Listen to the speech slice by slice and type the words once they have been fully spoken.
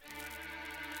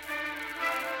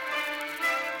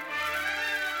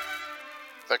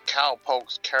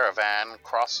Cowpokes caravan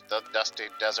crossed the dusty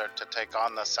desert to take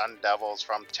on the Sun Devils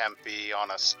from Tempe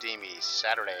on a steamy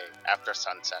Saturday after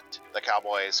sunset. The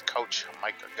Cowboys' coach,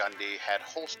 Mike Gundy, had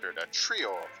holstered a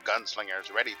trio of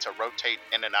gunslingers ready to rotate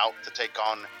in and out to take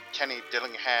on Kenny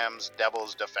Dillingham's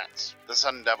Devils defense. The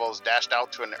Sun Devils dashed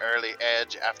out to an early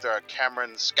edge after a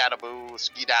Cameron Scadaboo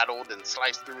skedaddled and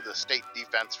sliced through the state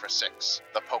defense for 6.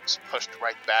 The Pokes pushed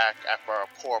right back after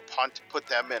a poor punt put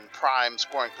them in prime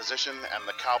scoring position, and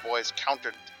the Cowboys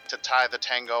countered to tie the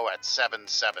tango at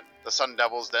 7-7. The Sun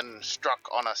Devils then struck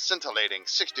on a scintillating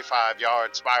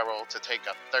 65-yard spiral to take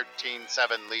a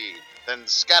 13-7 lead. Then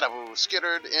Scadaboo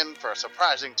skittered in for a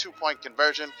surprising 2-point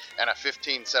conversion and a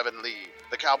 15-7 lead.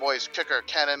 The Cowboys' kicker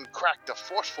Cannon cracked a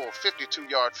forceful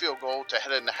 52-yard field goal to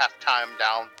head into halftime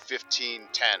down 15-10.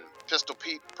 Pistol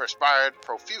Pete perspired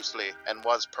profusely and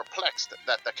was perplexed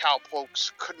that the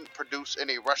Cowpokes couldn't produce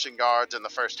any rushing yards in the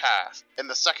first half. In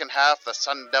the second half, the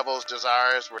Sun Devils'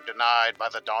 desires were denied by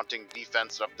the daunting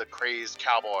defense of the crazed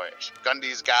Cowboys.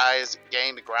 Gundy's guys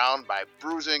gained ground by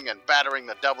bruising and battering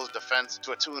the Devils' defense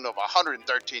to a tune of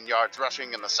 113 yards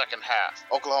rushing in the second half.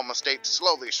 Oklahoma State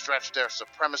slowly stretched their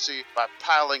supremacy by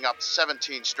piling up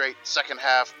 17 straight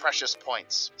second-half precious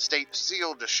points. State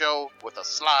sealed the show with a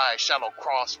sly, shallow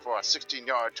cross for a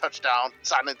 16-yard touchdown,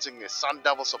 silencing the Sun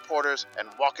Devil supporters and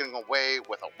walking away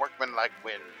with a workmanlike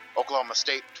win. Oklahoma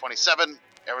State 27,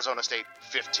 Arizona State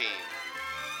 15.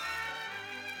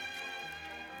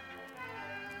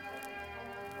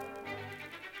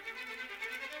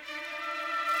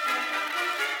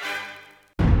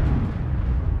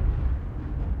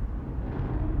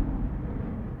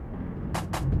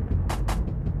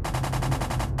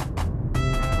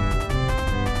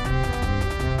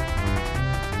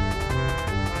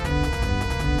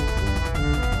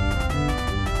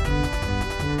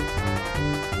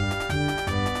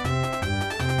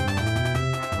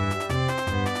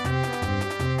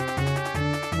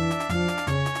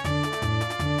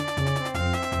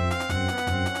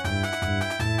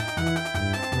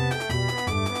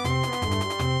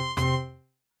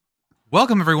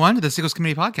 Welcome, everyone, to the Sickos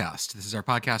Committee Podcast. This is our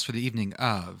podcast for the evening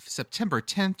of September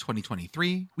 10th,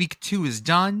 2023. Week 2 is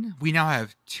done. We now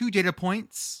have 2 data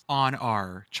points on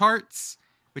our charts,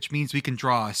 which means we can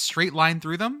draw a straight line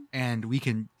through them, and we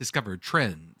can discover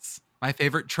trends. My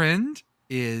favorite trend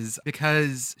is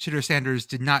because Shedeur Sanders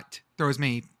did not throw as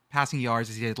many passing yards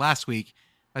as he did last week,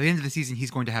 by the end of the season,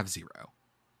 he's going to have 0.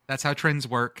 That's how trends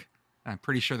work, and I'm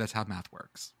pretty sure that's how math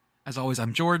works. As always,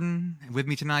 I'm Jordan, and with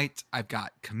me tonight, I've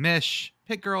got Kamish,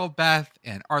 Pitt Girl, Beth,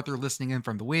 and Arthur listening in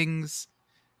from the wings.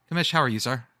 Kamish, how are you,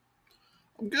 sir?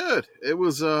 I'm good. It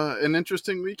was an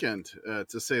interesting weekend,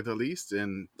 to say the least,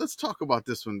 and let's talk about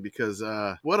this one because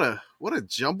what a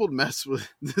jumbled mess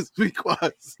this week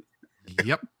was.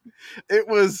 Yep. It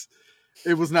was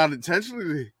not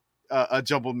intentionally a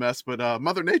jumbled mess, but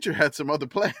Mother Nature had some other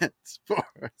plans for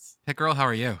us. Pitt Girl, how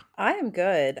are you? I am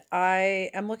good. I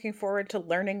am looking forward to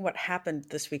learning what happened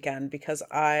this weekend because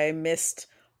I missed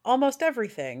almost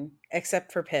everything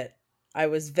except for Pitt. I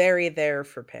was very there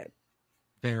for Pitt.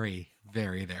 Very,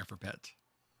 very there for Pitt.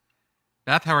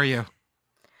 Beth, how are you?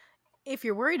 If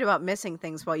you're worried about missing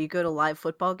things while you go to live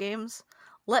football games,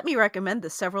 let me recommend the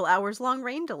several hours long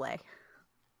rain delay.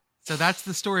 So that's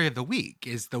the story of the week,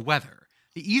 is the weather.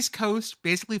 The East Coast,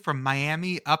 basically from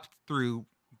Miami up through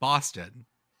Boston,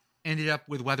 ended up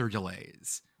with weather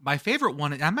delays. My favorite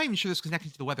one, and I'm not even sure this is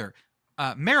connected to the weather,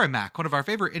 Merrimack, one of our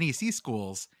favorite NEC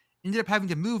schools, ended up having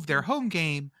to move their home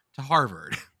game to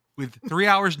Harvard with 3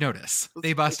 hours notice.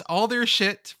 They bust all their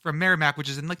shit from Merrimack, which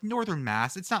is in like northern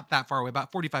Mass. It's not that far away,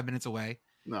 about 45 minutes away.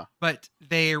 No. But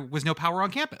there was no power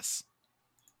on campus.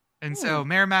 And so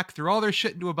Merrimack threw all their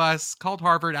shit into a bus, called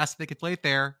Harvard, asked if they could play it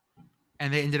there.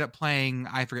 And they ended up playing,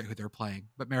 I forget who they were playing,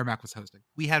 but Merrimack was hosting.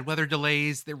 We had weather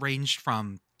delays that ranged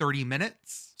from 30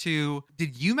 minutes to,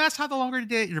 did UMass have the longer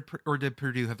delay or did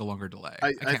Purdue have the longer delay?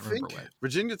 I can't remember what.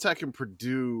 Virginia Tech and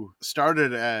Purdue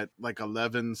started at like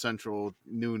 11 Central,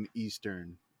 noon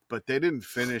Eastern, but they didn't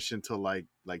finish until like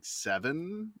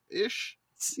 7-ish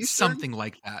Eastern? Something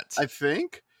like that. I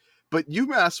think. But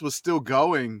UMass was still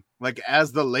going, like,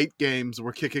 as the late games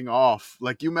were kicking off.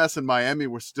 Like, UMass and Miami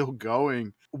were still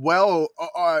going. Well,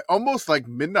 almost like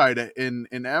midnight in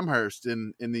Amherst,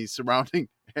 in the surrounding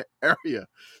area.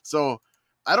 So,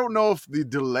 I don't know if the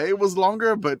delay was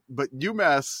longer, but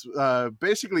UMass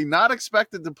basically not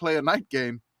expected to play a night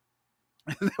game.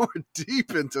 And they were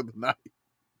deep into the night.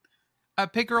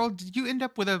 Pitt Girl, did you end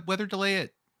up with a weather delay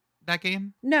at that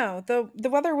game? No, the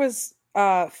weather was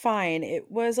fine.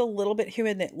 It was a little bit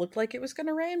humid and it looked like it was going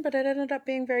to rain, but it ended up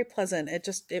being very pleasant.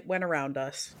 It went around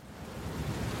us.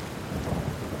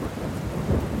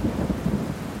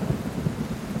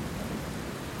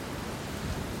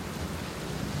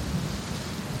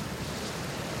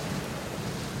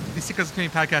 The Sickos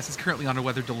Community Podcast is currently on a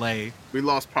weather delay. We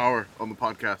lost power on the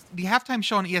podcast. The halftime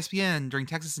show on ESPN during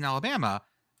Texas and Alabama,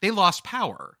 they lost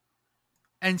power.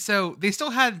 And so they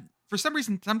still had, for some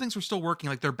reason, some things were still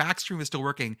working, like their backstream was still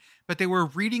working, but they were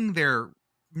reading their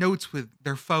notes with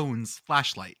their phones'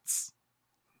 flashlights.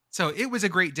 So it was a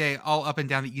great day all up and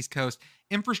down the East Coast.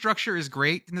 Infrastructure is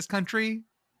great in this country.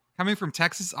 Coming from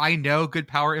Texas, I know good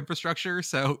power infrastructure,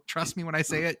 so trust me when I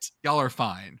say it. Y'all are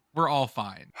fine. We're all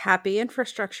fine. Happy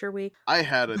Infrastructure Week. I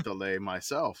had a delay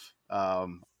myself.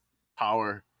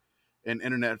 Power and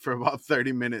internet for about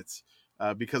 30 minutes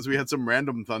because we had some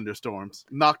random thunderstorms.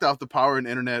 Knocked off the power and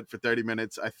internet for 30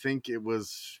 minutes. I think it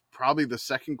was probably the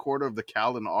second quarter of the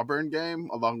Cal and Auburn game,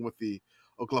 along with the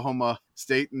Oklahoma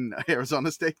State and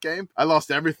Arizona State game. I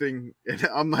lost everything. And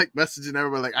I'm like messaging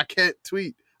everybody like, I can't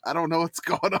tweet. I don't know what's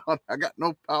going on. I got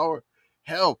no power.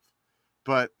 Help.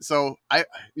 But so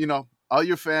all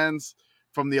your fans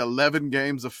from the 11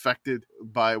 games affected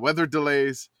by weather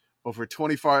delays, over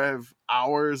 25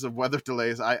 hours of weather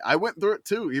delays. I went through it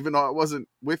too, even though I wasn't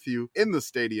with you in the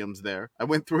stadiums there. I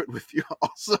went through it with you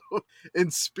also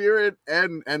in spirit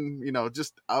and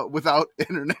just without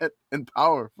internet and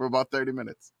power for about 30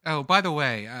 minutes. Oh, by the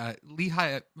way,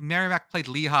 Merrimack played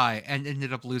Lehigh and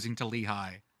ended up losing to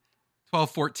Lehigh.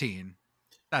 12-14.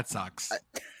 That sucks.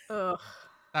 Ugh.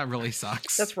 That really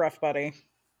sucks. That's rough, buddy.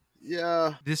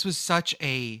 Yeah. This was such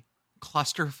a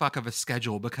clusterfuck of a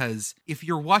schedule because if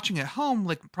you're watching at home,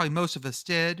 like probably most of us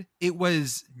did, it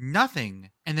was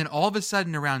nothing. And then all of a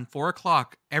sudden around 4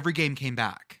 o'clock, every game came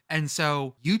back. And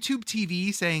so YouTube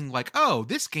TV saying like, oh,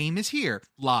 this game is here.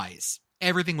 Lies.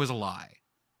 Everything was a lie.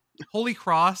 Holy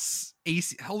Cross,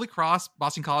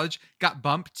 Boston College got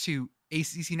bumped to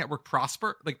ACC Network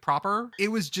proper. It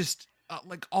was just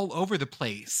like all over the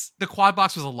place. The quad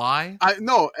box was a lie. I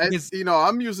know, and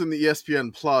I'm using the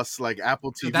ESPN Plus like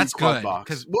Apple TV that's quad good,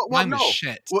 box because mine was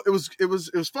shit. Well, it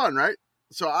was fun, right?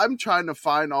 So I'm trying to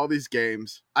find all these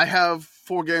games. I have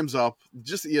 4 games up,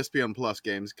 just ESPN Plus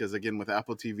games, because again with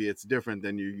Apple TV it's different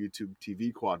than your YouTube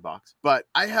TV quad box. But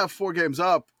I have 4 games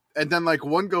up. And then, like,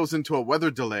 one goes into a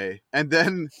weather delay. And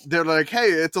then they're like, hey,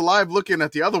 it's alive looking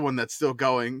at the other one that's still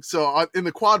going. So in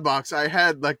the quad box, I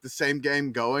had, like, the same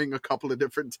game going a couple of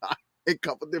different times. A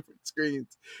couple different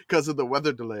screens because of the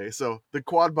weather delay. So the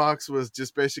quad box was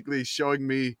just basically showing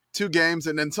me 2 games,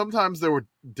 and then sometimes they were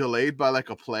delayed by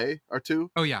like a play or 2.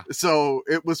 Oh yeah. So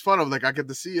it was fun. Of like I got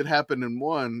to see it happen in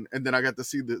one, and then I got to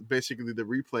see basically the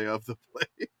replay of the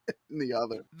play in the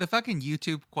other. The fucking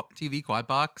YouTube TV quad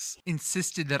box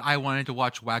insisted that I wanted to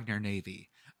watch Wagner Navy.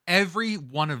 Every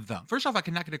one of them. First off, I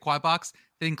connected a quad box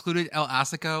that included El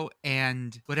Assico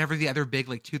and whatever the other big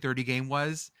like 2:30 game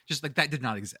was. Just like that did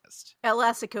not exist. El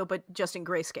Assico, but just in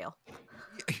grayscale.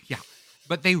 Yeah,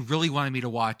 but they really wanted me to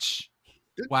watch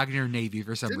Wagner Navy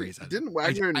for some reason. Didn't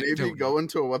Wagner Navy go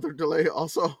into a weather delay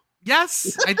also?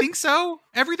 Yes, I think so.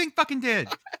 Everything fucking did.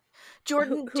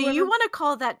 Jordan, do you want to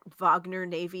call that Wagner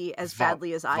Navy as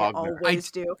badly as I always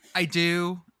do? I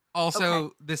do.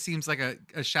 Also, This seems like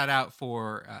a shout out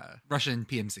for Russian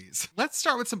PMCs. Let's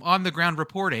start with some on the ground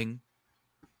reporting.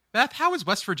 Beth, how is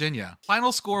West Virginia?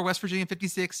 Final score: West Virginia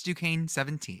 56, Duquesne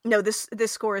 17. No, this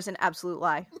score is an absolute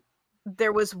lie.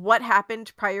 There was what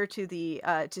happened prior to the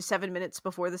to 7 minutes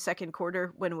before the second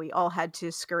quarter when we all had to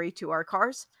scurry to our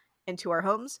cars and to our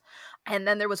homes. And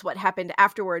then there was what happened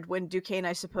afterward when Duquesne,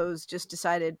 I suppose, just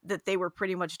decided that they were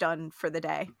pretty much done for the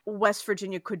day. West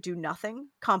Virginia could do nothing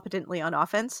competently on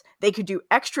offense. They could do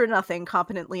extra nothing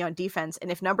competently on defense. And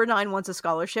if number 9 wants a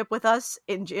scholarship with us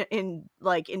in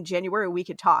January, we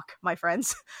could talk, my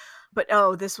friends. But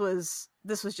this was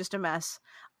just a mess.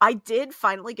 I did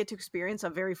finally get to experience a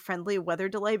very friendly weather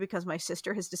delay because my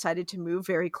sister has decided to move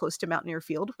very close to Mountaineer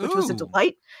Field, which was a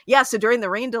delight. Yeah, so during the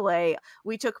rain delay,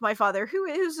 we took my father, who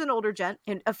is an older gent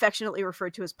and affectionately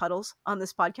referred to as Puddles on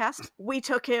this podcast. We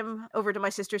took him over to my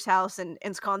sister's house and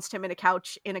ensconced him in a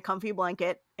couch in a comfy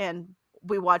blanket, and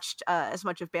we watched as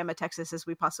much of Bama, Texas as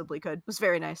we possibly could. It was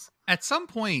very nice. At some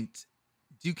point,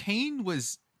 Duquesne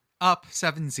was up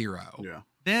 7-0. Yeah.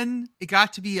 Then it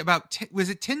got to be about, was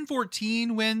it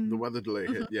 10-14 when the weather delay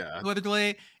hit? Yeah. The weather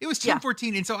delay. It was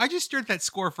 10-14. And so I just stared at that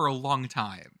score for a long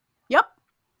time. Yep.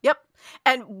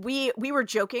 And we were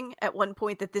joking at one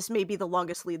point that this may be the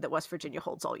longest lead that West Virginia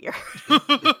holds all year.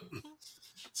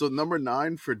 So number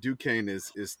 9 for Duquesne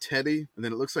is Teddy. And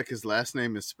then it looks like his last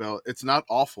name is spelled, it's not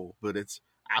awful, but it's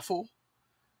Afful.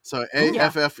 So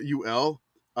AFFUL.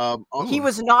 He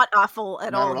was not awful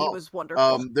at Not all. at He all. was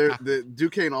wonderful. The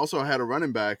Duquesne also had a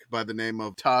running back by the name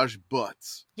of Taj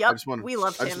Butts. Yep, we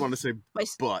loved him. I just want to say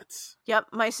Butts. Yep,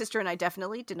 my sister and I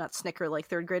definitely did not snicker like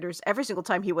third graders every single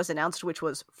time he was announced, which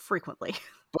was frequently.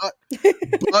 But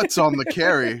Butts on the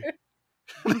carry.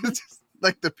 Just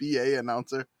like the PA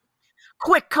announcer.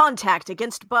 Quick contact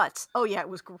against Butts. Oh yeah, it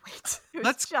was great. It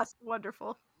was just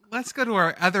wonderful. Let's go to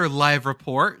our other live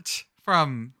report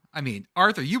from,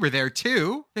 Arthur, you were there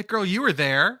too. Pitt Girl, you were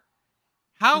there.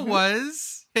 How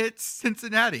was Pitt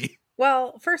Cincinnati?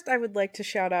 Well, first I would like to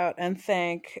shout out and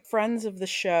thank friends of the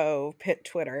show, Pitt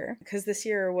Twitter, because this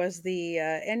year was the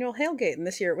annual Hailgate, and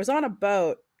this year it was on a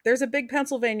boat. There's a big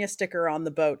Pennsylvania sticker on the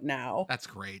boat now. That's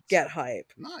great. Get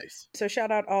hype. Nice. So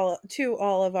shout out all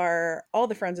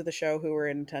the friends of the show who were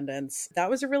in attendance.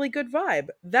 That was a really good vibe.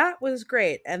 That was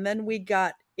great. And then we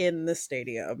got in the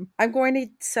stadium. I'm going to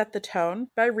set the tone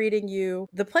by reading you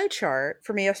the play chart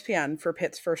from ESPN for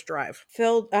Pitt's first drive.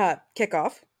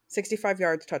 Kickoff, 65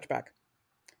 yards, touchback.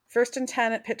 1st and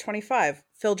 10 at Pitt 25.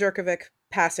 Phil Jerkovic,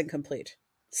 passing complete.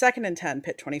 2nd and 10,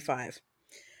 Pitt 25.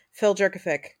 Phil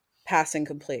Jerkovic, passing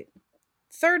complete.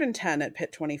 3rd and 10 at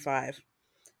Pitt 25.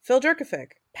 Phil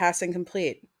Jerkovic, passing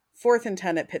complete. 4th and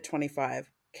 10 at Pitt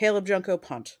 25. Caleb Junko,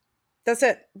 punt. That's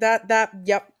it.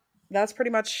 Yep. That's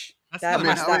pretty much that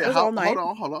was all night.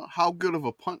 Hold on. How good of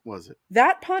a punt was it?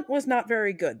 That punt was not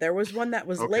very good. There was one that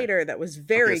was later that was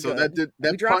very good.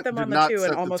 We dropped them on the 2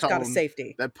 and almost got a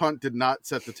safety. That punt did not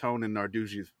set the tone in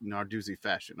Narduzzi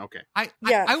fashion. Okay.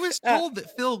 I was told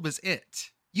that Phil was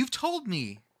it. You've told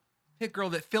me, Pitt Girl,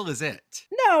 that Phil is it.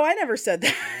 No, I never said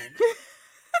that.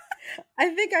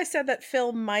 I think I said that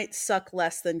Phil might suck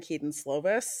less than Keaton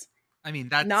Slovis.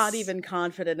 That's not even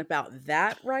confident about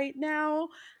that right now.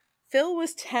 Phil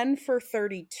was 10 for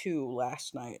 32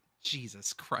 last night.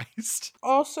 Jesus Christ.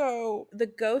 Also, the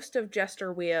ghost of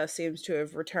Jester Wea seems to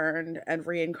have returned and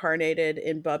reincarnated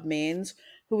in Bub Means,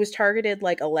 who was targeted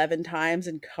like 11 times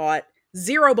and caught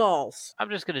 0 balls. I'm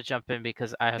just going to jump in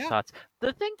because I have thoughts.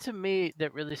 The thing to me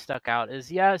that really stuck out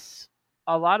is, yes,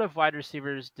 a lot of wide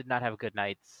receivers did not have good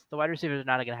nights. The wide receivers are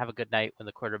not going to have a good night when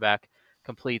the quarterback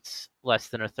completes less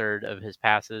than a third of his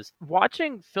passes.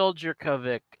 Watching Phil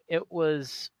Jerkovic, it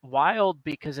was wild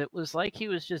because it was like he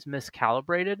was just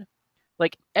miscalibrated.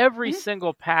 Like every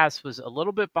single pass was a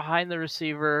little bit behind the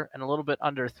receiver and a little bit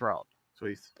underthrown.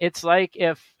 Please. It's like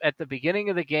if at the beginning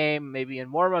of the game, maybe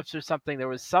in warm-ups or something, there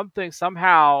was something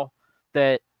somehow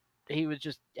that he was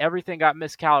just, everything got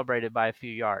miscalibrated by a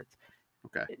few yards.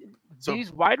 Okay.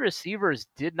 These wide receivers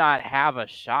did not have a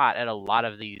shot at a lot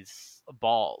of these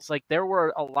balls. Like there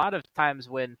were a lot of times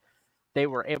when they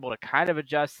were able to kind of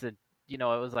adjust and, it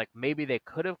was like maybe they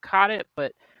could have caught it,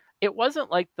 but it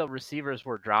wasn't like the receivers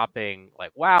were dropping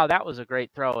like, wow, that was a great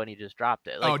throw and he just dropped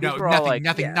it. Like,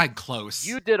 nothing, not close.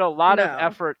 You did a lot of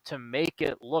effort to make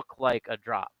it look like a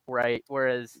drop, right?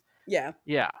 Whereas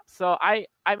Yeah. So I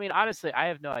mean, honestly, I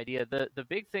have no idea. The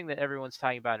big thing that everyone's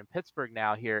talking about in Pittsburgh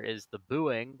now here is the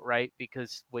booing, right?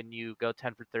 Because when you go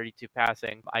 10 for 32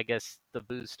 passing, I guess the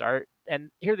boos start. And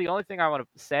here, the only thing I want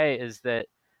to say is that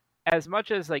as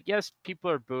much as like, yes, people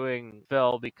are booing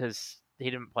Phil because he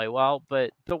didn't play well,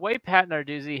 but the way Pat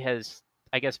Narduzzi has,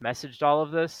 I guess, messaged all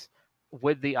of this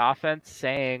with the offense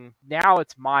saying, now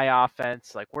it's my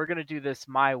offense, like we're going to do this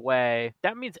my way.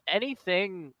 That means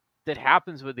anything that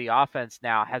happens with the offense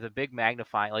now has a big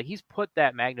magnifying, like he's put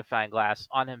that magnifying glass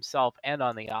on himself and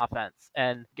on the offense.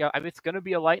 And it's going to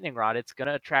be a lightning rod. It's going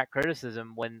to attract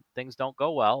criticism when things don't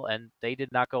go well. And they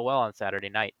did not go well on Saturday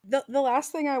night. The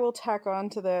last thing I will tack on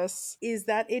to this is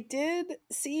that it did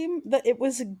seem that it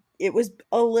was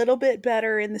a little bit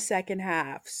better in the second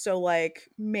half. So like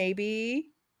maybe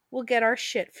we'll get our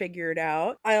shit figured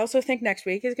out. I also think next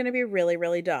week is going to be really,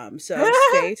 really dumb. So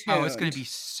stay tuned. Oh, it's going to be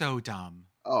so dumb.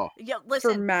 Oh, yeah.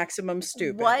 Listen, for maximum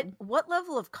stupid. What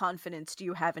level of confidence do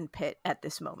you have in Pitt at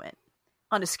this moment,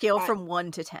 on a scale from 1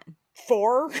 to 10?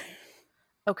 4.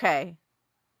 Okay,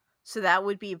 so that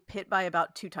would be Pitt by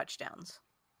about 2 touchdowns.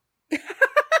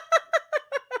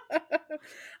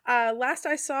 Last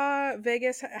I saw,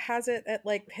 Vegas has it at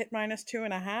like Pitt minus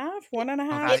 2.5,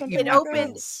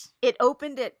 1.5. It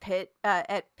opened at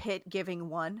Pitt giving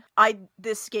 1.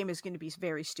 This game is going to be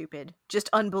very stupid, just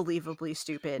unbelievably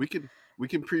stupid. We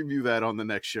can preview that on the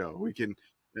next show. We can.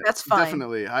 That's fine.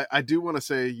 Definitely. I do want to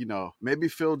say, maybe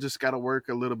Phil just got to work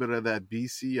a little bit of that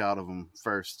BC out of him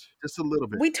first, just a little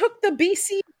bit. We took the BC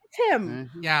with him.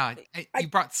 Mm-hmm. Yeah, you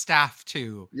brought staff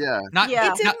too. Yeah,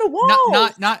 it's in the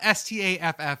walls. Not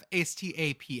STAFF,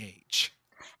 STAPH.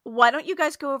 Why don't you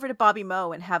guys go over to Bobby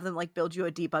Moe and have them like build you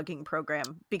a debugging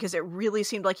program, because it really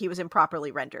seemed like he was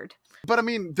improperly rendered. But I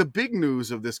mean, the big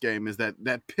news of this game is that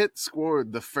Pitt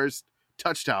scored the first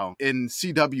touchdown in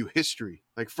CW history,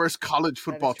 like first college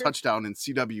football touchdown in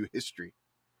CW history.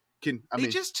 They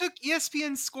just took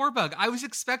ESPN's scorebug. I was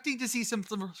expecting to see some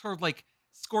sort of like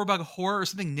scorebug horror or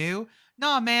something new.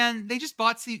 Nah, man, they just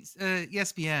bought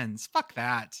ESPN's. Fuck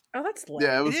that. Oh, that's lame.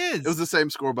 Yeah, it was the same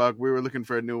scorebug. We were looking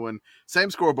for a new one. Same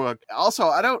scorebug. Also,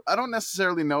 I don't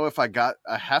necessarily know if I got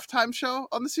a halftime show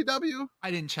on the CW. I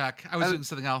didn't check. I was doing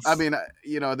something else. I mean,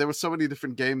 there were so many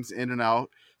different games in and out.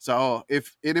 So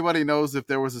if anybody knows if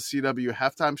there was a CW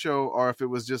halftime show or if it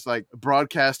was just like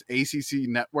broadcast ACC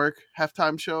network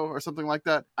halftime show or something like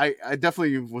that, I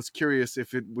definitely was curious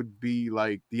if it would be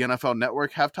like the NFL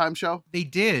Network halftime show. They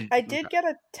did. I did get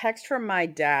a text from my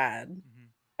dad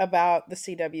about the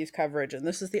CW's coverage, and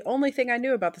this is the only thing I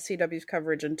knew about the CW's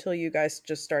coverage until you guys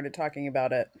just started talking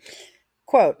about it.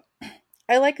 Quote,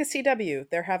 I like the CW.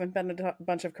 There haven't been a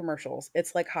bunch of commercials.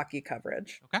 It's like hockey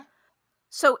coverage. Okay.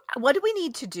 So what do we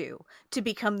need to do to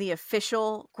become the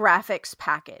official graphics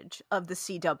package of the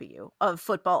CW, of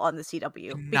football on the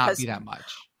CW? Not be that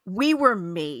much. We were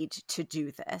made to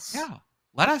do this. Yeah.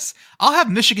 I'll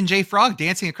have Michigan J. Frog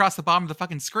dancing across the bottom of the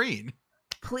fucking screen.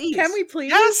 Please. Can we please?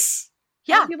 Yes.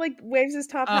 Yeah. He like waves his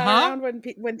top hat around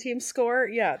when teams score.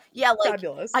 Yeah. Yeah. Like,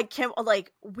 fabulous. I can't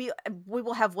we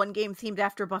will have one game themed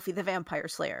after Buffy the Vampire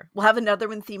Slayer. We'll have another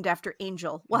one themed after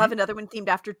Angel. We'll have another one themed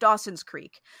after Dawson's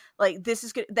Creek. Like, this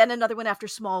is good. Then another one after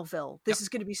Smallville. This is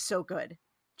going to be so good.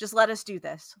 Just let us do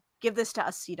this. Give this to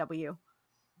us, CW.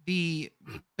 The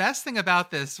best thing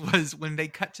about this was when they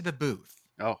cut to the booth.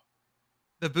 Oh.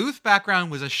 The booth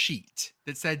background was a sheet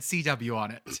that said CW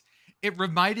on it. It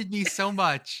reminded me so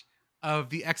much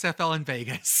of the XFL in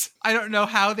Vegas. I don't know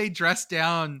how they dressed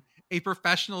down a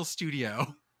professional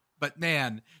studio, but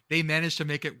man, they managed to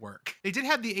make it work. They did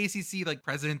have the ACC like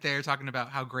president there talking about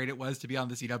how great it was to be on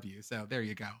the CW. So there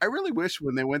you go. I really wish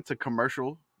when they went to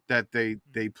commercial that they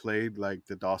played like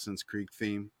the Dawson's Creek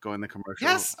theme going to commercial.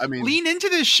 Yes, I mean, lean into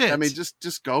this shit. I mean,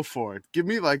 just go for it. Give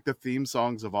me like the theme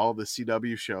songs of all the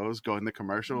CW shows going to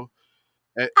commercial.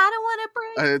 I don't want to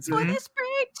break for this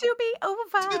break to be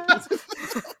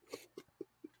over.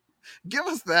 Give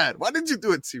us that. Why did you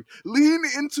do it, Steve? Lean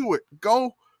into it.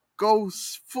 Go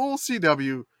full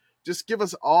CW. Just give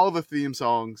us all the theme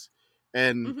songs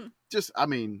and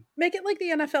make it like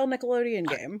the NFL Nickelodeon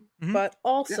game. But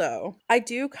also, I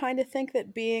do kind of think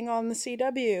that being on the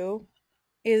CW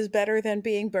is better than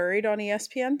being buried on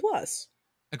ESPN Plus.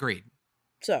 Agreed.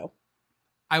 So,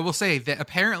 I will say that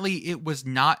apparently it was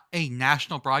not a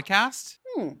national broadcast.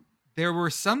 There were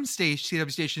some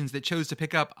CW stations that chose to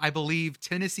pick up, I believe,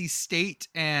 Tennessee State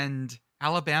and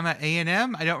Alabama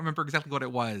A&M. I don't remember exactly what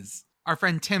it was. Our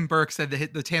friend Tim Burke said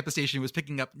that the Tampa station was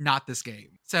picking up not this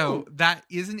game. So that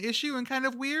is an issue and kind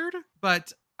of weird.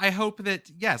 But I hope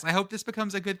this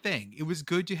becomes a good thing. It was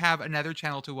good to have another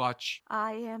channel to watch.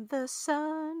 I am the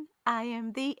sun. I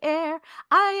am the air.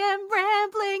 I am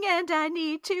rambling and I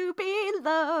need to be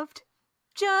loved.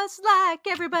 Just like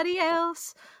everybody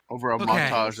else. Over a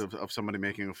montage of somebody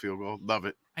making a field goal. Love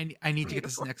it. I need to get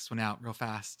this next one out real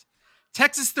fast.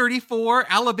 Texas 34,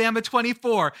 Alabama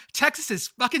 24. Texas is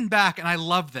fucking back, and I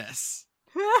love this.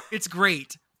 It's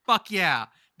great. Fuck yeah.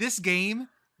 This game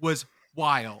was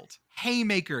wild.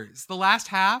 Haymakers. The last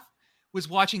half was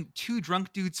watching two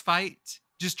drunk dudes fight,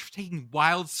 just taking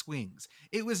wild swings.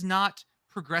 It was not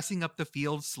progressing up the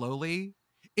field slowly.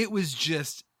 It was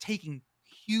just taking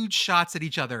huge shots at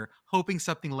each other, hoping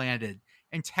something landed.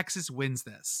 And Texas wins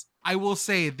this. I will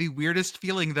say the weirdest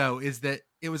feeling, though, is that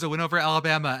it was a win over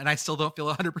Alabama, and I still don't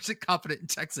feel 100% confident in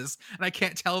Texas. And I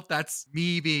can't tell if that's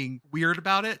me being weird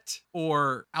about it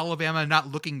or Alabama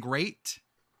not looking great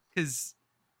because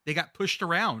they got pushed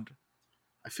around.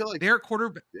 I feel like their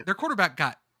quarterback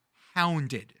got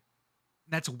hounded.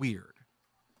 That's weird.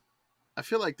 I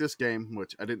feel like this game,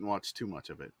 which I didn't watch too much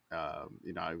of it,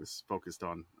 I was focused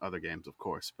on other games, of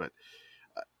course, but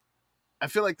I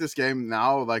feel like this game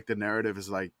now, like the narrative is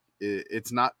like,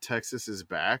 it's not Texas is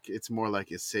back. It's more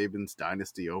like, is Saban's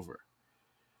dynasty over?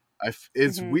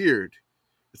 It's weird.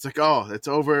 It's like, oh, it's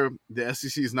over. The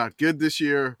SEC is not good this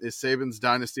year. Is Saban's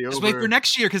dynasty over? Just wait for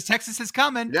next year because Texas is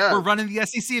coming. Yeah. We're running the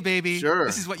SEC, baby. Sure.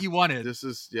 This is what you wanted. This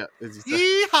is, yeah.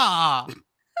 Yeehaw!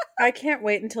 I can't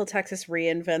wait until Texas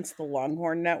reinvents the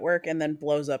Longhorn Network and then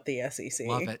blows up the SEC.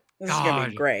 Love it. This is going to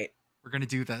be great. We're going to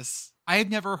do this. I have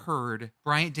never heard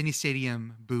Bryant-Denny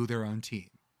Stadium boo their own team.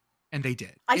 And they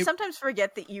did. I sometimes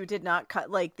forget that you did not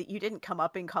that you didn't come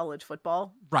up in college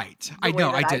football. Right. I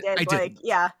know. I did. Like,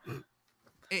 yeah.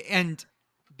 And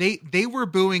They were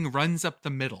booing runs up the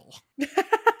middle.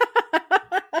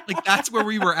 Like, that's where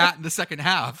we were at in the second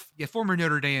half. Yeah, former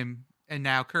Notre Dame and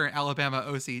now current Alabama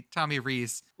OC Tommy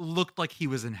Rees looked like he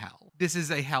was in hell. This is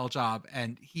a hell job,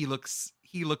 and he looks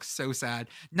so sad.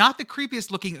 Not the creepiest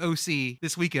looking OC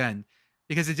this weekend,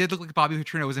 because it did look like Bobby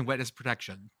Petrino was in witness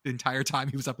protection the entire time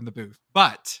he was up in the booth.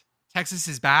 But Texas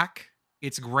is back.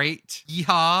 It's great.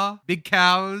 Yeehaw, big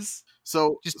cows.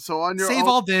 So on your save own,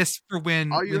 all this for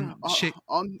when shit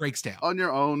on breaks down. On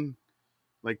your own,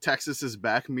 like Texas is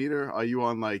back meter. Are you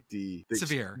on like the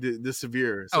severe? The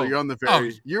severe. So you're on the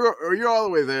very. You're all the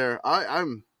way there.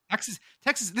 I'm Texas.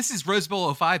 This is Rose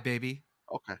Bowl 05, baby.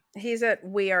 Okay. He's at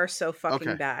we are so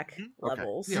fucking back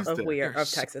levels of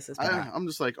Texas is back. I'm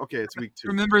just like, okay, it's week 2.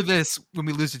 Remember this when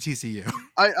we lose to TCU.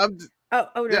 I'm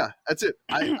no. Yeah, that's it.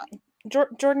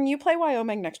 Jordan, you play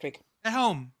Wyoming next week. At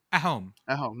home.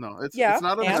 No, it's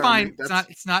not it's fine.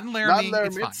 It's not in Laramie.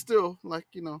 It's still like,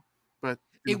 but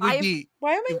it would be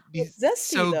Wyoming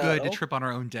so good to trip on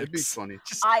our own dicks. It'd be funny.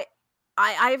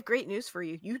 I have great news for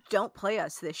you. You don't play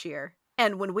us this year.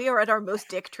 And when we are at our most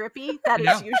dick trippy, that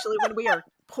is usually when we are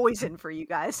poison for you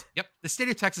guys. Yep. The state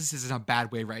of Texas is in a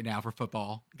bad way right now for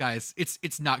football. Guys,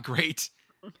 it's not great.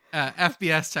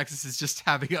 FBS Texas is just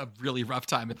having a really rough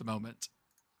time at the moment.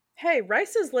 Hey,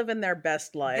 Rice is living their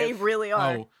best life. They really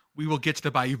are. Oh, we will get to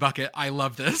the Bayou Bucket. I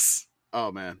love this.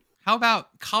 Oh, man. How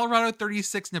about Colorado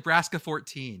 36, Nebraska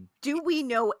 14? Do we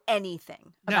know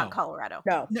anything about Colorado?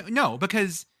 No,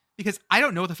 because I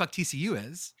don't know what the fuck TCU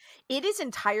is. It is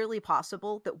entirely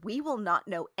possible that we will not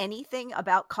know anything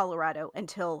about Colorado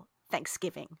until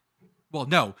Thanksgiving. Well,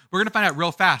 no, we're going to find out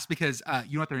real fast because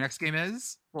you know what their next game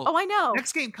is? Well, I know.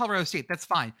 Next game, Colorado State. That's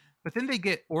fine. But then they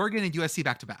get Oregon and USC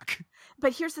back to back.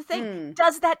 But here's the thing.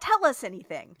 Does that tell us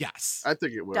anything? Yes. I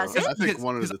think it will. Does it? I think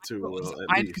one of the two will.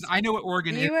 Because I know what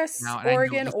Oregon is now.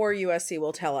 Oregon or USC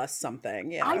will tell us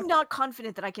something. Yeah. I'm not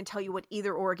confident that I can tell you what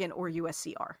either Oregon or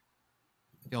USC are.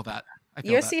 I feel that.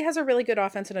 USC has a really good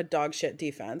offense and a dog shit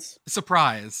defense.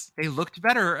 Surprise. They looked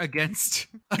better against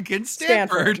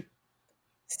Stanford.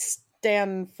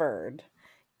 Stanford.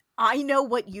 I know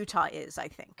what Utah is, I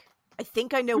think.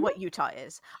 I know what Utah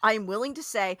is. I am willing to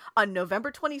say on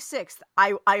November 26th,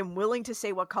 I am willing to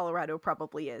say what Colorado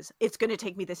probably is. It's going to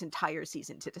take me this entire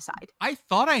season to decide. I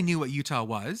thought I knew what Utah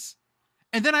was.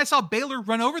 And then I saw Baylor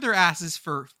run over their asses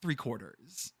for 3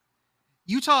 quarters.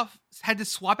 Utah had to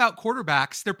swap out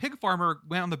quarterbacks. Their pig farmer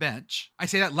went on the bench. I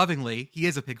say that lovingly. He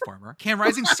is a pig farmer. Cam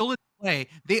Rising still didn't play.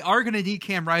 They are going to need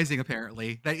Cam Rising,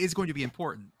 apparently. That is going to be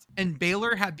important. And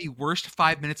Baylor had the worst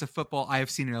 5 minutes of football I have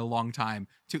seen in a long time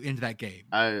to end that game.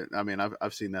 I mean,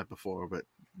 I've seen that before, but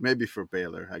maybe for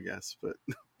Baylor, I guess. But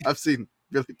I've seen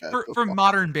really bad for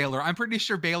modern Baylor. I'm pretty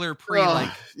sure Baylor pre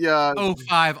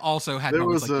 05 also had Baylor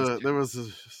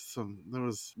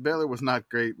was not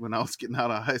great when I was getting out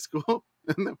of high school,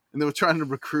 and they were trying to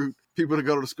recruit people to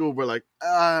go to the school. We're like,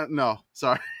 no,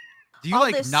 sorry. Do you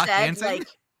not dancing? Like,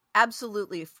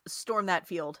 absolutely storm that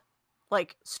field.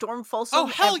 Like storm Folsom. Oh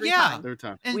hell yeah! Every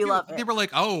time. And we love it. They were like,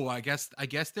 "Oh, I guess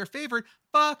they're favored."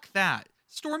 Fuck that!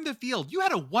 Storm the field. You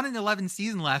had a 1-11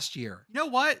 season last year. You know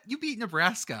what? You beat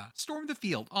Nebraska. Storm the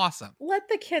field. Awesome. Let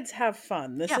the kids have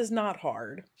fun. This is not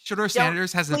hard. Shedeur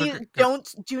Sanders has another.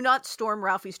 Do not storm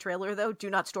Ralphie's trailer though. Do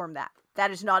not storm that.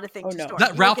 That is not a thing to storm.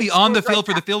 Not Ralphie on the field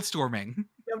for the field storming.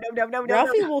 No.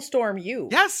 Ralphie will storm you.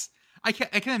 Yes. I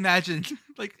can imagine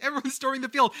like everyone's storming the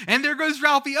field and there goes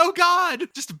Ralphie. Oh God,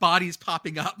 just bodies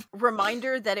popping up.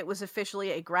 Reminder that it was officially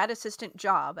a grad assistant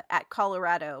job at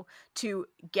Colorado to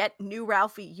get new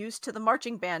Ralphie used to the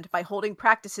marching band by holding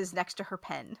practices next to her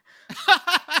pen.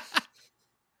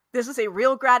 This is a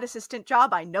real grad assistant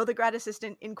job. I know the grad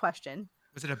assistant in question.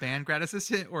 Was it a band grad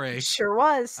assistant or a? Sure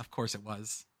was. Of course it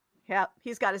was. Yeah,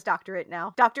 he's got his doctorate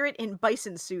now. Doctorate in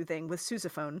bison soothing with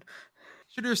sousaphone.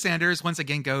 Shedeur Sanders once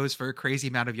again goes for a crazy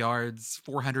amount of yards,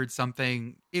 400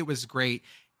 something. It was great.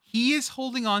 He is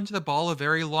holding on to the ball a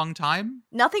very long time.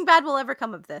 Nothing bad will ever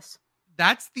come of this.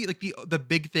 That's the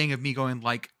big thing of me going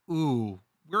like, ooh,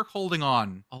 we're holding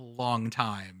on a long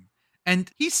time.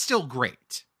 And he's still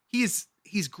great. He's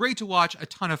great to watch, a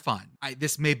ton of fun.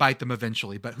 This may bite them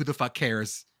eventually, but who the fuck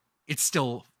cares? It's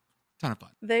still a ton of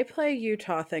fun. They play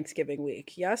Utah Thanksgiving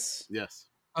week, yes? Yes.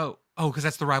 Oh, because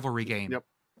that's the rivalry game. Yep.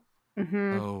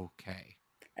 Mm-hmm. Okay.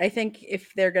 I think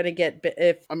if they're going to get...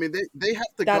 I mean, they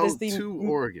have to go to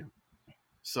Oregon.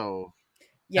 So...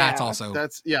 Yeah.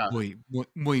 That's yeah.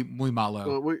 Muy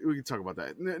malo. Well, we can talk about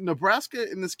that.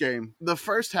 Nebraska in this game, the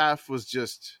first half was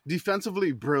just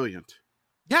defensively brilliant.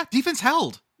 Yeah, defense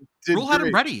held. Rule had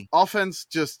him ready. Offense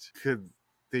just, could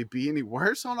they be any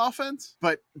worse on offense?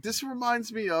 But this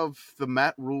reminds me of the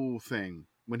Matt Rule thing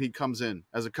when he comes in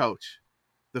as a coach.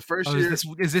 The first year,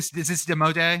 is this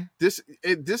demo day?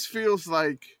 This feels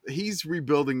like he's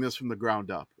rebuilding this from the ground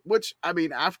up. Which, I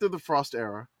mean, after the Frost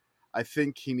era, I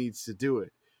think he needs to do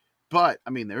it. But I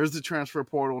mean, there is the transfer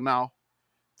portal now.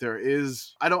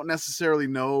 I don't necessarily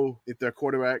know if their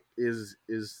quarterback is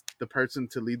the person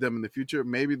to lead them in the future.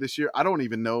 Maybe this year, I don't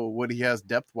even know what he has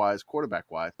depth-wise,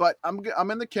 quarterback-wise. But I'm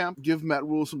in the camp. Give Matt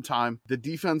Rule some time. The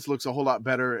defense looks a whole lot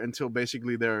better until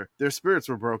basically their spirits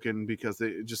were broken because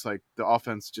they just like the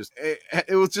offense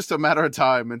it was just a matter of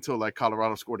time until like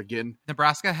Colorado scored again.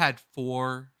 Nebraska had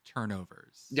 4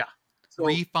 turnovers. Yeah.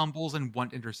 3 fumbles and 1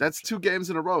 interception. That's 2 games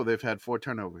in a row they've had 4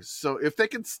 turnovers. So if they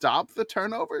can stop the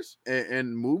turnovers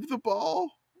and move the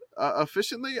ball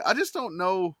efficiently, I just don't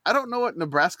know. I don't know what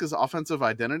Nebraska's offensive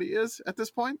identity is at this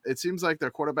point. It seems like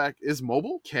their quarterback is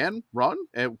mobile, can run,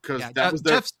 because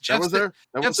Jeff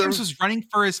Sims was running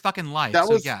for his fucking life.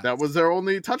 That was their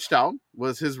only touchdown.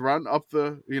 Was his run up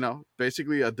the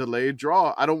basically a delayed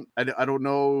draw. I don't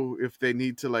know if they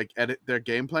need to like edit their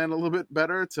game plan a little bit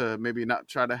better to maybe not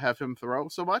try to have him throw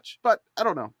so much. But I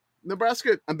don't know.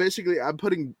 Nebraska. I'm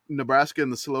putting Nebraska in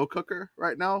the slow cooker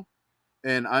right now.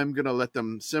 And I'm going to let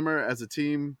them simmer as a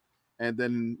team, and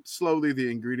then slowly the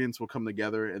ingredients will come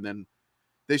together, and then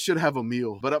they should have a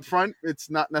meal. But up front, it's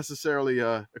not necessarily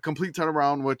a complete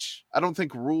turnaround, which I don't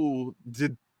think Rule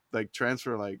did like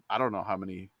transfer. Like, I don't know how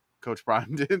many Coach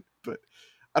Prime did, but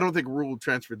I don't think Rule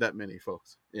transferred that many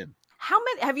folks in. How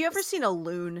many? Have you ever seen a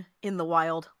loon in the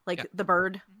wild? Like the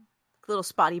bird, little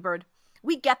spotty bird?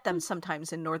 We get them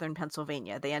sometimes in northern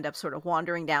Pennsylvania. They end up sort of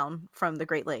wandering down from the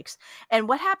Great Lakes. And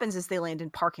what happens is they land in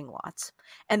parking lots.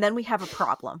 And then we have a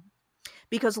problem.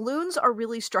 Because loons are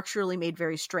really structurally made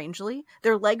very strangely.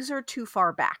 Their legs are too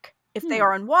far back. If they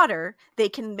are on water, they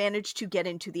can manage to get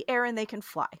into the air and they can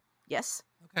fly. Yes?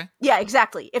 Okay. Yeah,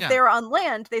 exactly. If they're on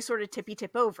land, they sort of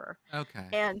tippy-tip over. Okay.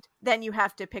 And then you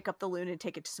have to pick up the loon and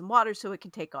take it to some water so it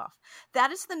can take off. That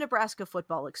is the Nebraska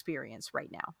football experience right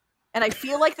now. And I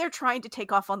feel like they're trying to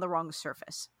take off on the wrong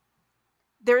surface.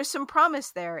 There is some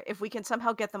promise there if we can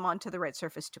somehow get them onto the right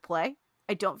surface to play.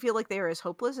 I don't feel like they are as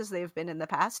hopeless as they have been in the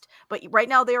past, but right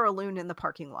now they are a loon in the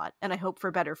parking lot, and I hope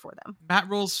for better for them. Matt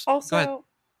Rules. Also,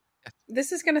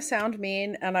 this is going to sound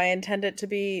mean, and I intend it to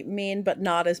be mean, but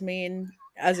not as mean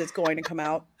as it's going to come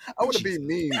out. I want to be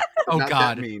mean. Oh,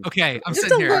 God. Mean. Okay, I'm just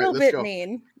sitting a here. little bit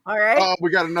mean. All right. Oh,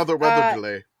 we got another weather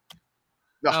delay.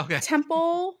 No. Okay.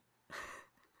 Temple.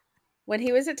 When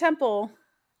he was at Temple,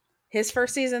 his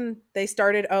first season, they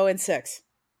started 0-6.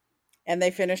 And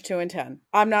they finished 2-10.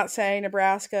 I'm not saying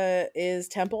Nebraska is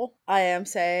Temple. I am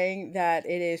saying that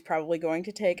it is probably going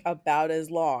to take about as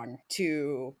long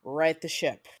to right the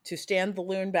ship, to stand the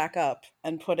loon back up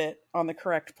and put it on the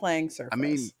correct playing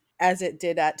surface. As it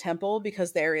did at Temple,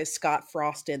 because there is Scott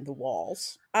Frost in the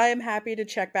walls. I am happy to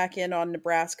check back in on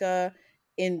Nebraska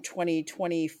in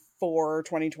 2024.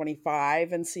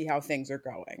 2025 and see how things are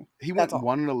going. He went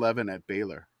 1-11 at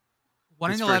Baylor.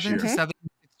 1-11 to 7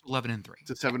 to 11-3.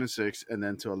 To 7-6 and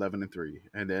then to 11-3.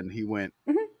 And then he went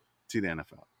to the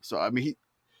NFL. So I mean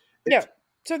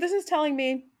So this is telling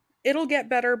me it'll get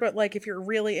better, but like if you're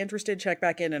really interested, check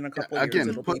back in a couple of years.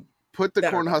 Again, put the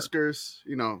Cornhuskers,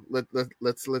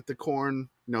 let's let the corn,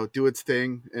 do its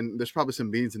thing. And there's probably some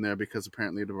beans in there because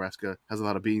apparently Nebraska has a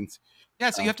lot of beans. Yeah,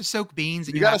 so you have to soak beans.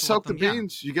 And you got to soak the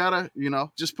beans. You got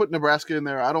to, just put Nebraska in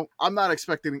there. I'm not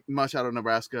expecting much out of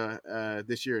Nebraska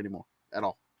this year anymore at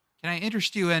all. Can I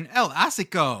interest you in El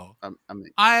Asico?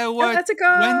 Iowa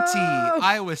 20,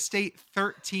 Iowa State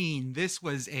 13. This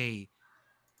was a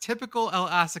typical El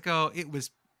Asico. It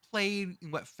was played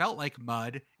in what felt like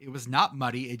mud. It was not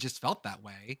muddy. It just felt that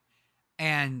way.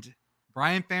 And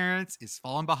Brian Ferentz is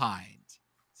falling behind.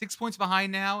 6 points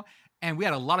behind now. And we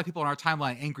had a lot of people on our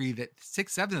timeline angry that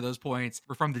 6-7 of those points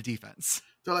were from the defense.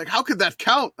 They're like, how could that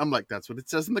count? I'm like, that's what it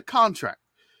says in the contract.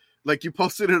 Like, you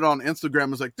posted it on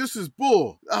Instagram. It's like, this is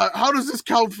bull. How does this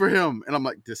count for him? And I'm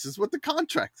like, this is what the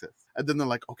contract says. And then they're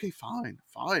like, okay, fine.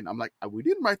 I'm like, we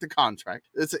didn't write the contract.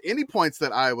 It's any points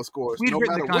that Iowa scores, no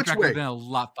matter which way. It would have been a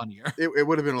lot funnier. It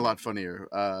would have been a lot funnier.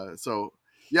 So,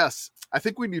 yes, I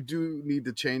think we do need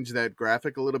to change that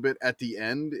graphic a little bit at the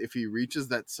end. If he reaches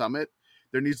that summit,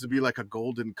 there needs to be like a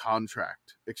golden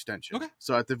contract extension. Okay.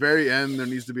 So at the very end, there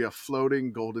needs to be a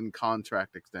floating golden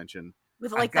contract extension.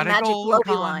 With like the magic glowy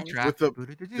lines.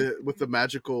 With the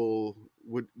magical,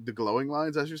 with the glowing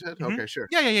lines, as you said? Mm-hmm. Okay, sure.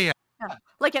 Yeah.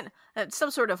 Like some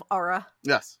sort of aura.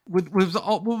 Yes. What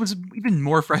was even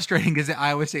more frustrating is that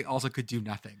Iowa State also could do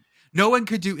nothing. No one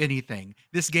could do anything.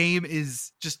 This game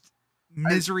is just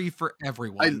misery for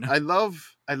everyone. I love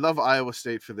Iowa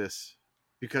State for this.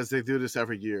 because they do this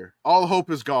every year. All hope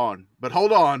is gone. But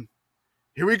hold on.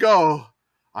 Here we go.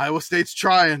 Iowa State's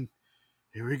trying.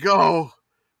 Here we go.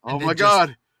 Oh my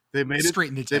God. They made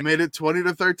it. They made it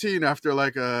 20-13 after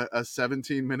like a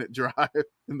 17-minute drive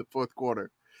in the fourth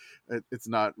quarter. It's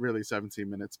not really 17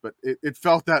 minutes, but it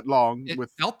felt that long. It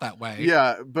felt that way.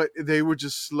 Yeah, but they were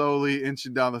just slowly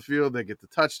inching down the field. They get the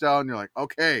touchdown. You're like,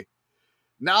 okay,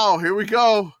 now here we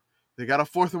go. They got a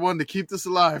 4th and 1 to keep this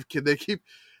alive. Can they keep?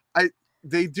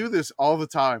 They do this all the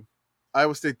time.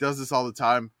 Iowa State does this all the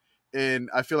time. And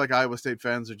I feel like Iowa State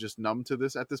fans are just numb to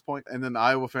this at this point. And then the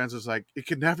Iowa fans are like, it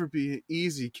can never be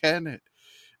easy, can it?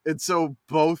 And so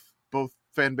both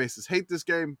fan bases hate this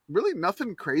game. Really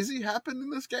nothing crazy happened in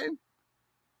this game.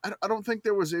 I don't think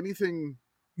there was anything.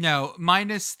 No,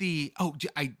 minus the,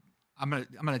 I'm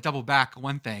gonna double back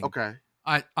one thing. Okay.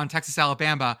 On Texas,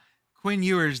 Alabama, Quinn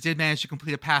Ewers did manage to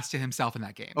complete a pass to himself in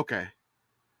that game. Okay.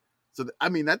 So,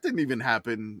 that didn't even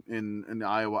happen in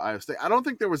Iowa State. I don't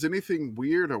think there was anything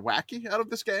weird or wacky out of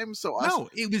this game. So no,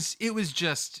 it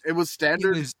was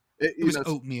standard. It was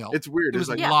oatmeal. It's weird. It was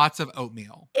like lots of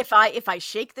oatmeal. If I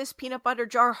shake this peanut butter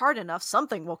jar hard enough,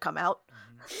 something will come out.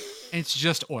 And it's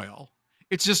just oil.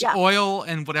 It's just oil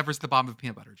and whatever's the bottom of a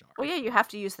peanut butter jar. Well, yeah, you have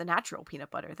to use the natural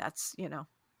peanut butter. That's,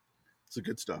 it's the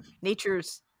good stuff.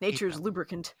 Nature's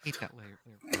lubricant. Hate that layer.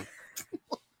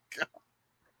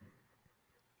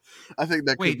 I think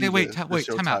that could be the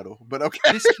show title. But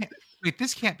okay.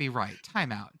 This can't be right.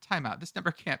 Time out. This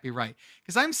number can't be right.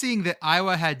 Because I'm seeing that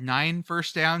Iowa had 9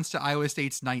 first downs to Iowa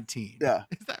State's 19. Yeah.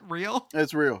 Is that real?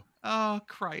 It's real. Oh,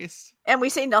 Christ. And we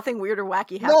say nothing weird or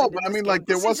wacky happened. No, but I mean, like,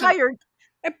 there wasn't.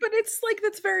 But it's like,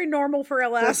 that's very normal for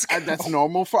Alaska. That's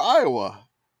normal for Iowa.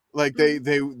 Like,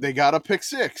 they got a pick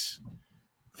 6.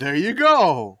 There you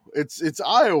go. It's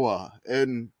Iowa.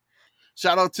 And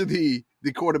shout out to the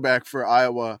quarterback for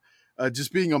Iowa.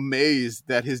 Just being amazed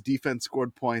that his defense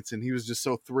scored points, and he was just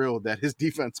so thrilled that his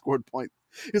defense scored points.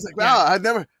 He's like, wow,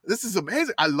 this is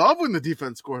amazing. I love when the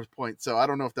defense scores points. So I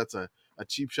don't know if that's a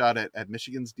cheap shot at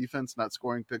Michigan's defense not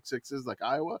scoring pick 6s like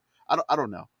Iowa. I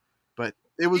don't know. But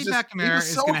it was just, he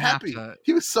was so happy.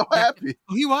 He was so happy.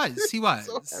 He was. So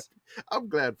happy. I'm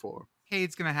glad for him.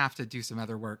 Cade's going to have to do some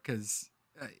other work because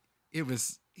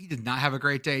he did not have a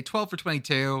great day. 12 for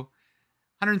 22,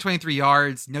 123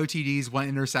 yards, no TDs, 1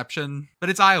 interception. But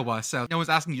it's Iowa, so no one's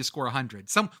asking you to score 100.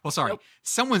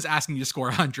 Someone's asking you to score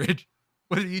 100.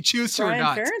 Whether you choose to or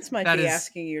not. Brian Ferentz might be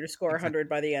asking you to score 100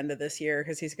 by the end of this year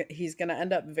because he's going to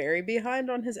end up very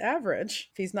behind on his average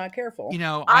if he's not careful.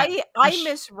 I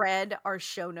misread our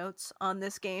show notes on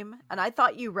this game, and I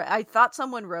thought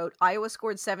someone wrote Iowa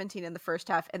scored 17 in the first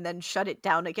half and then shut it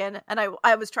down again. And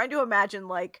I was trying to imagine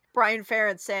like Brian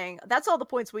Ferentz saying, "That's all the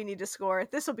points we need to score.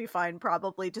 This will be fine,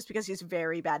 probably," just because he's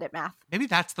very bad at math. Maybe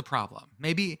that's the problem.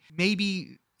 Maybe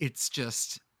it's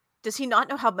just. Does he not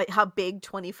know how big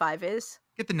 25 is?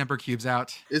 Get the number cubes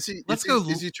out. Is he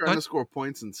trying to score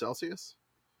points in Celsius?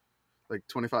 Like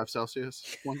 25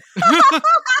 Celsius? There we go.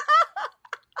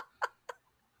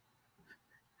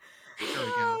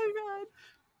 Oh God.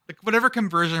 Like whatever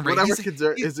conversion rate.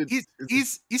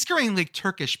 He's scoring like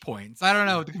Turkish points. I don't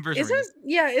know what the conversion rate is.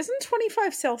 Yeah, isn't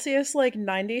 25 Celsius like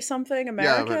 90 something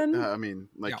American? Yeah,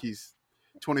 but he's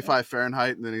 25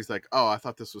 Fahrenheit, and then he's like, oh, I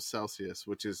thought this was Celsius,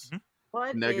 which is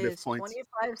negative points.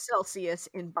 25 Celsius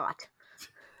in bot?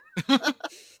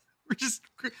 We're just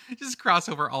cross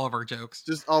over all of our jokes.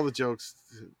 Just all the jokes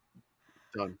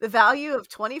done. The value of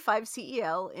 25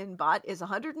 CEL in bot is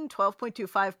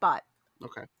 112.25 bot.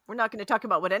 Okay. We're not going to talk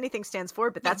about what anything stands for,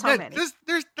 but that's how many.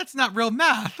 That's not real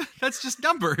math. That's just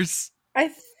numbers.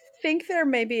 I think there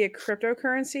may be a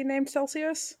cryptocurrency named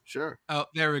Celsius. Sure. Oh,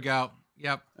 there we go.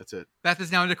 Yep. That's it. Beth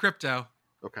is now into crypto.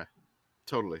 Okay.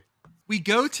 Totally. We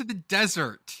go to the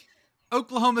desert.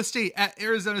 Oklahoma State at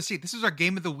Arizona State. This was our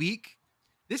game of the week.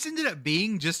 This ended up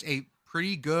being just a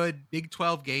pretty good Big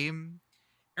 12 game.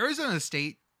 Arizona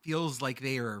State feels like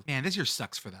this year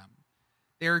sucks for them.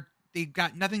 They've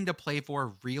got nothing to play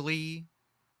for, really,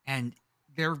 and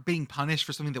they're being punished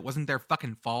for something that wasn't their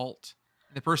fucking fault.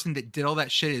 The person that did all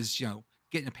that shit is,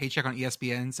 getting a paycheck on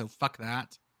ESPN, so fuck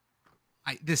that.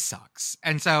 This sucks.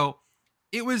 And so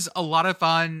it was a lot of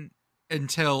fun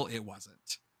until it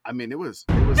wasn't. I mean, it was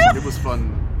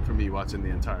fun for me watching the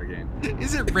entire game.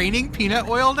 Is it raining peanut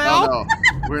oil now? No.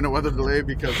 We're in a weather delay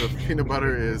because of peanut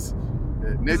butter is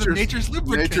nature's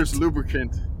lubricant. Nature's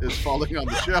lubricant is falling on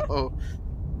the show.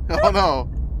 Oh no!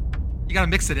 You gotta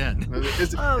mix it in.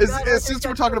 Since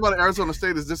we're talking about Arizona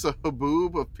State, is this a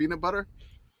haboob of peanut butter?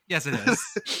 Yes, it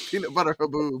is. Peanut butter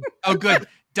haboob. Oh, good.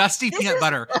 Dusty peanut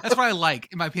butter. That's what I like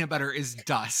in my peanut butter is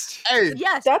dust. Hey,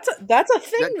 Yes, that's a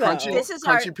thing, though.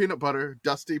 Crunchy peanut butter,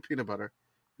 dusty peanut butter.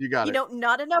 You got it. You know,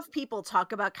 not enough people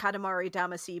talk about Katamari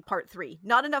Damacy Part 3.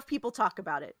 Not enough people talk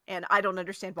about it, and I don't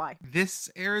understand why.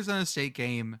 This Arizona State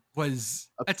game was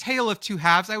a tale of two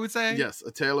halves, I would say. Yes,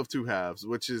 a tale of two halves,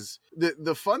 which is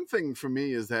the fun thing for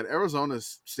me is that Arizona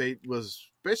State was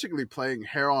basically playing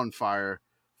hair on fire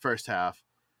first half.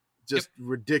 Just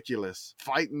ridiculous.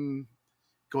 Fighting,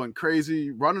 going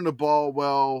crazy, running the ball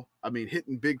well. I mean,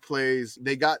 hitting big plays.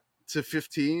 They got to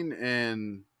 15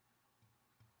 and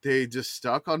they just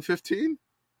stuck on 15.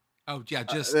 Oh, yeah,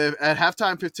 just at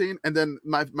halftime 15. And then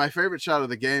my favorite shot of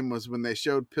the game was when they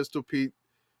showed Pistol Pete,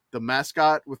 the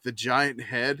mascot with the giant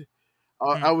head.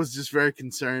 I was just very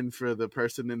concerned for the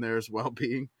person in there's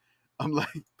well-being. I'm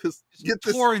like, get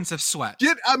this torrents of sweat.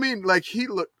 He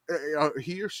looked,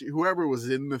 he or she, whoever was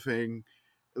in the thing,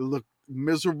 looked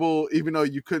miserable, even though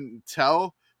you couldn't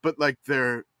tell. But like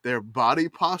their body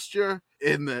posture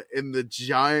in the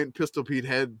giant Pistol Pete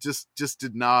head just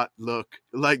did not look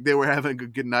like they were having a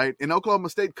good night. And Oklahoma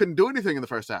State couldn't do anything in the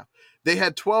first half. They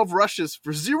had 12 rushes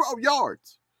for 0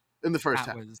 yards in the first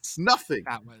half. Nothing.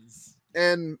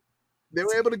 And they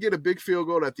were able to get a big field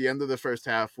goal at the end of the first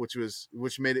half, which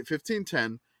made it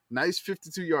 15-10. Nice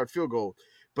 52-yard field goal.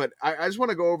 But I just want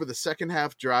to go over the second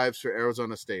half drives for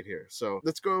Arizona State here. So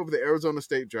let's go over the Arizona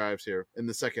State drives here in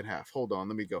the second half. Hold on,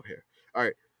 let me go here. All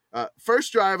right.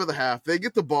 First drive of the half, they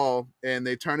get the ball and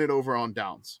they turn it over on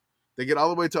downs. They get all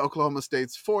the way to Oklahoma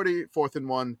State's 40, 4th and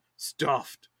 1,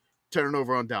 stuffed. Turn it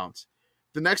over on downs.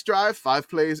 The next drive, 5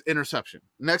 plays, interception.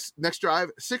 Next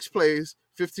drive, 6 plays,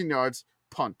 15 yards,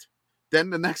 punt.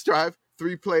 Then the next drive,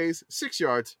 3 plays, 6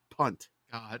 yards, punt.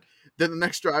 God. Then the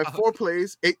next drive, 4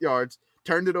 plays, 8 yards,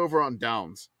 turned it over on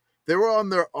downs. They were on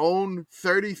their own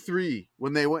 33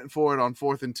 when they went for it on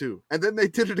 4th and 2. And then they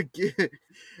did it again.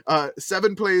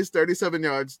 7 plays, 37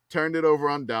 yards, turned it over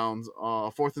on downs,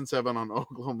 4th and 7 on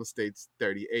Oklahoma State's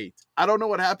 38. I don't know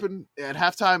what happened at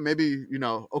halftime. Maybe,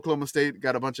 Oklahoma State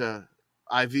got a bunch of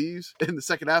IVs in the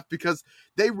second half because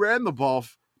they ran the ball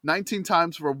 19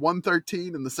 times for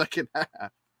 113 in the second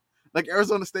half. Like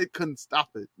Arizona State couldn't stop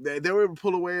it. They were able to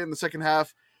pull away in the second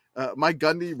half. Mike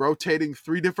Gundy rotating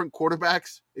 3 different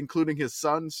quarterbacks, including his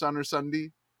son or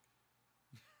Sunday.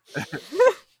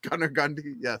 Gunnar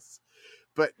Gundy, yes.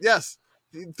 But yes,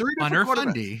 3 different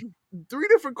quarterbacks. 3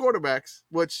 different quarterbacks,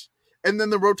 and then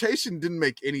the rotation didn't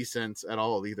make any sense at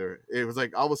all either. It was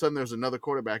like all of a sudden there's another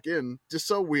quarterback in. Just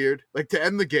so weird. Like to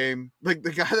end the game, like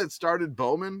the guy that started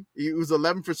Bowman, he was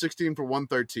 11 for 16 for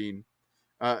 113.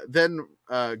 Then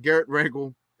Garrett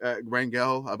Rangel,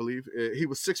 I believe, he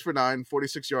was 6 for 9,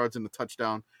 46 yards and the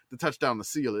touchdown to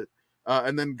seal it.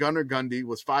 And then Gunnar Gundy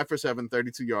was 5 for 7,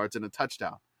 32 yards and a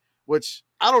touchdown, which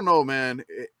I don't know, man.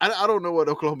 I don't know what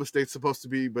Oklahoma State's supposed to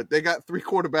be, but they got 3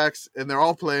 quarterbacks and they're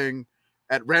all playing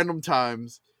at random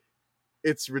times.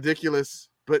 It's ridiculous,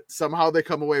 but somehow they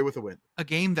come away with a win. A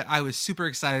game that I was super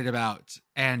excited about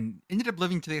and ended up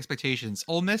living to the expectations.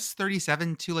 Ole Miss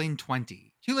 37, Tulane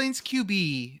 20. Tulane's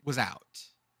QB was out.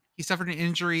 He suffered an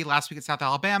injury last week at South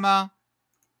Alabama,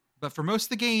 but for most of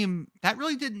the game, that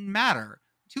really didn't matter.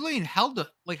 Tulane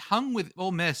hung with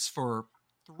Ole Miss for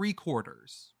 3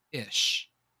 quarters-ish,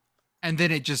 and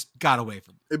then it just got away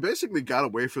from them. It basically got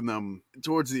away from them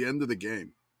towards the end of the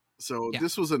game. So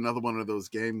This was another one of those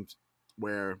games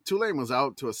where Tulane was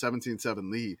out to a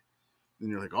 17-7 lead,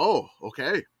 and you're like, oh,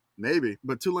 okay, maybe.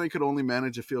 But Tulane could only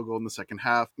manage a field goal in the second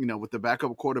half. With the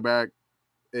backup quarterback,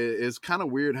 it's kind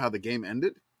of weird how the game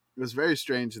ended. It was very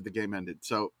strange that the game ended.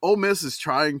 So Ole Miss is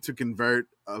trying to convert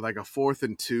like a 4th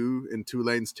and 2 in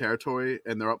Tulane's territory,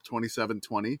 and they're up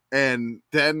 27-20. And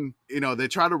then, they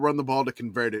try to run the ball to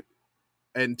convert it,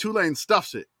 and Tulane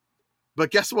stuffs it.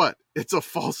 But guess what? It's a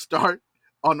false start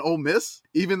on Ole Miss,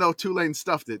 even though Tulane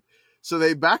stuffed it. So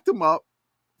they backed them up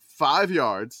 5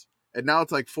 yards, and now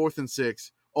it's like 4th and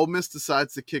 6. Ole Miss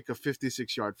decides to kick a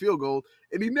 56-yard field goal,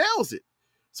 and he nails it.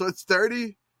 So it's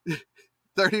 30-20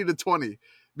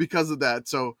 because of that.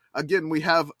 So again, we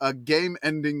have a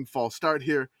game-ending false start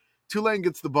here. Tulane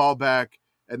gets the ball back,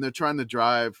 and they're trying to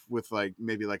drive with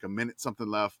maybe a minute something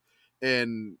left,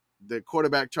 and the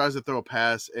quarterback tries to throw a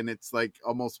pass, and it's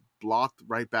almost blocked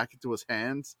right back into his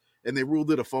hands, and they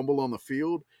ruled it a fumble on the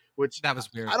field, which that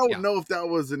was weird. I don't know if that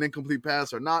was an incomplete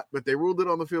pass or not, but they ruled it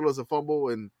on the field as a fumble.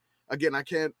 And again,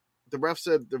 the ref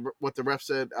said what the ref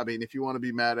said. I mean, if you want to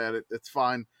be mad at it, it's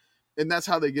fine. And that's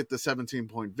how they get the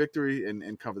 17-point victory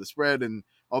and cover the spread. And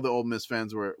all the Ole Miss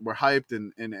fans were hyped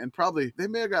and probably they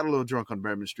may have got a little drunk on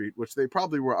Bourbon Street, which they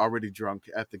probably were already drunk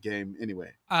at the game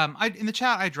anyway. In the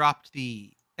chat, I dropped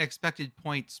the expected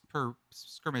points per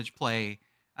scrimmage play.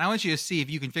 I want you to see if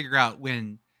you can figure out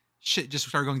when shit just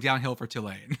started going downhill for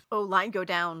Tulane. Oh, line go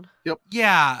down. Yep.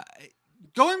 Yeah,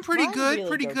 going pretty Line good, really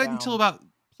pretty go good down. until about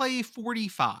play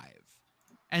 45.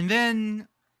 And then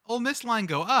Ole Miss line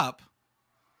go up,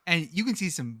 and you can see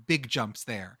some big jumps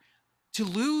there. To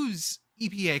lose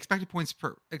EPA, expected points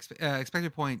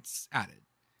added,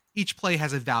 each play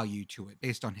has a value to it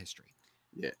based on history.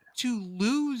 Yeah. To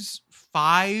lose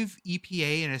 5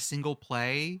 EPA in a single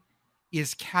play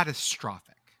is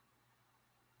catastrophic.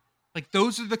 Like,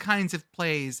 those are the kinds of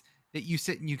plays that you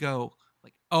sit and you go,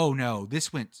 like, oh no,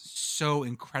 this went so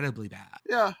incredibly bad.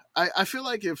 Yeah, I feel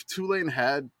like if Tulane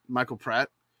had Michael Pratt,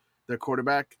 their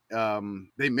quarterback,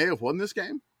 they may have won this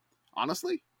game.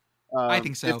 Honestly, I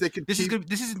think so. If they could, this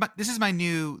is my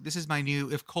new.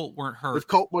 If Colt weren't hurt, if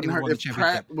Colt wasn't hurt, if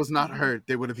championship. Pratt was not hurt,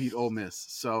 they would have beat Ole Miss.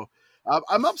 So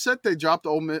I'm upset they dropped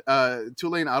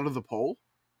Tulane out of the poll.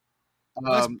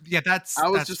 I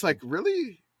was just like,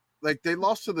 really? Like, they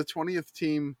lost to the 20th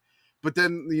team, but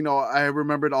then, you know, I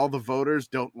remembered all the voters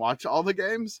don't watch all the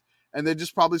games, and they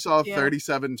just probably saw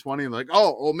 37-20 and like,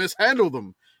 oh, Ole Miss handled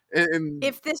them. And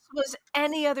if this was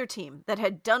any other team that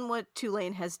had done what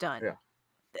Tulane has done,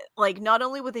 like, not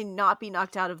only would they not be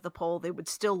knocked out of the poll, they would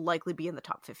still likely be in the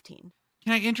top 15.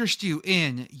 Can I interest you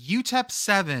in UTEP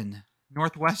 7,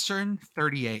 Northwestern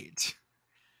 38?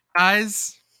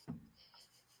 Guys,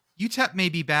 UTEP may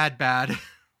be bad.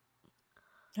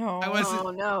 No.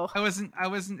 I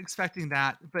wasn't expecting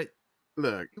that, but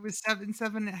look, it was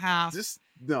 7.5. This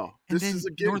is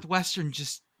a game. Northwestern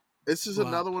just. This is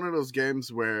another one of those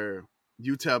games where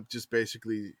UTEP just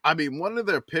basically. I mean, one of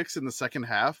their picks in the second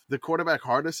half, the quarterback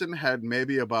Hardison had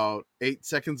maybe about 8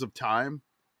 seconds of time,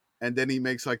 and then he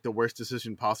makes like the worst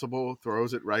decision possible,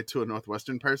 throws it right to a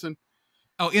Northwestern person.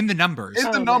 Oh, in the numbers.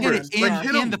 In the numbers,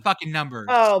 hit in the fucking numbers.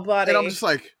 Oh, buddy. And I'm just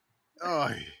like.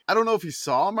 Oh, I don't know if he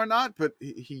saw him or not, but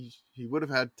he would have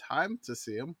had time to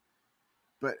see him.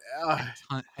 But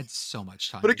had so much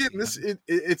time. But again,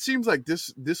 it seems like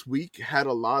this week had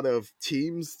a lot of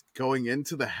teams going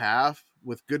into the half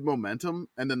with good momentum,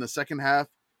 and then the second half,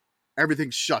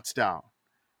 everything shuts down,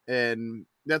 and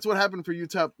that's what happened for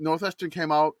UTEP. Northwestern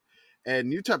came out,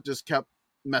 and UTEP just kept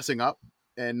messing up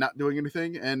and not doing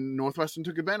anything, and Northwestern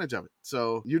took advantage of it.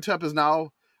 So UTEP is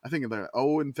now, I think, they're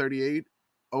 0-38.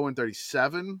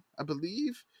 0-37, I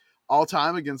believe, all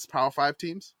time against Power 5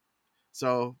 teams.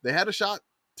 So they had a shot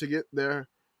to get their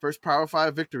first Power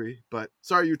 5 victory, but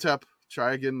sorry, UTEP,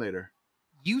 try again later.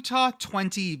 Utah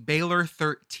 20, Baylor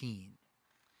 13.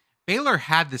 Baylor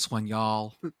had this one,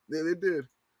 y'all. Yeah, they did.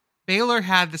 Baylor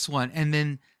had this one, and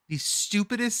then the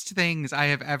stupidest things I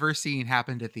have ever seen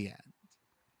happened at the end.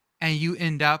 And you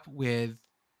end up with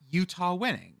Utah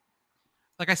winning.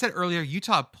 Like I said earlier,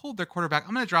 Utah pulled their quarterback.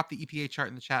 I'm going to drop the EPA chart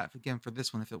in the chat again for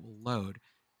this one if it will load,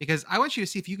 because I want you to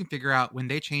see if you can figure out when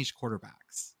they changed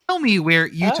quarterbacks. Tell me where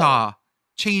Utah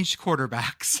changed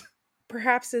quarterbacks.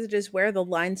 Perhaps it is where the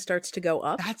line starts to go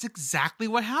up. That's exactly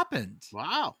what happened.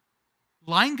 Wow.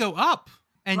 Line go up.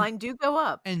 And line do go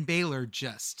up. And Baylor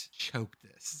just choked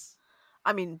this.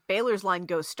 I mean, Baylor's line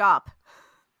goes stop.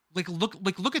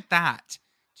 Look at that.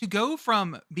 To go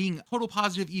from being total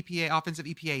positive EPA, offensive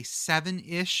EPA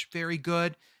 7-ish, very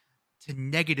good, to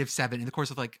 -7 in the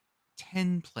course of like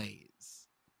 10 plays.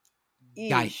 Eesh.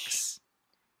 Yikes.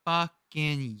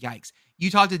 Fucking yikes.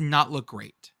 Utah did not look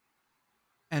great.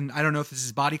 And I don't know if this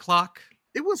is body clock.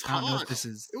 It was hot. I don't know if this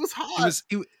is. It was hot.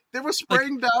 They were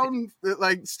spraying down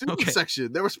the student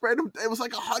section. They were spraying them. It was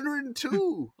like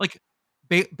 102. Like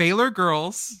Baylor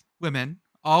girls, women,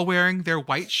 all wearing their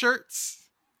white shirts.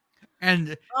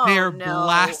 And they are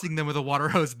blasting them with a water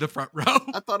hose in the front row.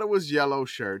 I thought it was yellow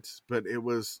shirts, but it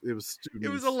was students. It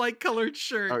was a light colored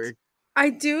shirt. Okay.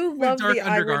 I do love the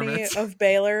irony of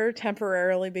Baylor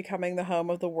temporarily becoming the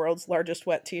home of the world's largest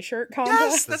wet t-shirt contest.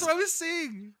 Yes, that's what I was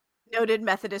seeing. Noted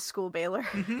Methodist school Baylor.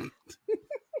 Mm-hmm.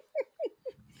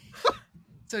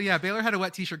 So yeah, Baylor had a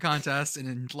wet t-shirt contest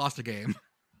and lost a game.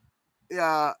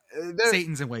 Yeah.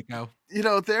 Satan's in Waco. You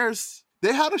know,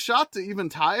 they had a shot to even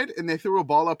tie it, and they threw a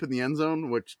ball up in the end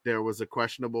zone, which there was a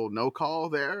questionable no call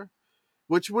there,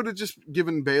 which would have just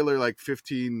given Baylor like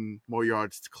 15 more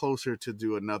yards closer to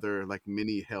do another like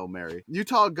mini Hail Mary.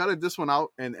 Utah gutted this one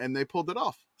out, and they pulled it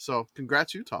off. So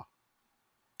congrats, Utah.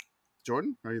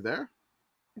 Jordan, are you there?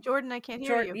 Jordan, I can't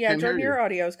hear you. Yeah, Jordan, your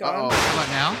audio's gone. How about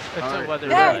now? It's a weather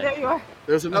delay. There you are.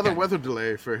 There's another weather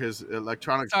delay for his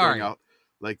electronics going out.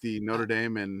 Like the Notre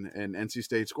Dame and NC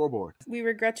State scoreboard. We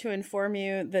regret to inform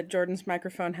you that Jordan's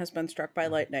microphone has been struck by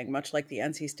lightning, much like the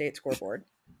NC State scoreboard.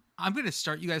 I'm going to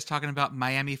start you guys talking about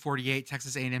Miami 48,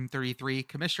 Texas A&M 33.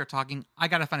 Commissioner talking. I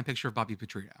got to find a picture of Bobby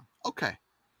Petrino. Okay.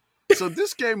 So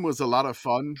this game was a lot of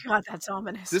fun. God, that's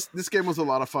ominous. This game was a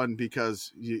lot of fun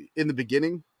because in the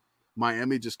beginning,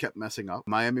 Miami just kept messing up.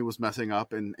 Miami was messing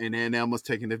up, and A&M was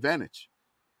taking advantage.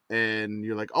 And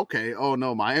you're like, okay, oh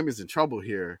no, Miami's in trouble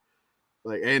here.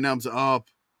 Like A&M's up,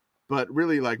 but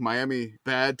really like Miami,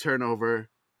 bad turnover,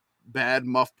 bad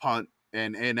muff punt,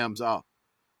 and A&M's up.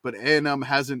 But A&M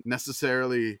hasn't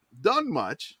necessarily done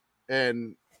much,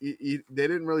 and they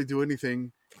didn't really do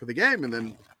anything for the game.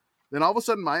 And then all of a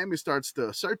sudden Miami starts to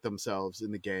assert themselves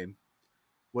in the game,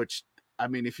 which, I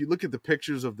mean, if you look at the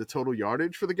pictures of the total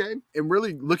yardage for the game, and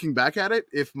really looking back at it,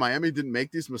 if Miami didn't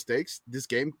make these mistakes, this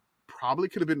game probably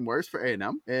could have been worse for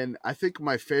A&M. And I think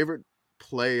my favorite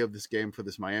play of this game for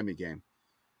this Miami game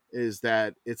is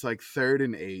that it's like 3rd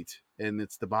and 8, and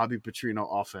it's the Bobby Petrino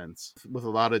offense with a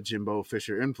lot of Jimbo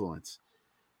Fisher influence.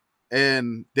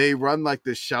 And they run like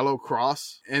this shallow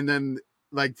cross, and then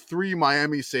like 3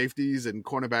 Miami safeties and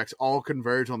cornerbacks all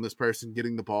converge on this person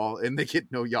getting the ball, and they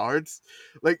get no yards.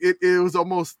 Like it was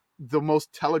almost the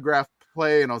most telegraphed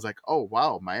play, and I was like, oh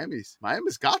wow, Miami's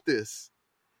got this.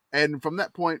 And from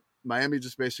that point, Miami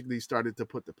just basically started to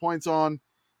put the points on,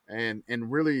 and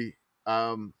really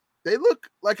they look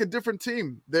like a different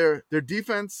team. Their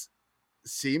defense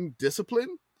seemed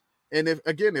disciplined, and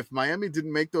if Miami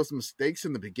didn't make those mistakes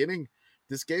in the beginning,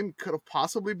 this game could have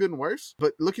possibly been worse.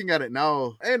 But looking at it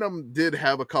now, A&M did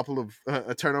have a couple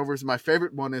of turnovers. My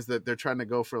favorite one is that they're trying to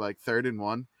go for like 3rd and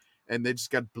 1, and they just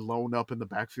got blown up in the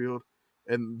backfield,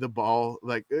 and the ball,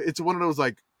 like, it's one of those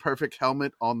like perfect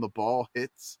helmet on the ball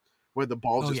hits where the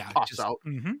ball pops out.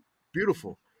 Mm-hmm.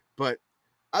 Beautiful. But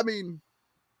I mean,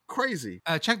 crazy.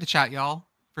 Check the chat, y'all,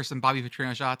 for some Bobby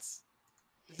Petrino shots.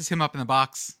 This is him up in the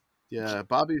box. Yeah,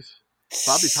 Bobby's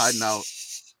hiding out.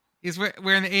 He's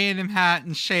wearing the A&M hat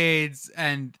and shades,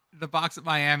 and the box at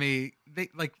Miami,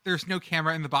 there's no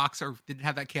camera in the box, or didn't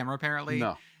have that camera apparently.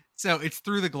 No. So it's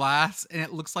through the glass, and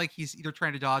it looks like he's either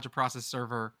trying to dodge a process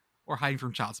server or hiding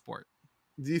from child support.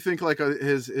 Do you think like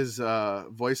his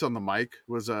voice on the mic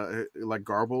was like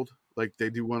garbled? Like they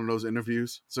do one of those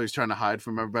interviews, so he's trying to hide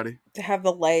from everybody? To have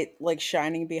the light like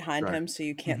shining behind him so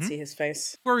you can't see his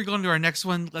face. Before we go into our next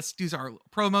one, let's do our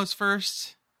promos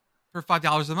first. For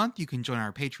 $5 a month, you can join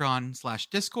our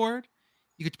Patreon/Discord.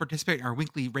 You get to participate in our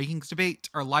weekly rankings debate,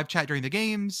 our live chat during the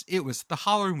games. The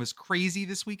hollering was crazy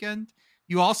this weekend.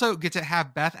 You also get to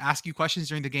have Beth ask you questions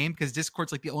during the game because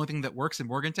Discord's like the only thing that works in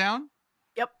Morgantown.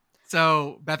 Yep.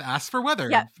 So Beth asks for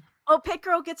weather. Yeah. Oh, Pit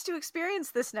Girl gets to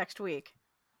experience this next week.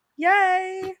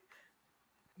 Yay!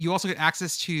 You also get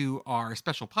access to our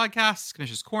special podcasts,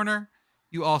 Commissioner's Corner.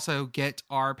 You also get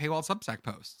our paywall Substack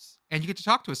posts, and you get to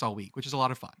talk to us all week, which is a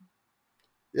lot of fun.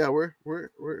 Yeah, we're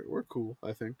cool,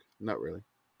 I think. Not really,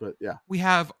 but yeah. We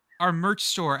have our merch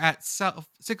store at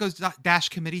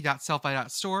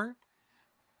sickos-committee.sellfy.store.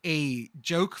 A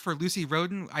joke for Lucy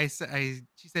Roden. She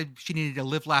said she needed a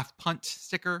Live Laugh Punt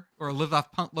sticker or a Live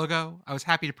Laugh Punt logo. I was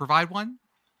happy to provide one,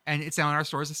 and it's now in our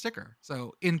store as a sticker.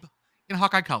 So in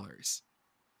Hawkeye colors.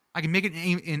 I can make it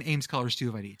in Ames colors too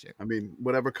if I need to. I mean,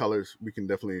 whatever colors, we can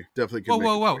definitely.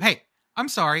 Whoa! Hey, I'm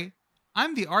sorry.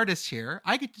 I'm the artist here.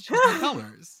 I get to choose the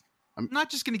colors. I'm not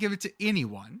just going to give it to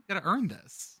anyone. Got to earn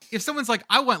this. If someone's like,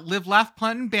 I want Live, Laugh,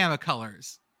 Punt, and Bama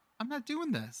colors, I'm not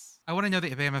doing this. I want to know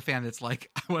the Bama fan that's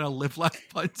like, I want a Live, Laugh,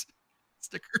 Punt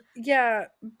sticker. Yeah,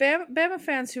 Bama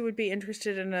fans who would be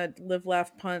interested in a Live,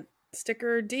 Laugh, Punt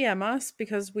sticker, DM us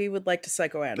because we would like to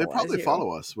psychoanalyze. They probably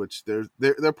follow us, which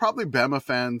they're probably Bama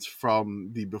fans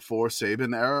from the before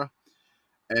Saban era.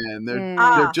 And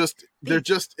they're just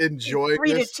enjoying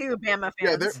 3-2 Bama fans.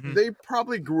 Yeah, they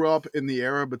probably grew up in the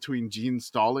era between Gene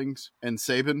Stallings and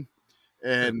Saban,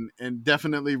 and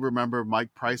definitely remember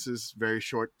Mike Price's very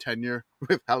short tenure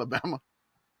with Alabama.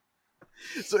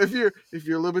 So if you're a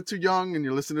little bit too young and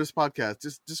you're listening to this podcast,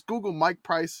 just Google Mike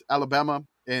Price Alabama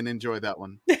and enjoy that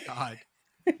one. God,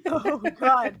 oh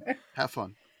God, have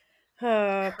fun.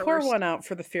 Pour one out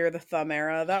for the Fear of the Thumb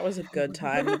era. That was a good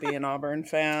time to be an Auburn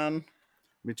fan.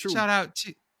 Me too. Shout out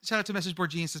to Message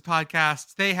Board Geniuses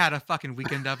podcast. They had a fucking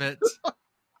weekend of it.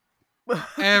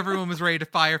 Everyone was ready to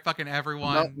fire fucking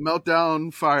everyone.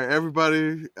 Meltdown, fire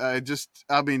everybody. Just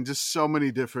so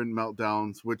many different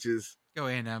meltdowns, which is go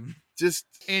A&M. Just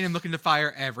A&M looking to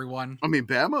fire everyone. I mean,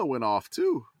 Bama went off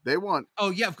too. They want. Oh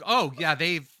yeah.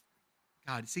 They've.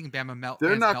 God, seeing Bama melt.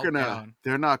 They're not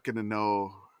gonna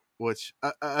know. Which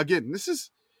again, this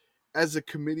is as a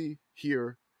committee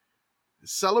here.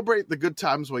 Celebrate the good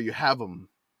times while you have them.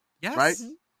 Yes. Right?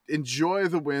 Enjoy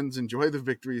the wins, enjoy the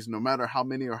victories, no matter how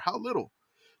many or how little.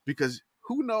 Because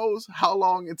who knows how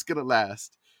long it's going to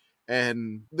last.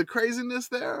 And the craziness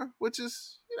there, which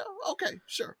is, okay,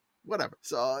 sure, whatever.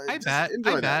 So I just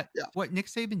enjoy that. Yeah. What Nick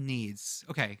Saban needs.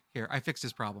 Okay, here, I fixed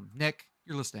his problem. Nick,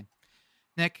 you're listening.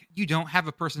 Nick, you don't have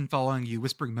a person following you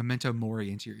whispering memento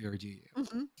mori into your ear, do you?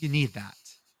 Mm-hmm. You need that.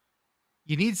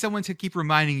 You need someone to keep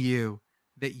reminding you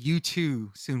that you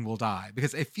too soon will die,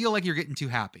 because I feel like you're getting too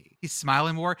happy. He's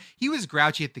smiling more. He was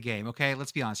grouchy at the game. Okay,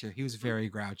 let's be honest here. He was very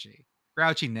grouchy.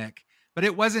 Grouchy Nick. But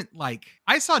it wasn't like,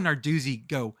 I saw Narduzzi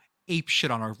go ape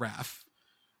shit on our ref.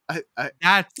 He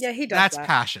does. That's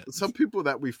passion. Some people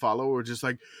that we follow are just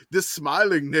like, this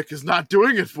smiling Nick is not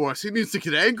doing it for us. He needs to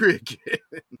get angry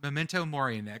again. Memento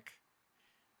mori, Nick.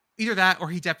 Either that, or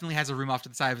he definitely has a room off to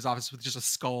the side of his office with just a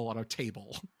skull on a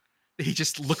table that he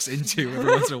just looks into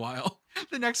every once in a while.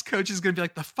 The next coach is going to be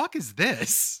like, the fuck is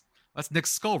this? That's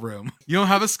Nick's skull room. You don't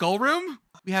have a skull room?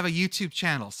 We have a YouTube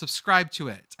channel. Subscribe to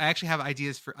it. I actually have I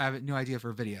have a new idea for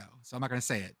a video, so I'm not going to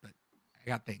say it, but I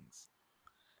got things.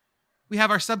 We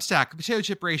have our Substack. Potato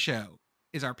Chip Ratio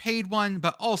is our paid one,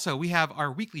 but also we have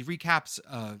our weekly recaps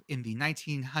in the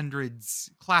 1900s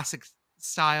classic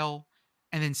style.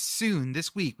 And then soon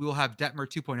this week, we will have Detmer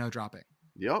 2.0 dropping.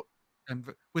 Yep. And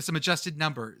with some adjusted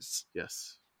numbers.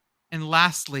 Yes. And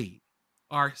lastly,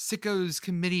 our Sickos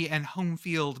committee and home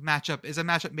field matchup is a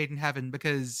matchup made in heaven,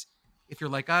 because if you're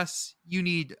like us, you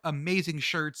need amazing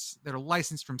shirts that are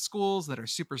licensed from schools that are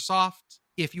super soft.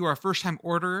 If you are a first-time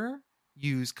orderer,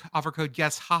 use offer code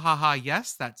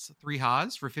yes, that's 3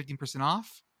 ha's for 15%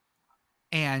 off.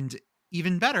 And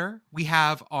even better, we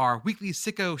have our weekly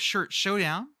Sicko shirt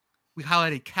showdown. We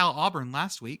highlighted Cal Auburn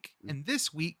last week, and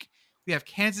this week we have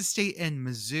Kansas State and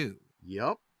Mizzou.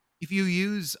 Yep. If you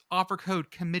use offer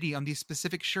code committee on these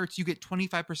specific shirts, you get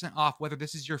 25% off, whether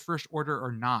this is your first order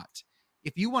or not.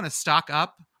 If you want to stock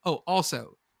up,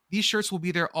 also, these shirts will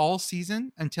be there all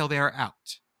season until they are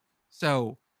out.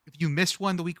 So if you missed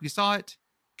one the week we saw it,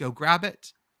 go grab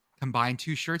it. Combine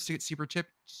 2 shirts to get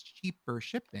cheaper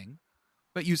shipping,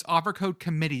 but use offer code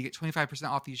committee to get 25%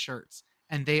 off these shirts.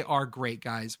 And they are great,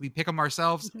 guys. We pick them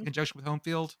ourselves in conjunction with Home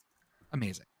Field.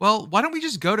 Amazing. Well, why don't we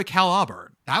just go to Cal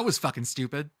Auburn? That was fucking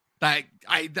stupid.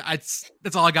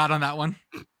 That's all I got on that one.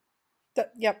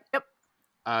 Yep.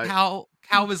 Cal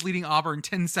was leading Auburn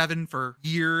 10-7 for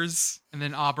years, and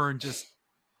then Auburn just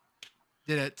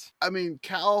did it. I mean,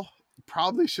 Cal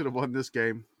probably should have won this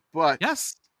game, but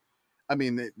yes, I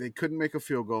mean, they couldn't make a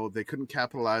field goal. They couldn't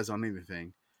capitalize on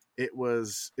anything. It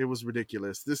was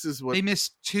ridiculous. This is what they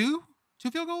missed two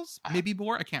field goals, maybe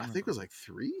more. I can't remember. I think it was like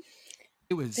 3.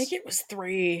 I think it was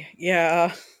 3.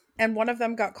 Yeah. And one of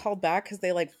them got called back because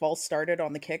they false started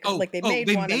on the kick. They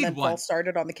made one and then false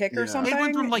started on the kick or something. They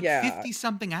went from 50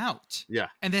 something out. Yeah.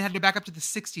 And then had to back up to the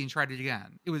 60 and tried it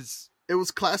again. It was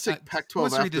classic Pac-12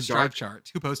 let's after read this dark. drive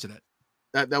chart. Who posted it?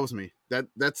 That was me.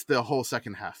 That's the whole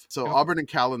second half. So Auburn and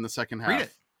Cal in the second half. Read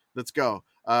it. Let's go.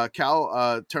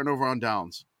 Cal turnover on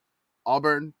downs.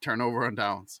 Auburn turnover on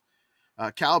downs.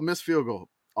 Cal missed field goal.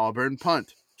 Auburn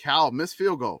punt. Cal missed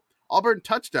field goal. Auburn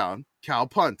touchdown. Cal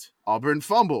punt. Auburn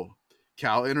fumble.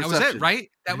 Cal interception. That was it, right?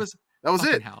 That was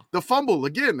it. Hell. The fumble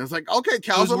again. It's like, okay,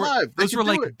 Cal's alive. Those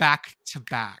were back to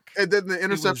back. And then the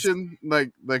interception,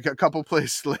 like a couple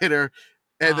plays later.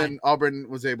 And then Auburn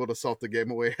was able to salt the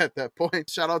game away at that point.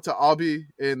 Shout out to Aubie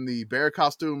in the bear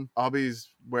costume.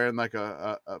 Aubie's wearing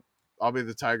a Aubie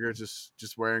the tiger, just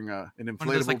wearing an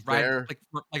inflatable bear,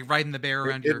 like riding the bear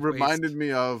around. It reminded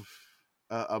me of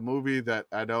a movie that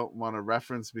I don't want to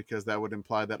reference because that would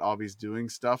imply that Aubie's doing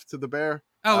stuff to the bear.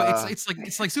 Oh,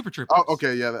 it's like Super Troopers. Oh,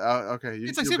 okay, yeah, okay.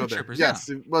 It's like Super Troopers. Yes,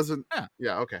 it wasn't.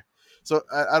 Yeah, okay. So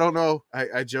I don't know.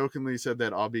 I jokingly said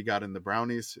that Aubie got in the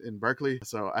brownies in Berkeley.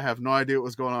 So I have no idea what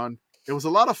was going on. It was a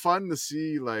lot of fun to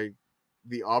see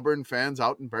the Auburn fans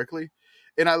out in Berkeley,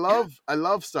 and I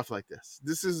love stuff like this.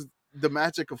 This is the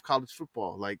magic of college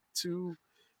football. 2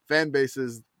 fan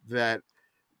bases that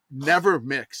never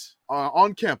mix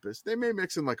on campus. They may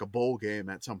mix in a bowl game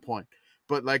at some point,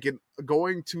 but in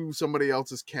going to somebody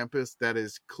else's campus that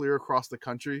is clear across the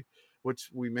country, which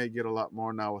we may get a lot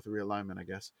more now with the realignment, I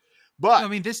guess. But I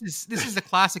mean, this is the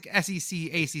classic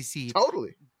SEC ACC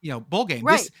totally bowl game.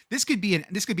 Right. This could be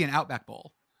an Outback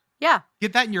Bowl. Yeah,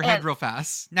 get that in your head real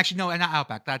fast. Actually, no, not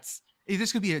Outback.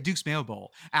 This could be a Duke's Mayo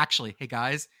Bowl. Actually, hey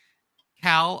guys,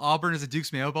 Cal Auburn is a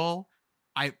Duke's Mayo Bowl.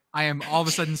 I am all of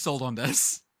a sudden sold on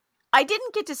this. I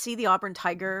didn't get to see the Auburn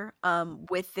Tiger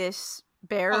with this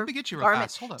bear. Let me get you real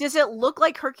fast. Hold up. Does it look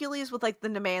like Hercules with the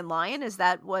Nemean lion? Is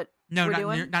that what we're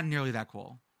doing? Not nearly that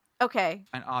cool. Okay.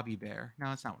 An Aubie bear. No,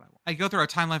 that's not what I want. I go through our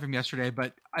timeline from yesterday,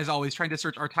 but as always, trying to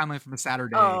search our timeline from a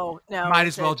Saturday. Oh, no. Might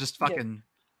as well just fucking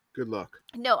Good luck.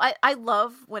 No, I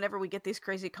love whenever we get these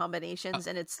crazy combinations,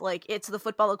 and it's like, it's the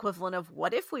football equivalent of,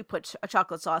 what if we put a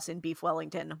chocolate sauce in beef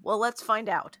Wellington? Well, let's find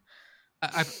out.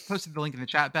 I posted the link in the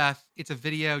chat, Beth. It's a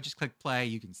video. Just click play.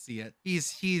 You can see it.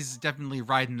 He's definitely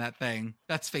riding that thing.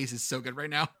 Beth's face is so good right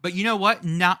now. But you know what?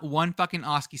 Not one fucking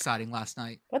Oski sighting last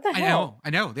night. What the hell?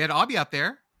 I know. They had Obby out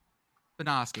there, but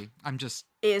not Oski. I'm just...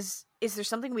 Is there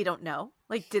something we don't know?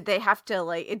 Like, did they have to,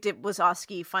 was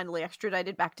Oski finally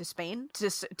extradited back to Spain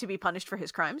to be punished for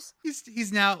his crimes?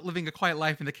 He's now living a quiet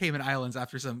life in the Cayman Islands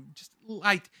after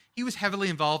he was heavily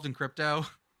involved in crypto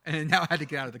and now had to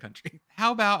get out of the country.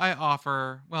 How about I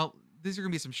offer, well, these are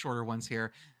going to be some shorter ones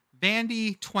here.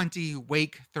 Vandy 20,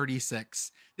 Wake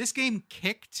 36. This game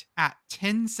kicked at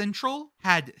 10 Central,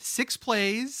 had 6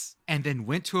 plays, and then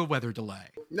went to a weather delay.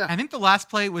 Yeah. I think the last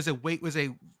play was a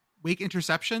Wake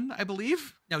interception, I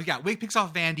believe. No, yeah, Wake picks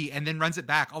off Vandy and then runs it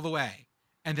back all the way.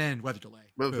 And then weather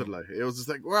delay. Weather delay. It was just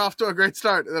like, we're off to a great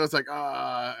start. And then I was like,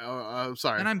 I'm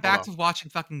sorry. And I'm back to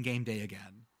watching fucking game day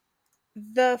again.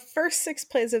 The first 6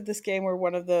 plays of this game were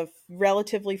one of the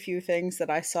relatively few things that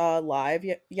I saw live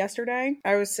yesterday.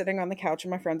 I was sitting on the couch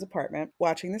in my friend's apartment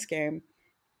watching this game,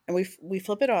 and we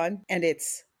flip it on, and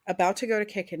it's about to go to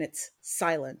kick, and it's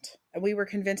silent. And we were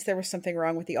convinced there was something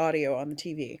wrong with the audio on the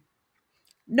TV.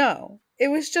 No, it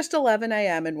was just 11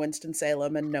 a.m. in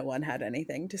Winston-Salem, and no one had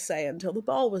anything to say until the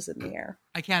ball was in the air.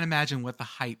 I can't imagine what the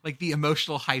hype, like the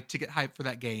emotional hype to get hyped for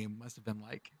that game must have been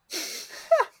like.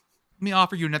 Let me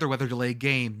offer you another weather delay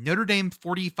game. Notre Dame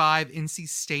 45, NC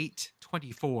State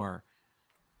 24.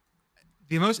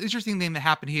 The most interesting thing that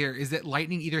happened here is that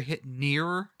lightning either hit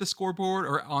near the scoreboard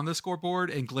or on the scoreboard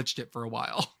and glitched it for a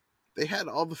while. They had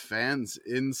all the fans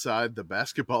inside the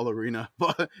basketball arena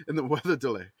in the weather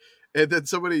delay. And then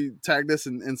somebody tagged us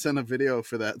and sent a video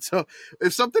for that. So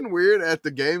if something weird at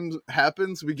the game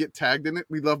happens, we get tagged in it.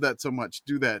 We love that so much.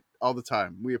 Do that all the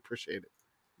time. We appreciate it.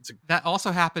 That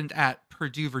also happened at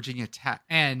Purdue, Virginia Tech.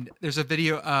 And there's a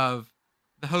video of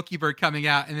the Hokie Bird coming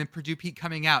out and then Purdue Pete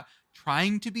coming out,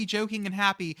 trying to be joking and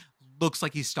happy. Looks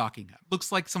like he's stalking him.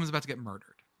 Looks like someone's about to get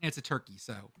murdered. And it's a turkey.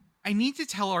 So I need to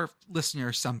tell our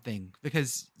listeners something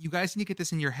because you guys need to get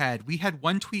this in your head. We had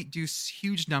one tweet do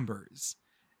huge numbers,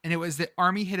 and it was that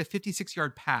Army hit a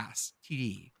 56-yard pass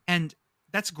TD. And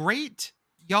that's great.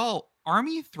 Y'all,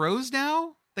 Army throws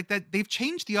now like that. They've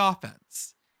changed the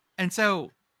offense. And so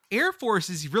Air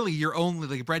Force is really your only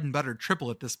like bread and butter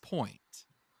triple at this point.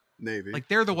 Navy. Like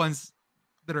they're the ones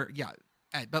that are, yeah.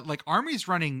 But like Army's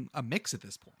running a mix at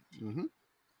this point. Mm-hmm.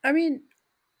 I mean,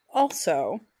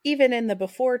 also, even in the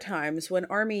before times when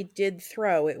Army did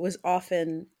throw, it was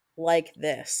often like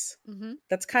this. Mm-hmm.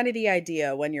 That's kind of the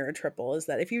idea when you're a triple, is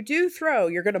that if you do throw,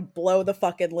 you're going to blow the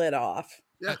fucking lid off.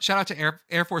 Yeah. Shout out to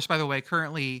Air Force, by the way,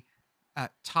 currently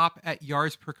top at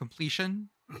yards per completion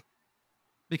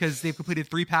because they've completed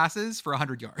 3 passes for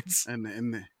 100 yards. And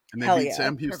they beat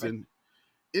Sam Houston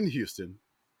in Houston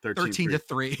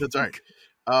 13-3. That's right.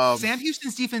 Sam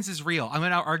Houston's defense is real. I'm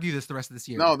going to argue this the rest of this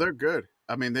year. No, they're good.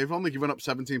 I mean, they've only given up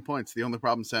 17 points. The only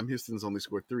problem, Sam Houston's only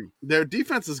scored 3. Their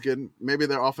defense is good. Maybe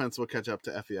their offense will catch up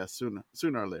to FES sooner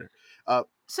or later.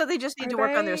 So they just need to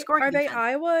work on their scoring. Are they defense.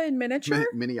 Iowa in miniature?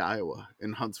 Mini Iowa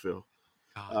in Huntsville.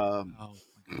 God. Oh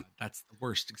my God, that's the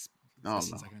worst existence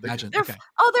I can imagine. They're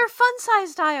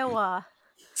fun-sized Iowa.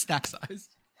 Snack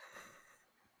sized.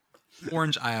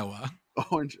 Orange Iowa.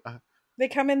 Orange. They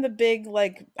come in the big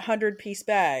 100-piece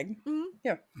bag. Mm-hmm.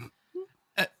 Yeah.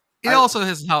 It also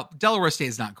has helped. Delaware State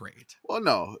is not great. Well,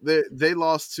 no, they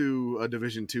lost to a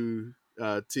Division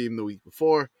II team the week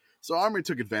before, so Army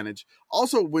took advantage.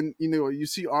 Also, when you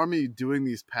see Army doing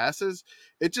these passes,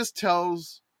 it just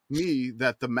tells me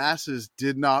that the masses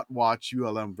did not watch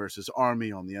ULM versus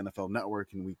Army on the NFL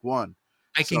Network in week 1.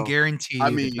 I can guarantee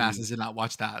you the masses did not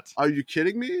watch that. Are you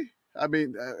kidding me? I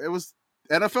mean, it was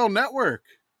NFL Network,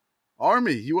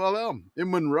 Army, ULM in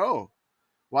Monroe.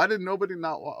 Why did nobody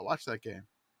not watch that game?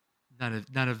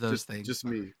 None of those things. Just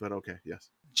me, but okay,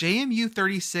 yes. JMU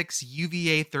 36,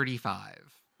 UVA 35.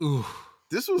 Ooh.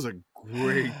 This was a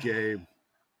great game.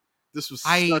 This was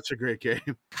such a great game.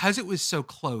 Because it was so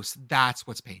close, that's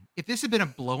what's pain. If this had been a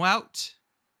blowout,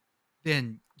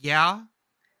 then yeah,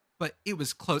 but it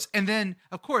was close. And then,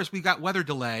 of course, we got weather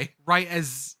delay right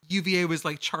as UVA was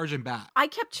charging back. I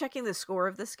kept checking the score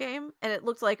of this game, and it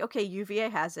looked like, okay, UVA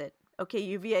has it. Okay,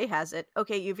 UVA has it.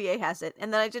 Okay, UVA has it.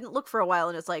 And then I didn't look for a while,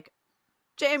 and it's like,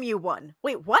 JMU won.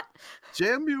 Wait, what?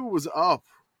 JMU was up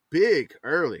big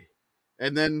early.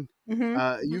 And then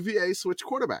UVA switched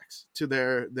quarterbacks to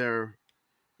their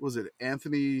was it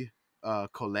Anthony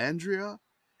Colandrea?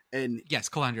 And yes,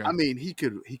 Colandrea. I mean, he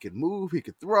could move, he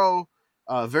could throw,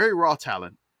 very raw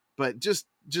talent. but just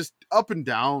up and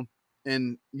down.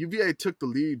 And UVA took the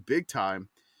lead big time,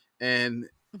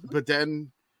 but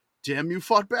then JMU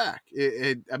fought back.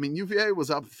 I mean, UVA was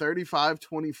up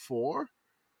 35-24,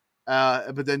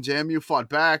 but then JMU fought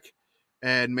back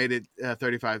and made it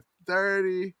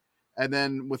 35-30. And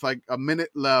then with like a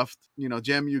minute left,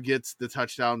 JMU gets the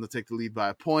touchdown to take the lead by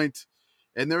a point,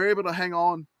 and they're able to hang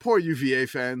on. Poor UVA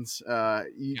fans.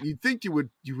 You'd think you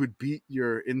would beat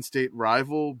your in-state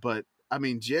rival, but I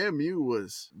mean,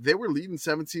 JMU they were leading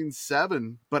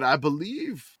 17-7, but I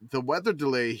believe the weather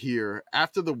delay here,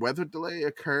 after the weather delay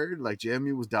occurred, like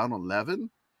JMU was down 11.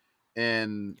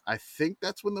 And I think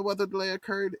that's when the weather delay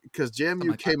occurred, because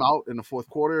JMU came out in the fourth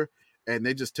quarter and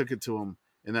they just took it to them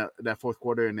in that fourth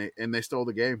quarter, and they stole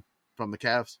the game from the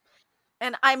Cavs.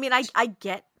 And I mean, I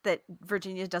get that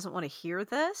Virginia doesn't want to hear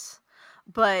this,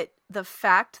 but the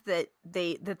fact that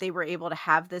they were able to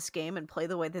have this game and play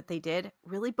the way that they did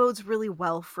really bodes really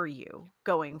well for you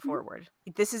going forward.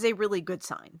 This is a really good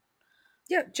sign.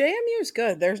 Yeah, JMU is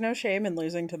good. There's no shame in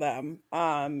losing to them.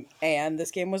 And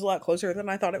this game was a lot closer than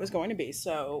I thought it was going to be.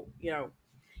 So,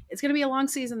 it's going to be a long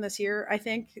season this year, I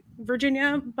think,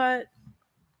 Virginia, but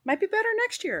might be better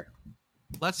next year.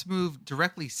 Let's move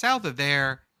directly south of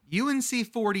there. UNC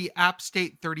 40, App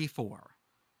State 34.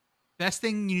 Best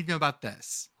thing you need to know about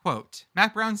this. Quote,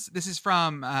 Mac Brown's, this is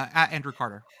from at Andrew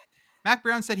Carter. Mac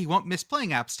Brown said he won't miss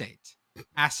playing App State.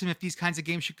 Asked him if these kinds of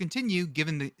games should continue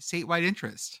given the statewide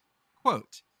interest.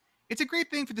 Quote, it's a great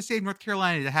thing for the state of North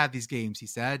Carolina to have these games, he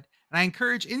said, and I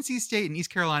encourage NC State and East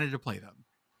Carolina to play them.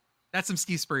 That's some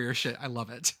Steve Spurrier shit. I love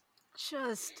it.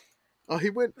 Oh, he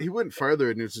went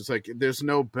further, and it's just like, there's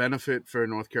no benefit for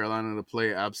North Carolina to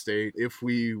play App State. If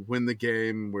we win the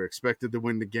game, we're expected to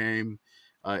win the game.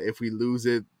 If we lose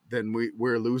it, then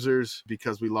we're losers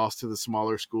because we lost to the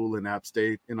smaller school in App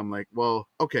State. And I'm like, well,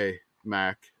 okay,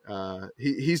 Mac.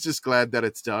 He's just glad that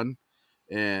it's done.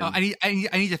 And I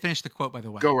need to finish the quote, by the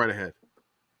way. Go right ahead.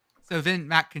 So then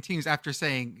Mac continues after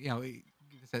saying, he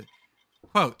said,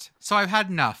 quote, so I've had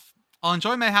enough. I'll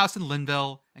enjoy my house in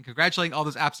Linville and congratulating all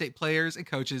those App State players and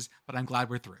coaches, but I'm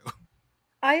glad we're through.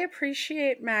 I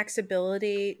appreciate Mac's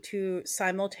ability to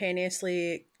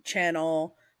simultaneously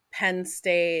channel Penn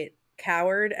State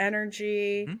coward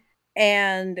energy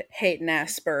and Hayden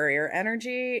ass Spurrier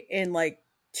energy in like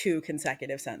 2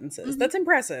 consecutive sentences. That's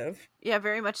impressive. Yeah,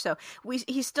 very much so.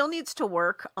 He still needs to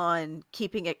work on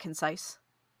keeping it concise.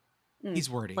 He's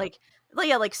wordy.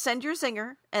 Like send your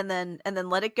zinger and then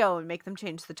let it go and make them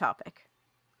change the topic.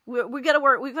 We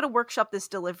gotta workshop this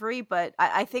delivery, but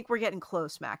I think we're getting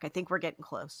close, Mac. I think we're getting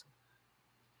close.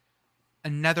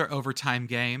 Another overtime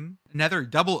game. Another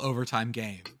double overtime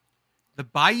game. The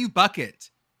Bayou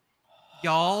Bucket.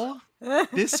 Y'all,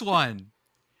 this one.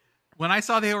 When I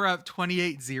saw they were up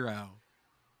 28-0,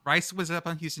 Rice was up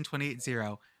on Houston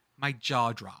 28-0, my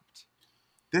jaw dropped.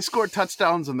 They scored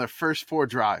touchdowns on their first 4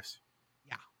 drives.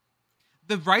 Yeah.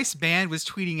 The Rice band was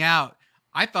tweeting out,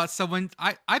 I thought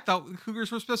the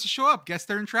Cougars were supposed to show up. Guess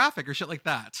they're in traffic or shit like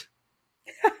that.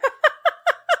 You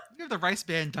have the Rice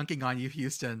band dunking on you,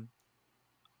 Houston.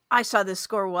 I saw this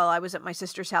score while I was at my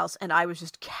sister's house, and I was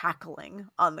just cackling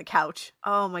on the couch.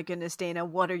 Oh my goodness, Dana,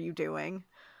 what are you doing?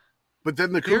 But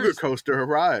then the Cougar coaster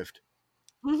arrived.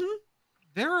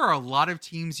 There are a lot of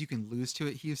teams you can lose to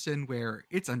at Houston where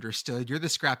it's understood. You're the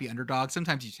scrappy underdog.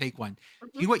 Sometimes you take one.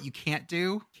 You know what you can't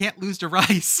do? Can't lose to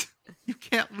Rice. You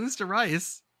can't lose to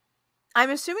Rice.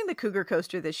 I'm assuming the Cougar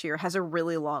coaster this year has a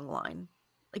really long line.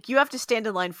 Like, you have to stand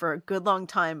in line for a good long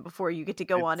time before you get to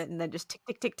go on it, and then just tick,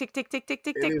 tick, tick, tick, tick, tick, tick,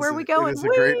 tick, tick. Where are we going? It is a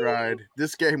great ride.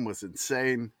 This game was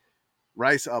insane.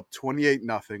 Rice up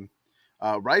 28-0.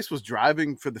 Rice was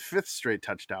driving for the 5th straight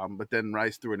touchdown, but then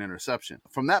Rice threw an interception.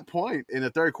 From that point, in the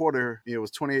third quarter, it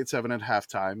was 28-7 at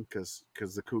halftime because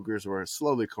the Cougars were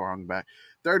slowly clawing back.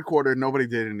 Third quarter, nobody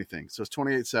did anything. So it's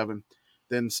 28-7.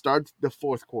 Then start the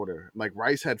fourth quarter. Like,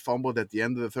 Rice had fumbled at the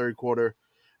end of the third quarter,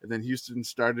 and then Houston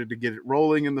started to get it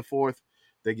rolling in the fourth.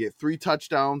 They get 3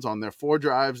 touchdowns on their 4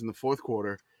 drives in the fourth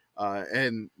quarter.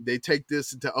 And they take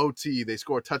this into OT. They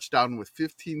score a touchdown with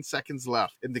 15 seconds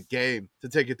left in the game to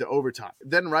take it to overtime.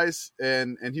 Then Rice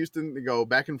and Houston, they go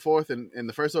back and forth in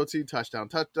the first OT, touchdown.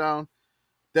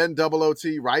 Then double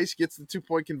OT. Rice gets the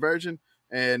 2-point conversion,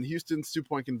 and Houston's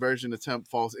 2-point conversion attempt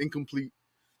falls incomplete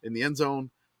in the end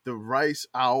zone. The Rice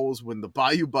Owls win the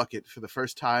Bayou Bucket for the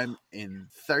first time in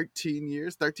 14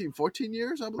 years, I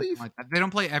believe. They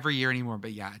don't play every year anymore,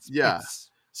 but yeah.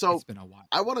 So it's been a while.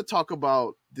 I want to talk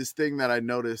about this thing that I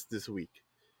noticed this week.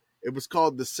 It was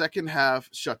called the second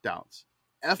half shutdowns.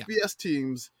 FBS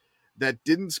teams that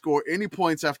didn't score any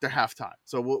points after halftime.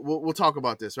 So we'll talk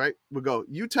about this, right? We'll go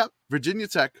UTEP, Virginia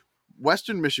Tech,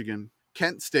 Western Michigan,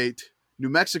 Kent State, New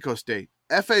Mexico State,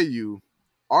 FAU,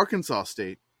 Arkansas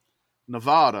State,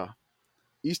 Nevada,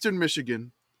 Eastern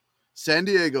Michigan, San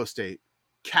Diego State,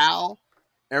 Cal,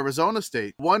 Arizona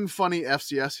State. One funny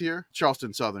FCS here,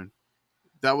 Charleston Southern.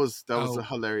 That was a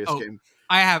hilarious game.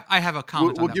 I have a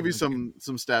comment. We'll give you some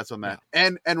stats on that. Yeah.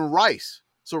 And Rice.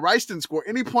 So Rice didn't score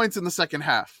any points in the second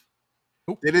half.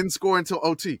 Nope. They didn't score until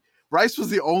OT. Rice was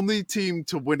the only team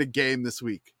to win a game this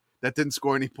week that didn't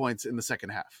score any points in the second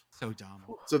half. So dumb.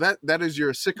 So that is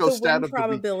your Sickos stat of the week. The win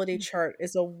probability chart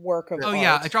is a work of art.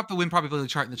 Yeah, I dropped the win probability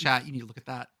chart in the chat. You need to look at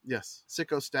that. Yes,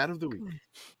 Sickos stat of the week.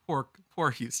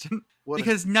 Poor Houston.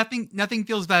 Because nothing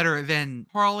feels better than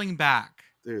crawling back,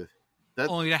 dude,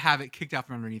 only to have it kicked out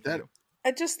from underneath you.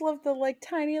 I just love the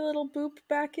tiny little boop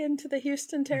back into the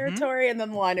Houston territory, and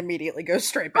then the line immediately goes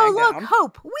straight back down. Oh, look,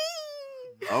 hope.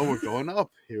 Whee! Oh, we're going up.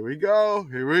 Here we go.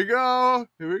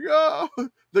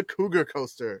 The Cougar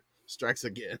Coaster strikes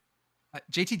again.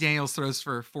 JT Daniels throws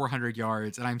for 400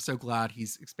 yards, and I'm so glad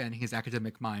he's expanding his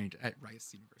academic mind at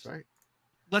Rice University. Right.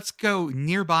 Let's go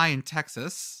nearby in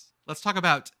Texas. Let's talk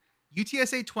about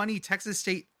UTSA 20, Texas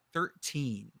State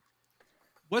 13.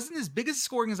 Wasn't as big as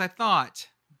scoring as I thought,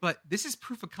 but this is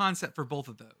proof of concept for both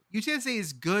of those. UTSA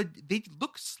is good. They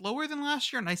look slower than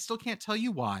last year, and I still can't tell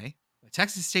you why. But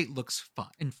Texas State looks fun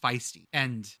and feisty,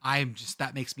 and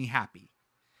that makes me happy.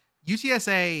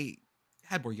 UTSA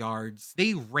had more yards.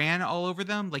 They ran all over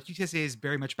them. Like, UTSA is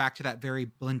very much back to that very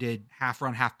blended half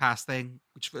run, half pass thing,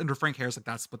 which under Frank Harris,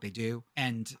 that's what they do.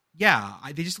 And yeah,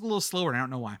 they just look a little slower, and I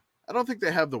don't know why. I don't think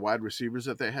they have the wide receivers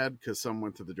that they had because some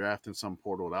went to the draft and some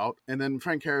portaled out. And then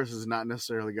Frank Harris has not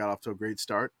necessarily got off to a great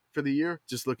start for the year.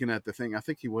 Just looking at the thing, I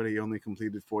think he only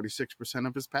completed 46%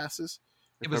 of his passes.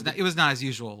 It was not as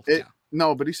usual.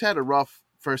 No, but he's had a rough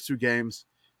first two games.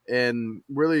 And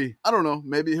really, I don't know,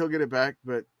 maybe he'll get it back.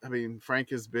 But, I mean,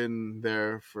 Frank has been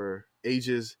there for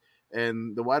ages.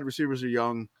 And the wide receivers are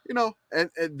young, and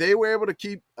they were able to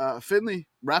keep Finley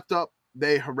wrapped up.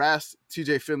 They harassed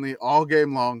TJ Finley all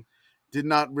game long. Did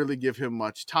not really give him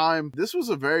much time. This was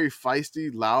a very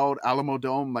feisty, loud Alamo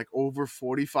Dome, like over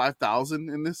 45,000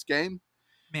 in this game.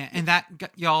 Man, and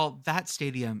that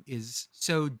stadium is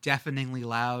so deafeningly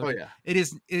loud. Oh yeah. It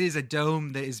is a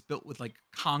dome that is built with like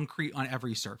concrete on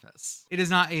every surface. It is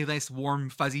not a nice warm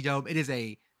fuzzy dome. It is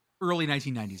a early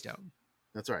 1990s dome.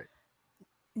 That's right.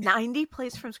 90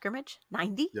 plays from scrimmage?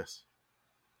 90? Yes.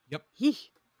 Yep.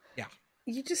 Yeah.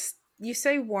 You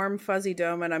say warm fuzzy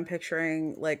dome, and I'm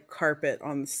picturing like carpet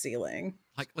on the ceiling,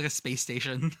 like a space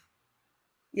station.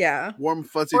 Yeah, warm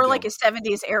fuzzy or dome. like a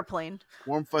 70s airplane.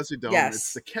 Warm fuzzy dome. Yes.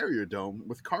 It's the Carrier Dome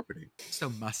with carpeting.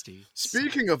 So musty.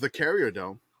 Speaking of the Carrier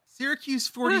Dome, Syracuse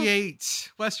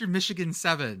 48, Western Michigan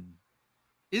 7.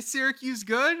 Is Syracuse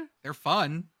good? They're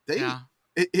fun.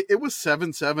 It was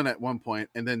 7-7 at one point,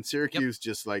 and then Syracuse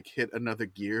just like hit another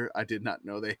gear I did not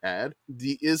know they had.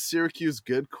 The is Syracuse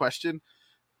good question.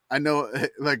 I know,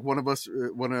 like one of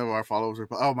our followers were,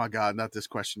 oh my God, not this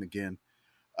question again.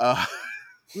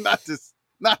 Not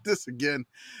this again.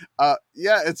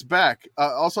 Yeah, it's back.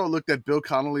 Also looked at Bill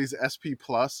Connolly's SP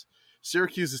Plus.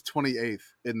 Syracuse is 28th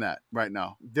in that right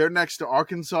now. They're next to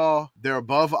Arkansas. They're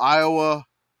above Iowa.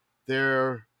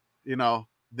 They're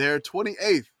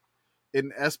 28th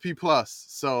in SP Plus.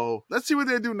 So let's see what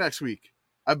they do next week.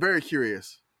 I'm very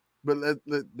curious. But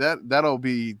that'll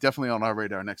be definitely on our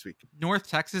radar next week. North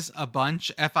Texas, a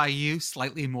bunch. FIU,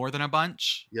 slightly more than a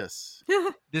bunch. Yes.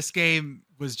 This game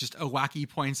was just a wacky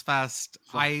points fest.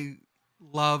 I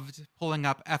loved pulling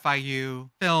up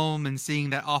FIU film and seeing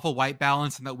that awful white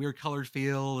balance and that weird colored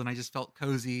field, and I just felt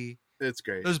cozy. It's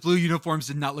great. Those blue uniforms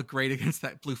did not look great against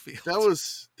that blue field. That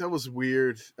was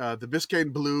weird. The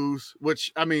Biscayne Blues,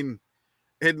 which, I mean,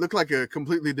 it looked like a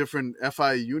completely different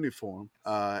FIU uniform,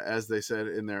 as they said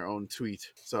in their own tweet.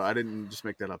 So I didn't just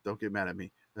make that up. Don't get mad at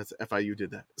me. That's FIU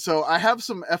did that. So I have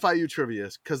some FIU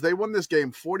trivia because they won this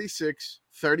game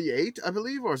 46-38, I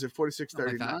believe, or is it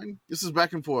 46-39? Like this is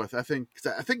back and forth. I think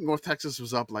North Texas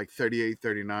was up like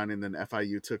 38-39, and then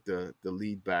FIU took the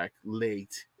lead back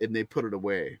late, and they put it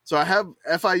away. So I have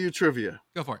FIU trivia.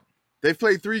 Go for it. They've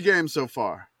played 3 games so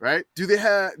far, right? Did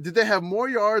they have more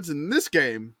yards in this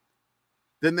game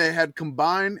than they had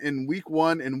combined in week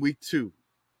 1 and week 2?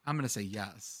 I'm going to say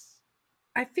yes.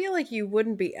 I feel like you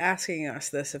wouldn't be asking us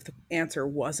this if the answer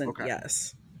wasn't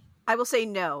yes. I will say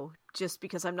no, just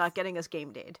because I'm not getting us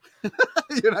game date.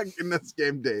 You're not getting us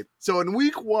game date. So in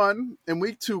week 1 and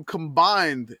week 2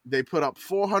 combined, they put up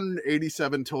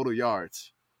 487 total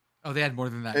yards. Oh, they had more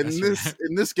than that.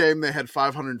 In this game, they had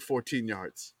 514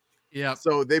 yards. Yeah.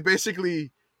 So they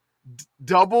basically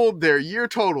doubled their year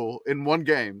total in one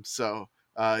game. So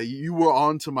You were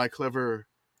on to my clever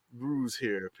ruse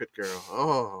here, Pitt girl.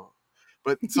 Oh,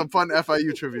 but some fun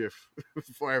FIU trivia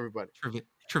for everybody.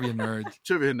 Trivia nerd.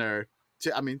 Trivia nerd.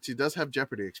 I mean, she does have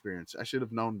Jeopardy experience. I should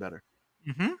have known better.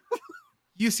 Mm-hmm.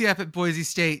 UCF at Boise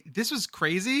State. This was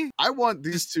crazy. I want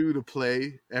these two to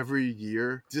play every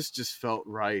year. This just felt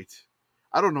right.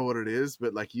 I don't know what it is,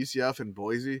 but like UCF and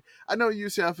Boise. I know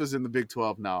UCF is in the Big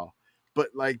 12 now, but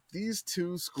like these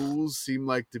two schools seem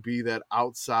like to be that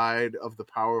outside of the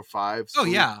Power 5 Oh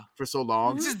yeah, for so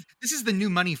long. This is the new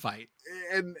money fight.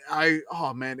 And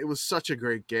oh man, it was such a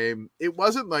great game. It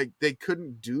wasn't like they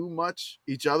couldn't do much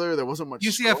each other. There wasn't much.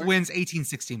 UCF scoring. wins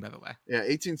 18-16, by the way. Yeah,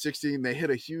 18-16. They hit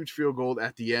a huge field goal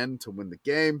at the end to win the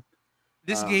game.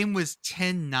 This game was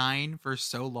 10-9 for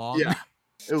so long. Yeah,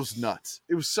 it was nuts.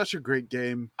 It was such a great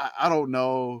game. I don't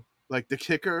know. Like the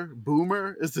kicker,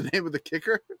 Boomer is the name of the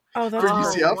kicker for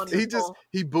UCF. Wonderful.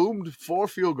 He boomed 4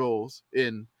 field goals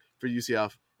in for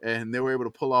UCF, and they were able to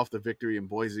pull off the victory in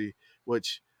Boise,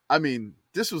 which, I mean,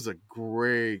 this was a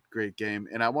great, great game.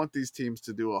 And I want these teams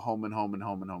to do a home and home and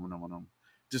home and home and home and home.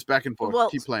 Just back and forth. Well,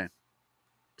 keep playing.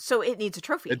 So it needs a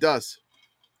trophy. It does.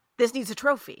 This needs a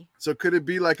trophy. So could it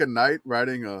be like a knight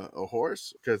riding a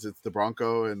horse? Because it's the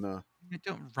Bronco and the... I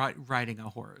don't riding a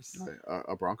horse.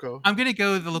 A Bronco? I'm going to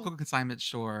go to the local consignment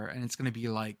store, and it's going to be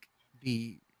like I was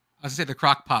going to say the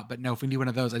crock pot, but no, if we need one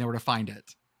of those, I know where to find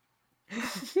it.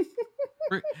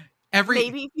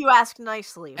 Maybe if you ask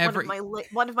nicely.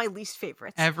 One of my least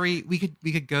favorites. We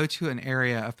could go to an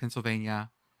area of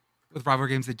Pennsylvania with rival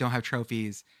games that don't have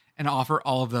trophies and offer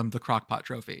all of them the crock pot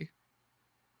trophy.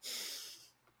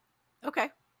 Okay.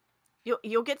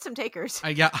 You'll get some takers.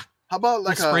 Yeah. How about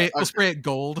like we'll spray it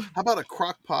gold? How about a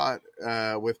crock pot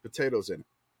with potatoes in it?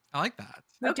 I like that.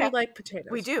 We do like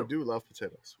potatoes. We do. We do love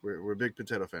potatoes. We're big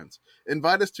potato fans.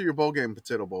 Invite us to your bowl game,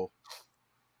 Potato Bowl.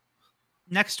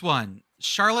 Next one,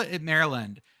 Charlotte at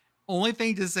Maryland. Only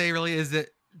thing to say really is that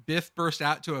Biff burst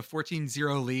out to a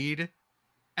 14-0 lead,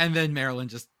 and then Maryland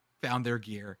just found their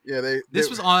gear. Yeah, this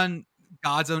was on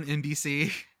God's own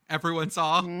NBC. Everyone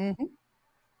saw. Mm-hmm.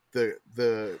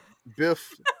 The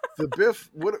Biff. The Biff.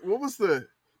 What was the?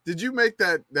 Did you make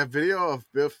that video of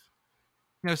Biff?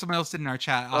 No, someone else did in our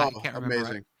chat. I can't remember.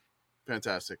 Amazing, it.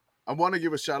 Fantastic. I want to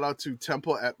give a shout out to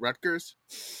Temple at Rutgers.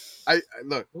 I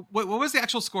look. What was the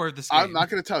actual score of this game? I'm not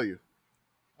going to tell you.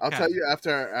 I'll tell you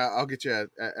after. I'll get you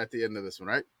at the end of this one,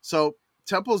 right? So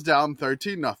Temple's down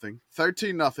 13-0.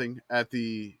 13-0 at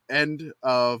the end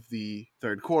of the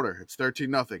third quarter. It's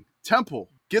 13-0. Temple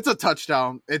gets a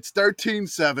touchdown. It's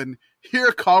 13-7.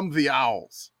 Here come the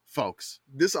Owls, folks.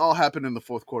 This all happened in the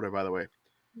fourth quarter, by the way.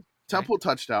 Temple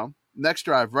touchdown. Next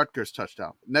drive, Rutgers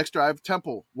touchdown. Next drive,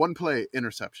 Temple, 1 play,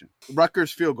 interception.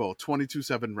 Rutgers field goal,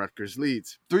 22-7, Rutgers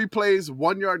leads. 3 plays,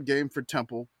 1-yard game for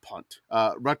Temple, punt.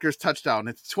 Rutgers touchdown,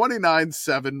 it's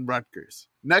 29-7, Rutgers.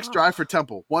 Next drive for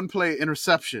Temple, 1 play,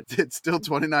 interception. It's still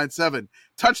 29-7.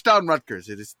 Touchdown, Rutgers.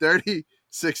 It is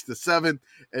 36-7,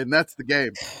 and that's the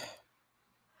game.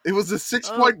 It was a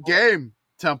 6-point game,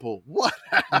 Temple. What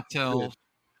happened?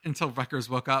 Until Rutgers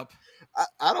woke up.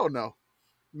 I don't know.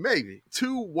 Maybe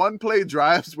 2 1-play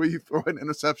drives where you throw an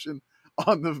interception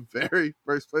on the very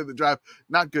first play of the drive.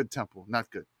 Not good, Temple.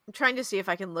 Not good. I'm trying to see if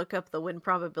I can look up the win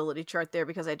probability chart there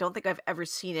because I don't think I've ever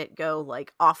seen it go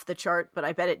like off the chart, but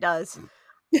I bet it does.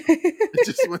 It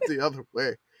just went the other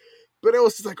way. But it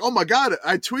was just like, oh my God.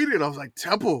 I tweeted. I was like,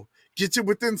 Temple, get you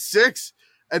within 6.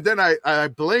 And then I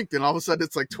blinked and all of a sudden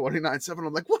it's like 29-7.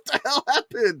 I'm like, what the hell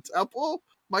happened, Temple?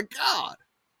 My God.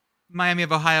 Miami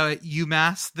of Ohio at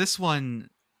UMass. This one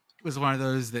was one of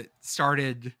those that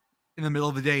started in the middle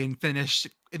of the day and finished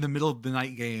in the middle of the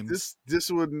night game. This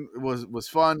one was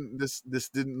fun. This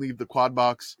didn't leave the quad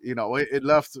box. You know, it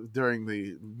left during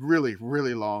the really,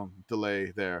 really long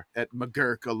delay there at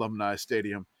McGurk Alumni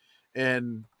Stadium.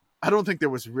 And I don't think there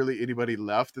was really anybody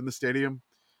left in the stadium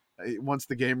once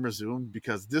the game resumed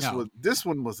because this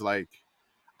one was like,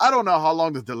 I don't know how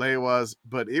long the delay was,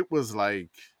 but it was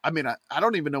like, I mean, I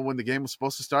don't even know when the game was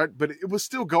supposed to start, but it was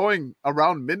still going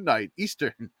around midnight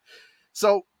Eastern.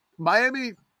 So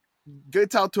Miami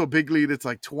gets out to a big lead. It's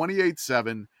like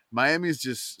 28-7. Miami's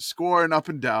just scoring up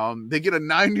and down. They get a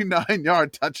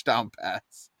 99-yard touchdown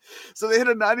pass. So they hit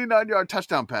a 99-yard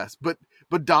touchdown pass, but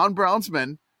Don Brown's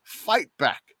men fight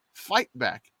back.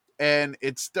 And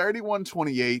it's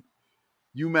 31-28.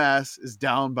 UMass is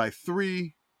down by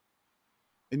 3.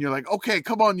 And you're like, okay,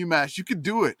 come on, UMass. You can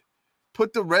do it.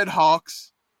 Put the Red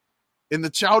Hawks in the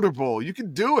Chowder Bowl. You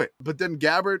can do it. But then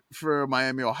Gabbert for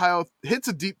Miami, Ohio hits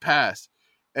a deep pass.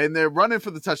 And they're running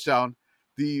for the touchdown.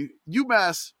 The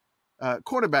UMass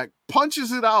quarterback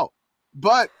punches it out.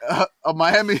 But a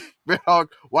Miami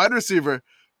Redhawk wide receiver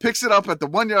picks it up at the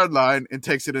 1 yard line and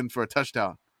takes it in for a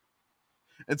touchdown.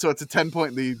 And so it's a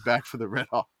 10-point lead back for the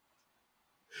Redhawks.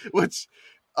 Which,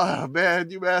 man,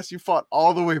 UMass, you fought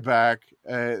all the way back.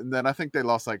 And then I think they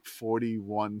lost like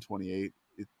 41-28.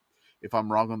 If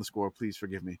I'm wrong on the score, please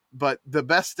forgive me. But the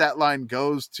best stat line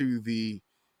goes to the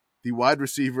wide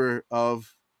receiver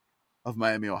of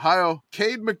Miami, Ohio,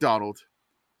 Cade McDonald.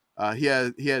 He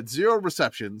had 0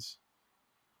 receptions,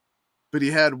 but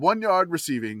he had 1 yard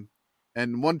receiving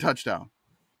and 1 touchdown.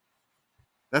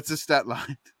 That's his stat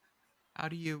line. How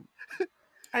do you?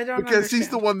 I don't because understand. He's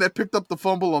the one that picked up the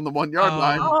fumble on the 1 yard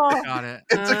line. Got it.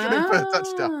 And took it in for a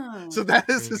touchdown. So that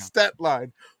is his stat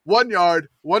line: 1 yard,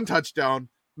 1 touchdown,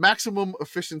 maximum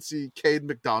efficiency. Cade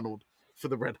McDonald for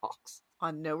the Redhawks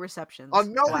on no receptions.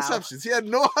 On no receptions. He had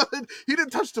no. He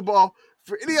didn't touch the ball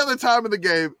for any other time in the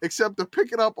game except to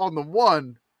pick it up on the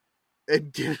 1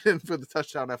 and get it in for the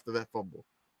touchdown after that fumble.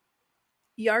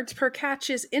 Yards per catch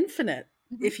is infinite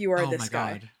if you are this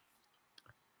guy. God.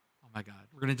 Oh my God.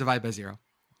 We're going to divide by 0.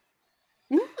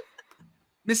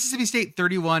 Mississippi State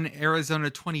 31, Arizona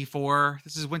 24.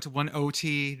 This went to 1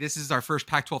 OT. This is our first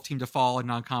Pac-12 team to fall in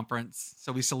non-conference,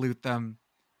 so we salute them.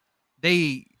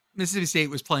 Mississippi State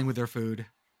was playing with their food.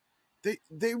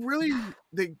 They really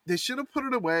they should have put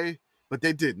it away, but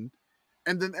they didn't.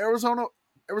 And then Arizona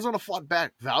fought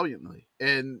back valiantly,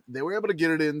 and they were able to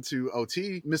get it into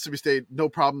OT. Mississippi State, no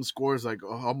problem, scores like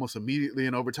almost immediately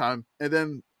in overtime. And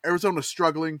then Arizona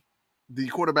struggling. The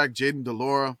quarterback, Jaden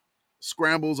DeLora,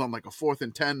 scrambles on like a 4th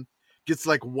and 10, gets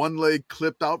like one leg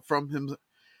clipped out from him.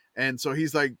 And so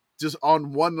he's like just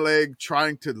on one leg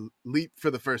trying to leap for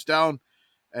the first down.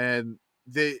 And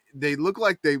they look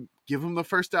like they give him the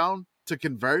first down to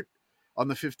convert on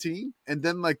the 15. And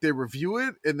then like they review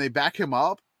it and they back him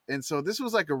up. And so this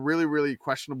was like a really, really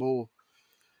questionable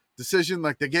decision.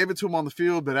 Like they gave it to him on the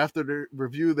field, but after the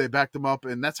review, they backed him up.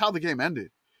 And that's how the game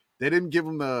ended. They didn't give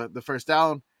him the first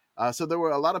down. So there were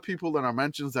a lot of people in our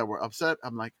mentions that were upset.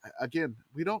 I'm like, again,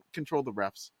 we don't control the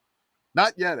refs.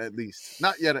 Not yet, at least.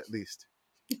 Not yet.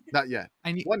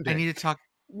 I need to talk.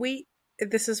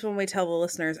 This is when we tell the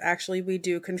listeners, actually, we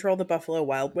do control the Buffalo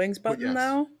Wild Wings button,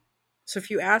 though. So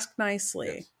if you ask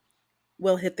nicely,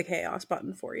 we'll hit the chaos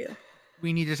button for you.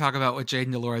 We need to talk about what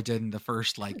Jaden DeLora did in the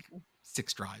first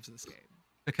 6 drives of this game,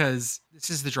 because this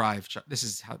is the drive. This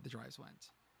is how the drives went.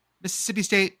 Mississippi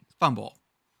State fumble.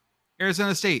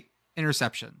 Arizona State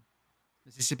interception.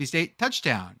 Mississippi State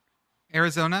touchdown.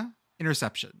 Arizona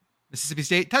interception. Mississippi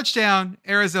State touchdown.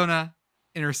 Arizona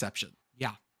interception.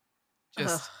 Yeah.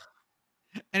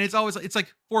 And it's always it's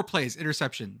like 4 plays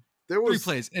interception. 3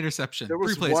 plays interception.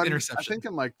 3 plays interception. I think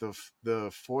in like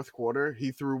the fourth quarter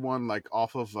he threw one like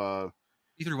off of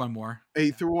he threw one more. He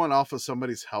threw one off of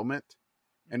somebody's helmet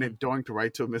and it doinked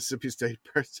right to a Mississippi State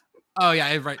person. Oh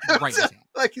yeah, right.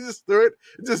 Like he just threw it,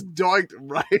 just doinked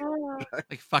right.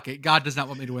 Like fuck it, God does not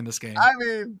want me to win this game. I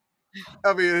mean,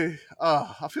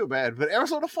 I feel bad, but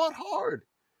Arizona fought hard.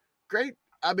 Great.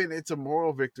 I mean, it's a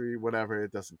moral victory, whatever.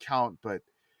 It doesn't count, but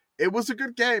it was a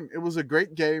good game. It was a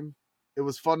great game. It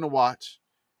was fun to watch,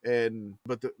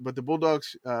 but the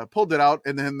Bulldogs pulled it out,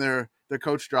 and then their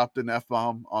coach dropped an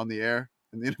F-bomb on the air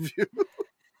in the interview.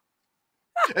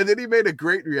 And then he made a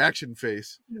great reaction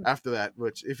face after that,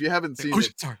 which if you haven't seen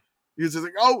it, sorry. He was just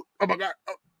like, oh my God.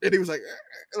 Oh. And he was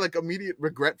like immediate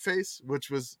regret face, which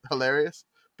was hilarious.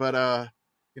 But,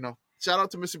 shout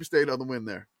out to Mississippi State on the win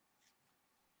there.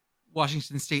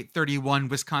 Washington State 31,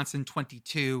 Wisconsin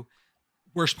 22.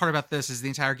 Worst part about this is the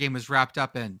entire game was wrapped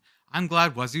up in, I'm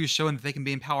glad Wazoo's showing that they can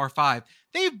be in Power 5.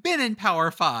 They've been in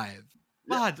Power 5.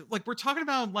 God, yeah. We're talking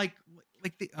about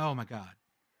oh my God.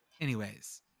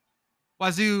 Anyways.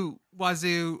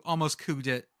 Wazoo almost cooked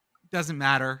it. Doesn't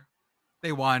matter.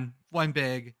 They won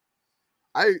big.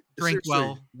 Drink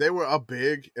well. They were up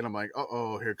big, and I'm like,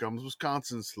 here comes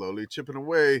Wisconsin slowly chipping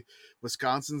away.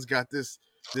 Wisconsin's got this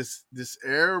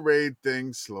air raid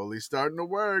thing slowly starting to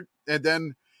work, and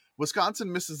then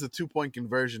Wisconsin misses the 2-point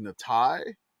conversion to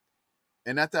tie.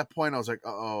 And at that point, I was like,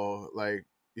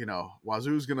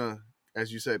 Wazoo's gonna,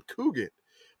 as you said, cook it,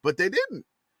 but they didn't.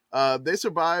 They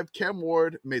survived. Cam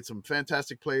Ward made some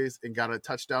fantastic plays and got a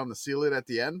touchdown to seal it at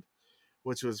the end,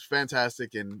 which was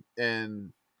fantastic. And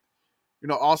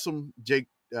awesome. Jake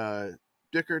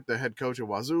Dickert, the head coach of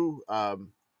Wazoo.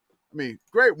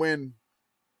 Great win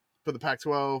for the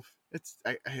Pac-12.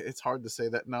 It's hard to say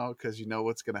that now because you know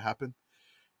what's going to happen.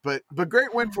 But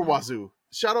great win for Wazoo.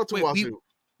 Shout out to Wazoo.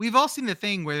 We've all seen the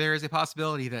thing where there is a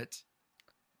possibility that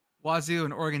Wazoo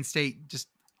and Oregon State just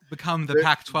become the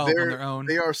Pac-12 on their own.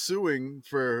 They are suing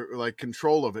for like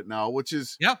control of it now, which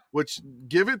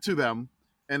give it to them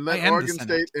and let Oregon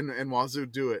State and Wazoo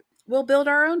do it. We'll build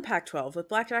our own Pac-12 with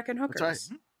blackjack and hookers.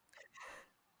 That's right.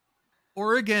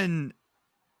 Oregon,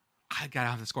 I gotta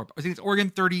have the score. I think it's Oregon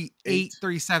 38,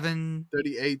 37.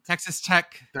 38. Texas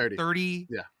Tech 30.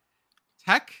 Yeah.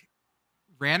 Tech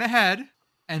ran ahead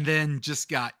and then just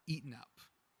got eaten up.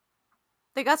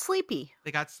 They got sleepy.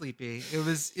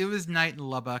 It was night in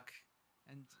Lubbock,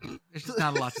 and there's just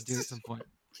not a lot to do at some point.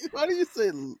 Why do you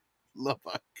say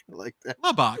Lubbock like that?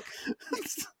 Lubbock.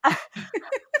 I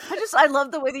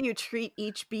love the way that you treat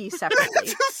each bee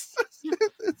separately.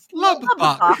 It's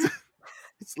Lubbock.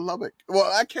 It's Lubbock.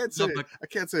 Well, I can't say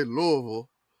Louisville.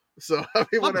 So I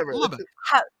mean, whatever. Lubbock.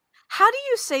 How do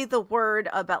you say the word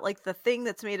about like the thing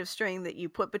that's made of string that you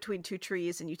put between two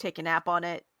trees and you take a nap on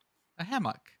it? A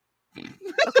hammock. Okay,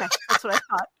 that's what I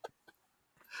thought.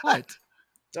 What?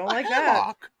 Don't like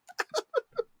that.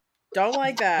 Don't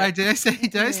like that. Wait, did I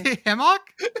say hammock?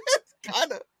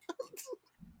 Kind of.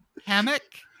 Hammock?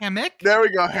 There we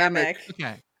go, hammock.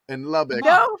 Okay. And Lubbock.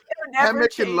 No,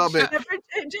 hammock and Lubbock.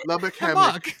 Lubbock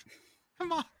hammock.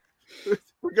 Come on.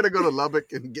 We're gonna go to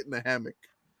Lubbock and get in the hammock.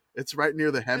 It's right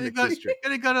near the hammock district.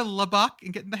 Gonna go to Lubbock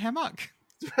and get in the hammock.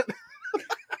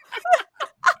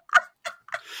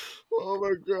 Oh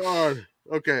my god.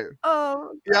 Okay.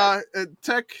 Oh. God. Yeah.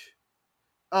 Tech.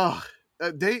 I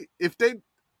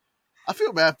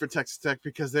feel bad for Texas Tech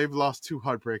because they've lost 2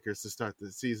 heartbreakers to start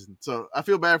the season. So I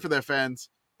feel bad for their fans.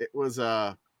 It was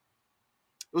a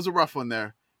rough one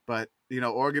there, but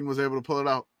Oregon was able to pull it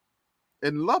out.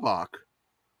 In Lubbock.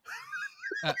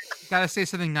 Gotta say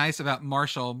something nice about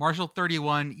Marshall. Marshall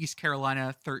 31, East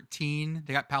Carolina 13.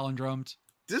 They got palindromed.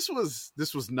 This was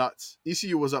nuts.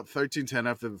 ECU was up 13-10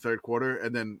 after the third quarter,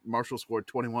 and then Marshall scored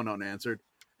 21 unanswered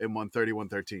and won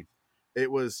 31-13. It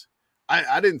was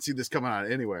I didn't see this coming out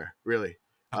anywhere, really.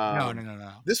 No.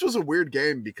 This was a weird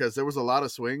game because there was a lot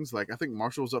of swings. Like I think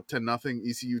Marshall was up 10-0.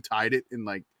 ECU tied it in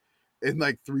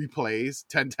 3 plays,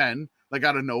 10-10, like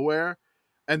out of nowhere.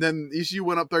 And then ECU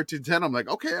went up 13-10. I'm like,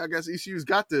 okay, I guess ECU's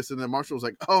got this. And then Marshall was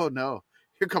like, oh no,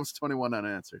 here comes 21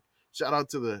 unanswered. Shout out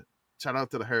to the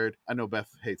herd. I know Beth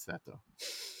hates that though.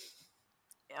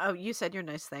 Oh, you said your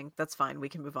nice thing. That's fine. We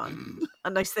can move on. A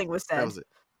nice thing was said. That was it.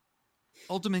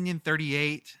 Old Dominion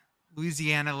 38,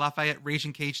 Louisiana Lafayette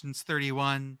Raging Cajuns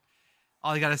 31.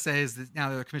 All I gotta say is that now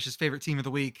they're the commission's favorite team of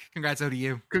the week. Congrats,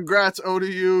 ODU. Congrats,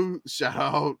 ODU. Shout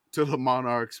out to the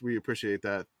Monarchs. We appreciate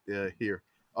that here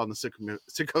on the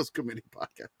Sickos Committee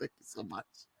podcast. Thank you so much.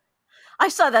 I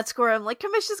saw that score. I'm like,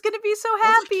 commission's gonna be so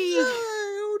happy.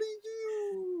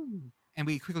 ODU. And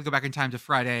we quickly go back in time to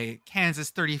Friday. Kansas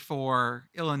 34,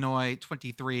 Illinois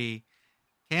 23.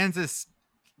 Kansas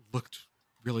looked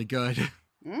really good.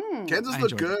 Kansas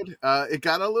looked good. It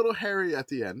got a little hairy at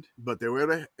the end, but they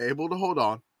were able to hold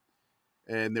on,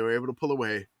 and they were able to pull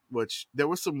away, which there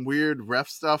was some weird ref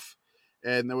stuff,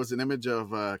 and there was an image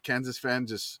of a Kansas fan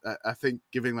just, I think,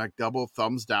 giving like double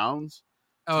thumbs downs.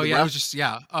 Oh, yeah, ref. It was just,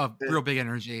 real big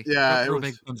energy. Yeah, real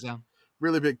big thumbs down.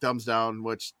 Really big thumbs down,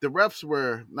 which the refs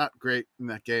were not great in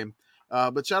that game.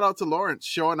 But shout out to Lawrence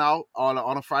showing out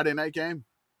on a Friday night game.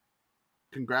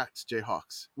 Congrats,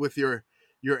 Jayhawks, with your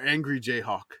angry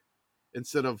Jayhawk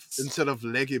instead of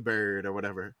Leggy Bird or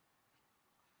whatever.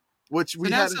 Which we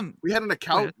had an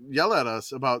account yell at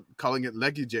us about calling it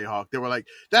Leggy Jayhawk. They were like,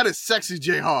 "That is sexy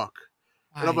Jayhawk,"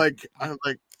 and I'm like,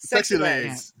 sexy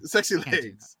legs.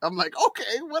 I'm like,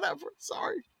 okay, whatever.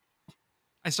 Sorry.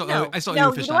 I still no, you know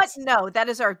what? No, that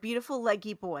is our beautiful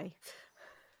leggy boy.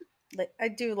 I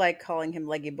do like calling him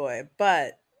Leggy Boy,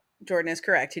 but Jordan is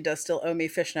correct. He does still owe me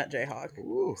Fishnet Jayhawk.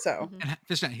 Ooh. So and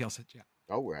Fishnet heels it, yeah.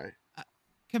 All right.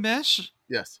 Kamish?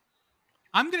 Yes.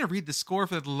 I'm going to read the score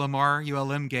for the Lamar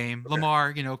ULM game. Okay.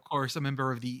 Lamar, of course, a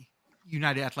member of the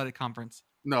United Athletic Conference.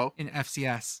 No. In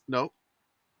FCS. No.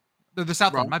 They're the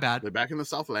Southland, my bad. They're back in the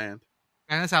Southland.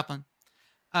 Back in the Southland.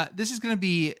 This is going to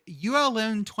be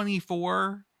ULM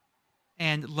 24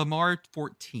 and Lamar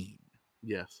 14.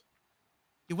 Yes.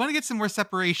 You want to get some more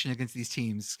separation against these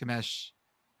teams, Kamesh.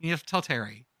 You have to tell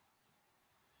Terry.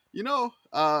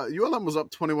 ULM was up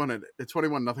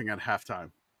 21-0 at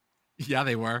halftime. Yeah,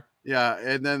 they were. Yeah,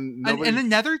 and then and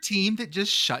another team that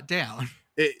just shut down.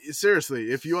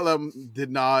 Seriously, if ULM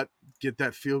did not get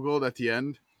that field goal at the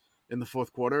end in the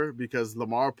fourth quarter, because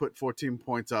Lamar put 14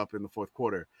 points up in the fourth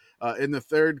quarter. In the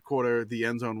third quarter, the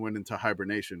end zone went into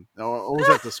hibernation. Or was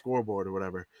at the scoreboard or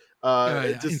whatever.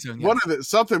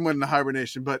 Something went into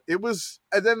hibernation, but it was,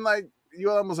 and then like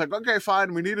ULM was like, okay,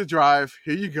 fine, we need a drive.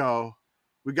 Here you go.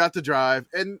 We got the drive,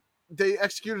 and they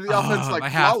executed the offense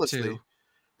flawlessly.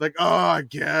 Like, oh, I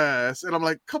guess. And I'm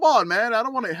like, come on, man, I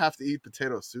don't want to have to eat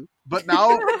potato soup. But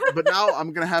now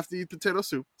I'm gonna have to eat potato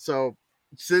soup. So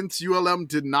since ULM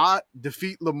did not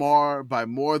defeat Lamar by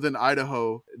more than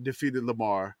Idaho defeated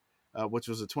Lamar, which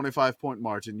was a 25-point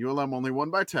margin, ULM only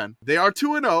won by 10. They are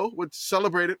 2-0, which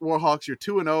celebrated Warhawks. You're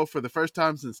 2-0 for the first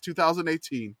time since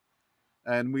 2018.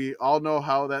 And we all know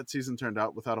how that season turned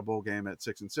out without a bowl game at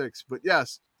 6-6. But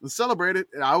yes, let's celebrate it.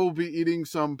 I will be eating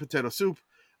some potato soup.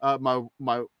 My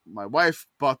wife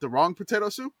bought the wrong potato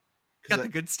soup. Got the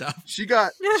good stuff. She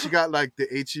got like the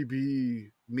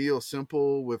HEB meal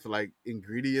simple with like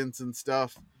ingredients and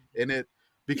stuff in it,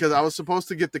 because I was supposed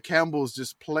to get the Campbell's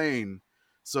just plain.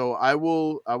 So I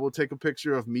will take a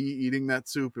picture of me eating that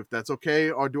soup if that's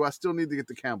okay, or do I still need to get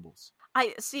the Campbell's?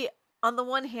 I see. On the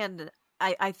one hand,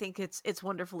 I think it's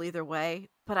wonderful either way,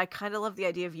 but I kind of love the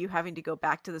idea of you having to go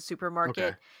back to the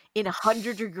supermarket in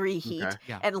 100-degree heat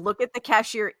and look at the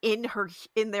cashier in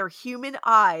their human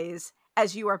eyes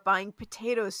as you are buying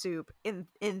potato soup in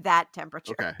that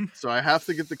temperature. Okay, so I have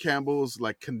to get the Campbell's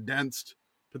like condensed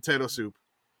potato soup,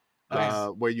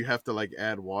 where you have to like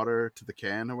add water to the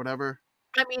can or whatever.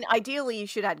 I mean, ideally you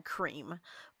should add cream,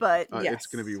 but it's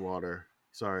gonna be water.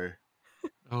 Sorry.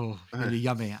 Oh, it's gonna be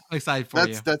yummy. I'm excited for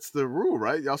you. That's the rule,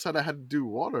 right? Y'all said I had to do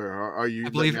water. Are you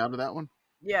letting me out of that one?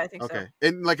 Yeah, I think so. Okay,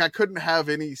 and like I couldn't have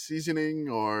any seasoning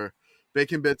or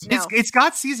bacon bits. No. It's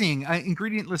got seasoning.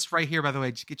 Ingredient list right here, by the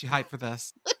way, to get you hyped for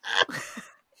this.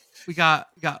 we got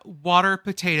water,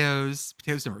 potatoes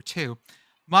number 2,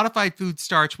 modified food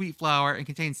starch, wheat flour, and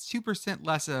contains 2%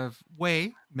 less of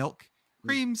whey, milk,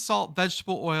 cream, salt,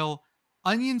 vegetable oil,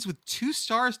 onions with 2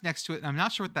 stars next to it, and I'm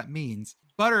not sure what that means.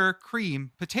 Butter,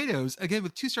 cream, potatoes, again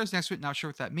with 2 stars next to it, not sure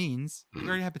what that means. We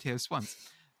already had potatoes once.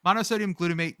 Monosodium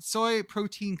glutamate, soy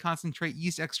protein concentrate,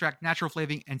 yeast extract, natural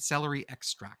flavoring, and celery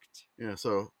extract. Yeah,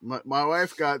 so my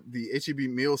wife got the HEB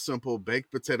Meal Simple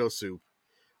baked potato soup.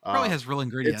 Probably has real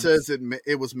ingredients. It says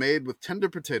it was made with tender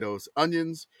potatoes,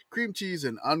 onions, cream cheese,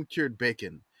 and uncured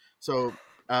bacon. So,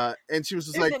 and she was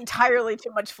just There's like, entirely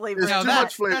too much flavor. There's too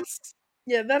much flavor.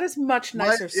 Yeah, that is much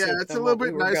nicer soup. Yeah, it's a little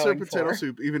bit nicer potato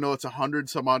soup, even though it's 100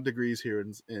 some odd degrees here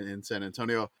in San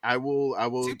Antonio. I will.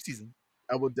 Soup season.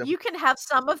 You can have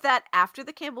some of that after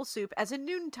the Campbell soup as a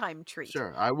noontime treat.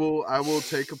 Sure, I will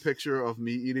take a picture of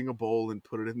me eating a bowl and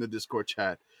put it in the Discord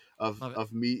chat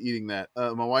of me eating that.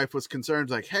 My wife was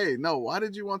concerned, like, "Hey, no, why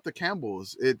did you want the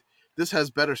Campbell's? This has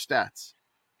better stats."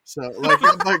 So like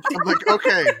I'm like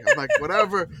okay, I'm like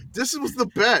whatever. This was the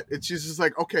bet, and she's just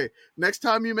like, okay, next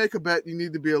time you make a bet, you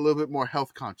need to be a little bit more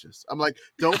health conscious. I'm like,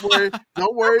 don't worry.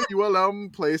 ULM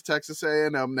plays Texas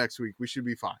A&M next week. We should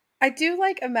be fine. I do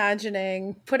like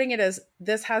imagining putting it as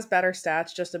this has better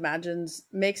stats. Just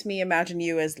makes me imagine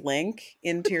you as Link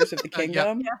in Tears of the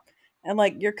Kingdom, and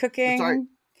like you're cooking.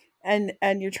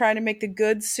 And you're trying to make the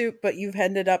good soup, but you've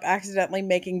ended up accidentally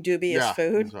making dubious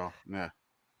food. So yeah,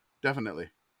 definitely.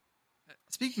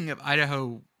 Speaking of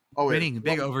Idaho winning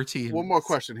big over teams. One more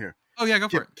question here. Oh, yeah, go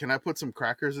for it. Can I put some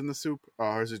crackers in the soup,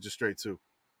 or is it just straight soup?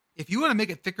 If you want to make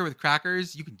it thicker with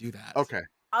crackers, you can do that. Okay.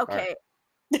 Right.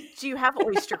 Do you have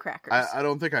oyster crackers? I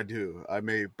don't think I do. I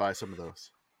may buy some of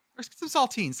those. Or some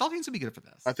saltines. Saltines would be good for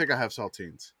this. I think I have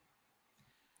saltines.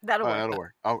 That'll work. That'll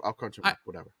work. I'll crunch them up,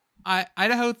 whatever.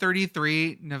 Idaho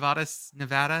 33, Nevada.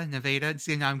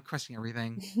 See, now I'm crushing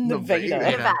everything.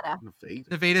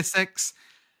 Nevada 6.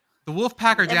 The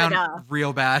Wolfpack are down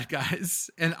real bad, guys.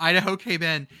 And Idaho came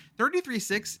in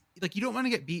 33-6. Like, you don't want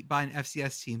to get beat by an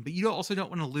FCS team, but you also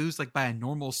don't want to lose like by a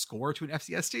normal score to an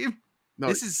FCS team.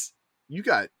 No,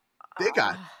 they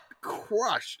got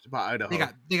crushed by Idaho.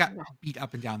 They got beat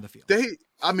up and down the field.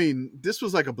 This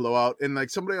was like a blowout, and like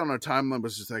somebody on our timeline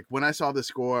was just like, when I saw the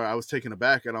score, I was taken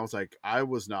aback, and I was like, I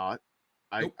was not.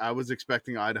 I was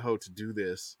expecting Idaho to do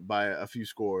this by a few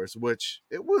scores, which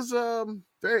it was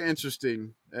very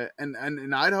interesting. And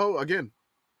in Idaho, again,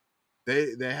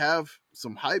 they have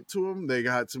some hype to them. They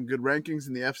got some good rankings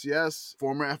in the FCS,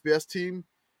 former FBS team.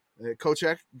 Coach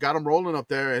Eck got them rolling up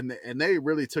there, and they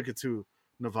really took it to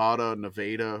Nevada,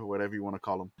 whatever you want to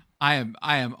call them. I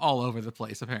am all over the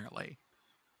place, apparently.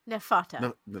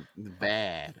 Nefata.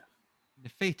 Nevada.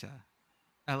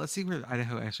 Let's see where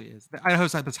Idaho actually is.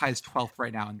 Idaho's at the highest 12th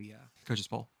right now in the coaches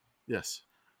poll. Yes.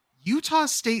 Utah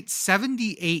State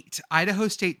 78, Idaho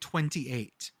State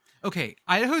 28. Okay,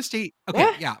 Idaho State. Okay,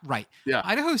 what? Yeah, right. Yeah,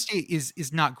 Idaho State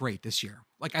is not great this year.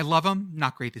 Like, I love them,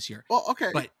 not great this year. Well,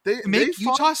 okay, but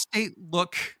Utah State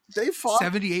look. They fought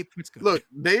 78 points good. Look,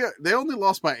 they only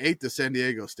lost by 8 to San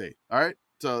Diego State. All right,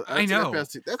 so I know.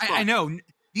 That's I know.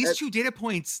 These two data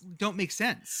points don't make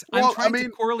sense. I'm trying to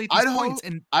correlate these points.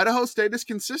 And Idaho State is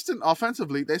consistent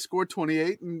offensively. They scored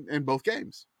 28 in both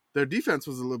games. Their defense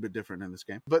was a little bit different in this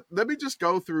game. But let me just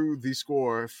go through the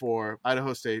score for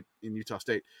Idaho State and Utah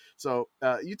State. So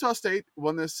Utah State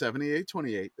won this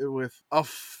 78-28 with a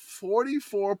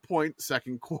 44-point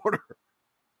second quarter.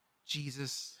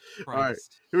 Jesus Christ. All right,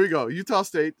 here we go. Utah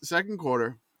State, second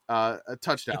quarter, a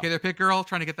touchdown. Okay, there, Pitt girl,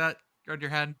 trying to get that on your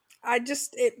head.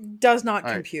 It does not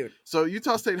All compute. Right. So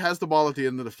Utah State has the ball at the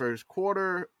end of the first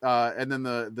quarter, and then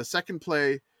the second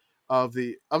play of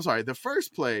the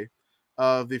first play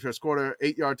of the first quarter,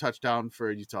 8-yard touchdown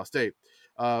for Utah State.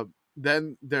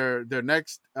 Then their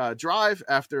next drive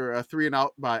after a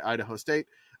 3-and-out by Idaho State,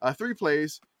 3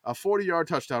 plays, a 40-yard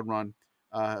touchdown run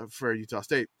for Utah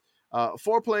State.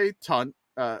 4-play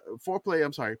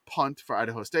punt for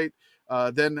Idaho State.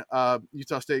 Then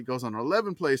Utah State goes on an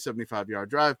 11-play, 75-yard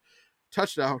drive,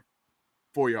 touchdown,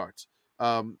 4 yards.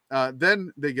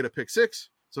 Then they get a pick 6,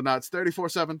 so now it's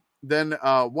 34-7. Then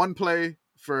 1 play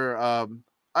for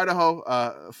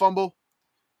Idaho, fumble.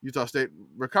 Utah State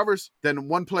recovers. Then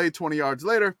 1 play, 20 yards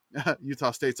later,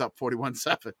 Utah State's up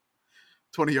 41-7.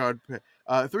 20-yard.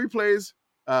 3 plays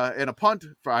and a punt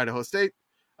for Idaho State.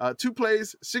 2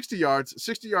 plays, 60 yards,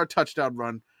 60-yard touchdown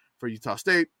run for Utah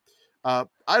State.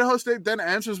 Idaho State then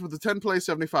answers with a 10-play,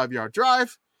 75-yard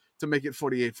drive to make it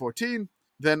 48-14.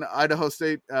 Then Idaho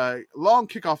State, long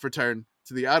kickoff return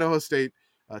to the Idaho State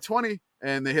 20,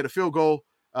 and they hit a field goal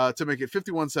to make it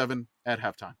 51-7 at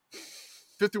halftime.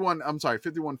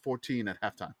 51-14 at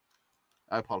halftime.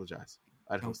 I apologize.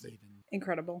 Idaho State.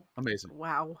 Incredible. Amazing.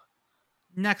 Wow.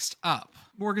 Next up,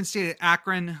 Morgan State at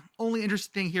Akron. Only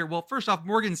interesting thing here. Well, first off,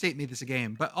 Morgan State made this a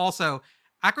game, but also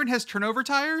Akron has turnover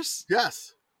tires.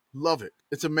 Yes. Love it.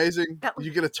 It's amazing.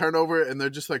 You get a turnover and they're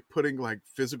just like putting like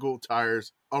physical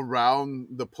tires around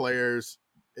the players'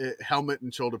 helmet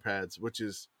and shoulder pads, which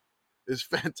is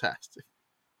fantastic.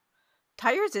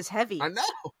 Tires is heavy. I know.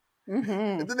 Mm-hmm.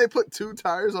 And then they put 2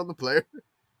 tires on the player.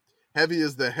 Heavy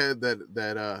is the head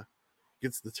that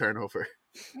gets the turnover.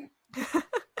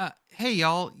 Hey,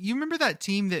 y'all, you remember that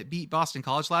team that beat Boston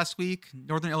College last week,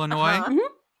 Northern Illinois? Uh-huh.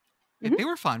 Mm-hmm. They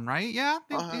were fun, right? Yeah.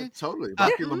 Totally.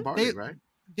 Rocky Lombardi, right?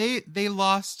 They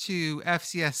lost to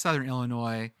FCS Southern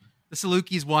Illinois. The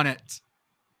Salukis won it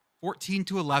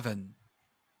 14-11.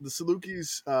 The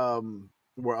Salukis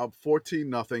were up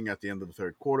 14-0 at the end of the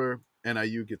third quarter.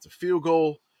 NIU gets a field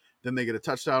goal. Then they get a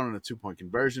touchdown and a 2-point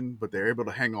conversion, but they're able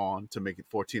to hang on to make it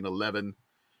 14-11.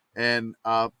 And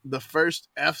the first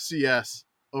FCS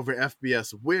over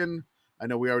FBS win. I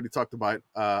know we already talked about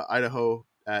Idaho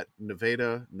at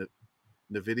NVIDIA,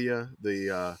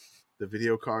 the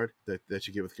video card that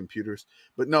you get with computers.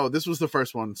 But no, this was the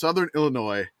first one. Southern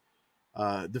Illinois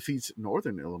defeats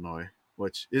Northern Illinois,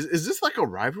 which is this like a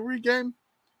rivalry game?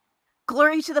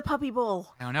 Glory to the Puppy Bowl.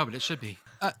 I don't know, but it should be.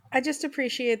 I just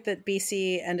appreciate that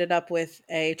BC ended up with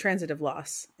a transitive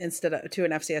loss instead of to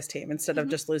an FCS team instead of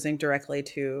just losing directly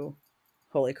to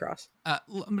Holy Cross. I'm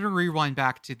going to rewind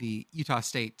back to the Utah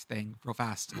State thing real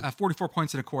fast. 44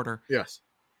 points in a quarter. Yes.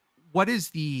 What is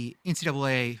the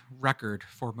NCAA record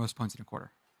for most points in a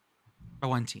quarter by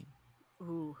one team?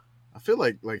 Ooh. I feel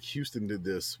like Houston did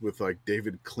this with like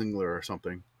David Klingler or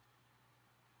something.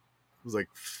 It was like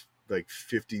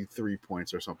 53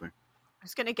 points or something. I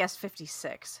was going to guess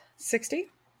 56. 60?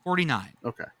 49.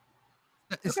 Okay.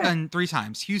 It's done 3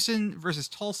 times. Houston versus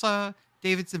Tulsa,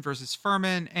 Davidson versus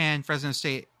Furman, and Fresno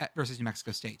State versus New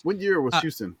Mexico State. What year was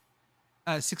Houston?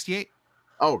 68.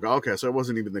 Oh, okay. So it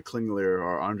wasn't even the Klingler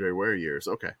or Andre Ware years.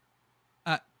 Okay.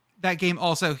 That game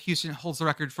also, Houston holds the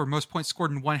record for most points scored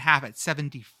in one half at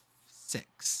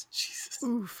 76. Jesus.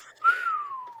 Oof.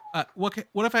 What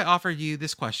if I offered you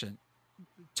this question?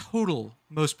 Total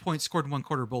most points scored in one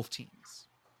quarter, both teams.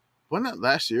 Wasn't that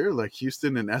last year, like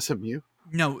Houston and SMU?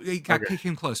 No, it got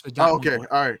came close, but okay, all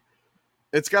right.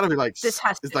 It's got to be like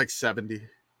it's like 70. Is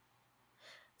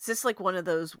this like one of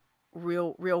those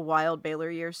real wild Baylor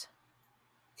years?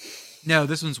 No,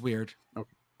 this one's weird.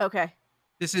 Okay.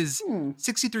 This is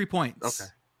 63 points.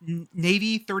 Okay.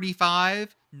 Navy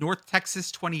 35, North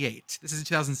Texas 28. This is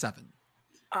 2007.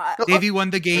 Navy won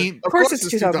the game. Of course it's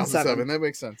 2007. That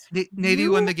makes sense. Navy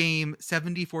won the game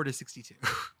 74-62.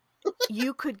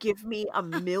 You could give me a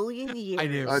million years. I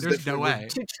knew. There's no way.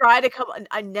 To try to come.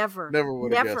 I never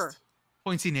would have guessed.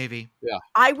 Pointsy Navy. Yeah.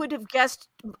 I would have guessed.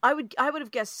 I would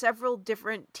have guessed several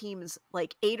different teams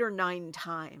like 8 or 9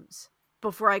 times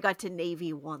before I got to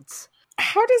Navy once.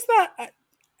 How does that?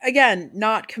 Again,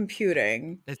 not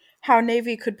computing. How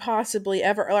Navy could possibly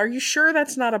ever? Are you sure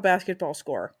that's not a basketball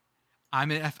score? I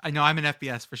know I'm an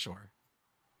FBS for sure.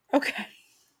 Okay.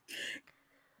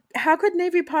 How could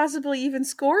Navy possibly even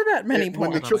score that many points?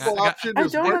 When the triple option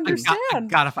is I don't working, understand. I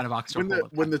gotta find a box score.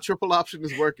 When the triple option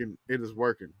is working, it is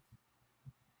working.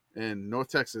 And North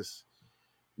Texas,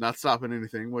 not stopping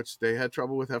anything, which they had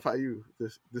trouble with FIU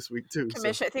this week too.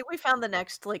 Commish, so. I think we found the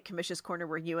next Commish's Corner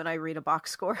where you and I read a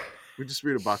box score. We just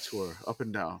read a box score up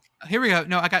and down. Here we go.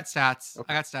 No, I got stats.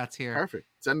 Okay. I got stats here. Perfect.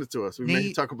 Send it to us. We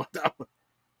may talk about that one.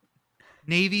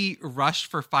 Navy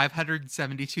rushed for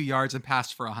 572 yards and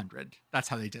passed for 100. That's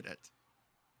how they did it.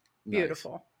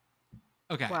 Beautiful.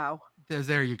 Nice. Okay. Wow.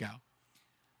 There you go.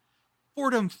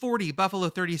 Fordham 40, Buffalo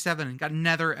 37. Got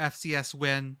another FCS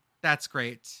win. That's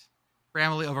great.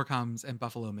 Bramley overcomes and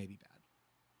Buffalo may be bad.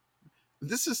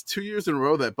 This is 2 years in a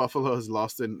row that Buffalo has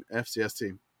lost an FCS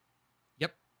team.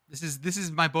 Yep. This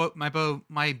is my boy Mo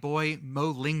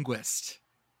Linguist.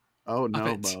 Oh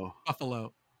no, Mo.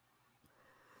 Buffalo.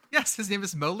 Yes, his name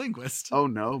is Mo Linguist. Oh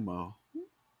no, Mo.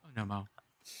 Oh no, Mo.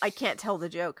 I can't tell the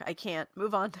joke. I can't.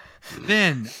 Move on.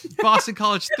 Then Boston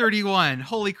College 31,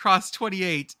 Holy Cross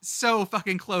 28. So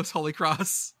fucking close, Holy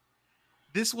Cross.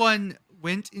 This one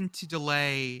went into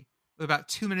delay with about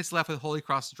 2 minutes left with Holy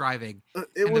Cross driving.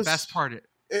 The best part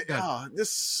this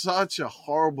is such a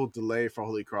horrible delay for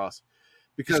Holy Cross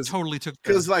because totally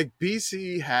like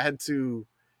BC had to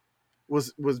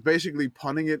was basically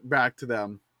punting it back to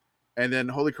them, and then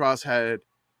Holy Cross had,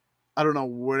 I don't know,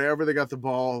 whenever they got the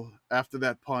ball after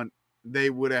that punt, they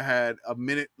would have had a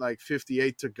minute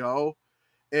 58 to go.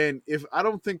 And if I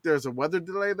don't think there's a weather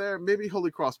delay there, maybe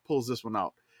Holy Cross pulls this one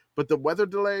out. But the weather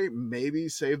delay maybe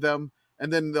saved them.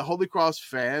 And then the Holy Cross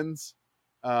fans,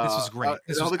 this was great.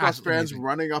 The Holy Cross fans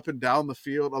running up and down the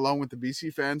field along with the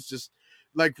BC fans, just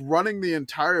running the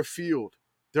entire field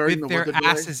during with the weather delay.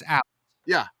 Their asses out.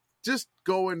 Yeah. Just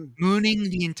going,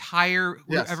 mooning the entire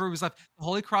whoever was left. The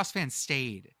Holy Cross fans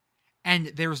stayed,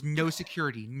 and there was no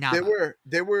security. Nada.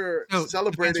 They were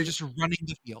celebrating. The fans were just running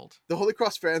the field. The Holy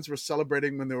Cross fans were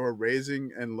celebrating when they were raising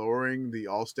and lowering the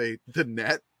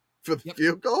net for the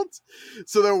field goals.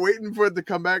 So they're waiting for it to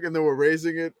come back, and they were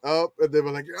raising it up, and they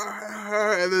were like,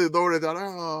 and then they lowered it down.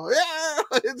 Oh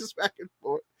yeah, it's just back and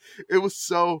forth. It was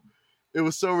so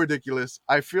ridiculous.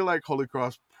 I feel like Holy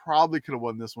Cross probably could have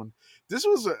won this one. This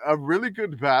was a really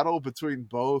good battle between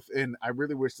both, and I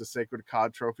really wish the Sacred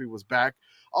Cod Trophy was back.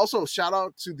 Also, shout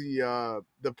out to the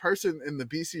person in the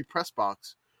BC press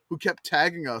box who kept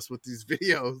tagging us with these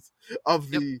videos of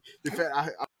the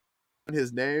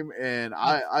his name, and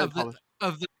I apologize.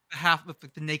 Of the half of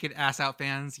the naked ass out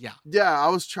fans. Yeah, I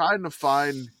was trying to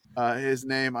find his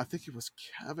name. I think it was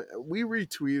Kevin. We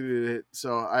retweeted it,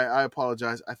 so I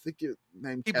apologize. I think it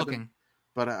named Keep Kevin. Looking.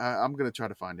 But I'm going to try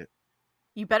to find it.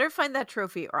 You better find that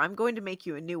trophy, or I'm going to make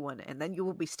you a new one, and then you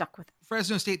will be stuck with it.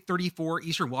 Fresno State 34,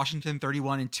 Eastern Washington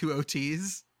 31 in 2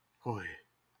 OTs. Boy.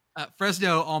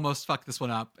 Fresno almost fucked this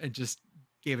one up and just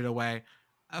gave it away.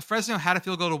 Fresno had a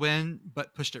field goal to win,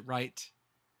 but pushed it right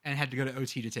and had to go to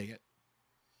OT to take it.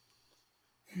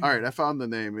 All right, I found the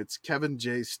name. It's Kevin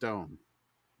J. Stone.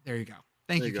 There you go.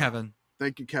 Thank you, Kevin.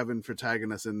 Thank you, Kevin, for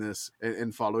tagging us in this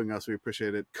and following us. We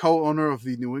appreciate it. Co-owner of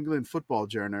the New England Football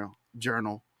Journal,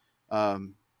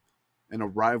 and a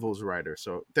Rivals writer.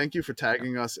 So thank you for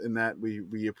tagging us in that.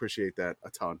 We appreciate that a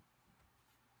ton.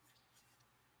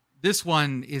 This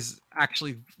one was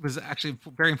actually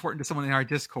very important to someone in our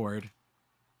Discord.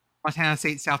 Montana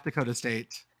State, South Dakota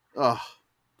State.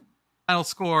 Final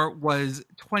score was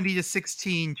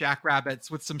 20-16 Jackrabbits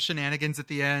with some shenanigans at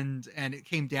the end, and it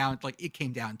came down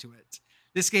to it.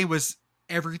 This game was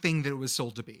everything that it was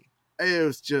sold to be. It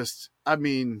was just, I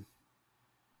mean,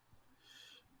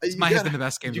 this might have been the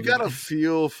best game. You got to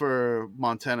feel for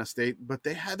Montana State, but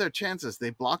they had their chances.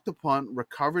 They blocked the punt,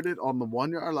 recovered it on the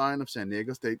 1 yard line of San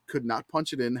Diego State, could not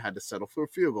punch it in, had to settle for a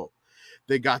field goal.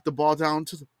 They got the ball down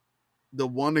to the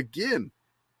one again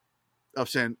of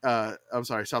South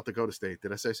Dakota State.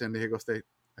 Did I say San Diego State?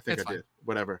 I think I did.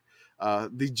 Whatever.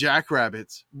 The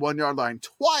Jackrabbits 1 yard line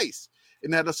twice,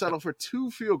 and had to settle for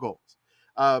 2 field goals.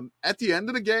 At the end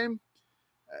of the game,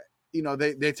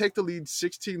 they take the lead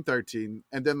 16-13,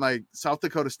 and then South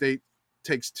Dakota State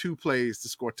takes 2 plays to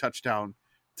score a touchdown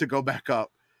to go back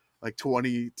up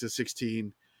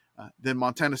 20-16. Then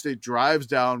Montana State drives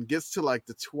down, gets to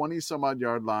the 20 some odd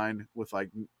yard line with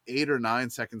 8 or 9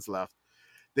 seconds left.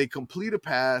 They complete a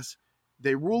pass.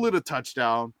 They rule it a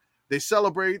touchdown. They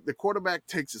celebrate. The quarterback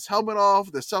takes his helmet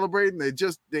off. They're celebrating.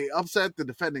 They upset the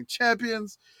defending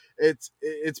champions. It's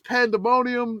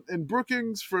pandemonium in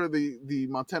Brookings for the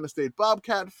Montana State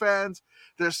Bobcat fans.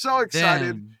 They're so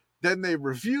excited. Then they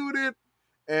reviewed it,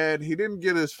 and he didn't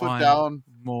get his foot down.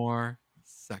 More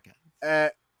seconds.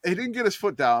 He didn't get his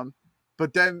foot down,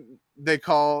 but then they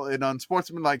call an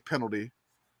unsportsmanlike penalty,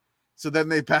 So then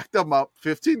they backed them up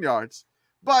 15 yards,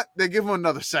 but they give them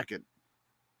another second.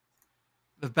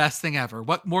 The best thing ever.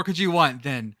 What more could you want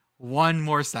than one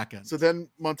more second? So then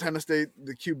Montana State,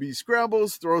 the QB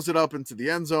scrambles, throws it up into the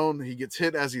end zone. He gets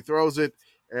hit as he throws it,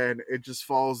 and it just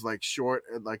falls like short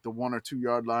at like the 1 or 2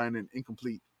 yard line and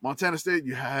incomplete. Montana State,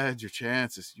 you had your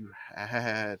chances.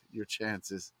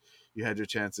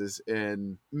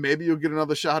 And maybe you'll get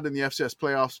another shot in the FCS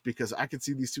playoffs, because I could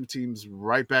see these two teams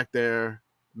right back there,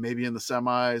 maybe in the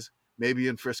semis, maybe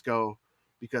in Frisco,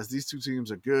 because these two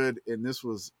teams are good, and this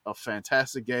was a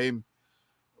fantastic game.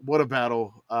 What a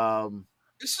battle.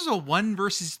 This is a 1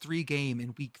 versus 3 game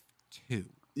in week 2.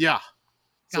 Yeah.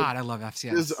 God, I love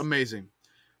FCS. This is amazing.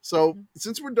 So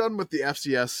since we're done with the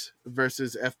FCS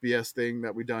versus FBS thing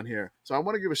that we've done here, so I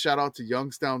want to give a shout out to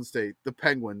Youngstown State, the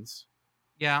Penguins.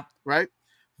 Yeah. Right?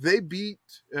 They beat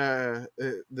the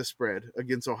spread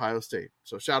against Ohio State.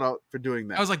 So shout out for doing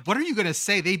that. I was like, what are you going to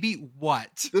say? They beat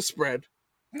what? The spread.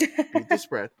 Beat the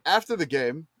spread. After the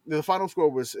game, the final score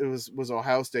was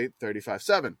Ohio State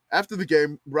 35-7. After the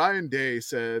game, Ryan Day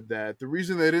said that the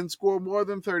reason they didn't score more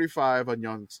than 35 on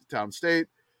Youngstown State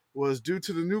was due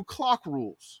to the new clock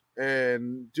rules.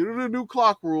 And due to the new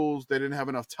clock rules, they didn't have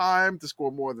enough time to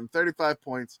score more than 35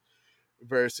 points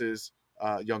versus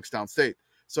Youngstown State.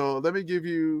 So let me give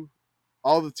you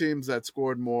all the teams that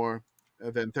scored more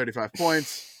than 35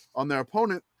 points on their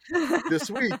opponent this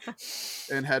week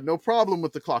and had no problem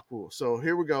with the clock rule. So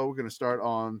here we go. We're going to start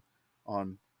on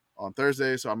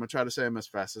Thursday. So I'm going to try to say them as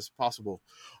fast as possible.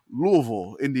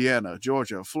 Louisville, Indiana,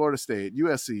 Georgia, Florida State,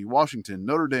 USC, Washington,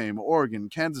 Notre Dame, Oregon,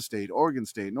 Kansas State, Oregon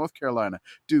State, North Carolina,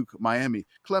 Duke, Miami,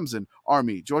 Clemson,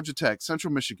 Army, Georgia Tech,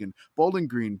 Central Michigan, Bowling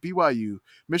Green, BYU,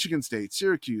 Michigan State,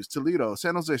 Syracuse, Toledo,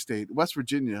 San Jose State, West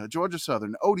Virginia, Georgia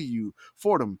Southern, ODU,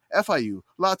 Fordham, FIU,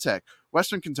 La Tech,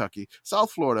 Western Kentucky,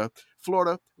 South Florida,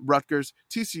 Rutgers,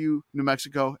 TCU, New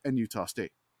Mexico, and Utah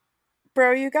State.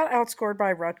 Bro, you got outscored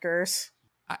by Rutgers.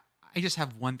 I just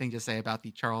have one thing to say about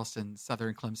the Charleston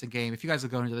Southern Clemson game. If you guys will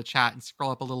go into the chat and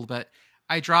scroll up a little bit,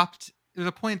 there was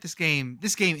a point this game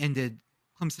ended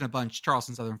Clemson a bunch,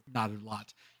 Charleston Southern not a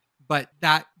lot. But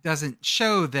that doesn't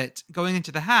show that going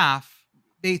into the half,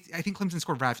 I think Clemson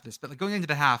scored right after this, but like going into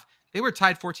the half, they were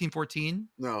tied 14-14.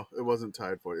 No, it wasn't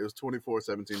tied for it. It was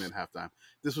 24-17 at halftime.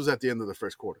 This was at the end of the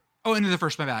first quarter. Oh, into the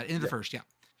first, my bad. Into the first, yeah.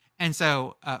 And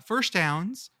so first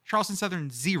downs, Charleston Southern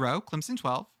 0, Clemson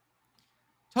 12.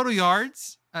 Total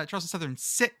yards, Charleston Southern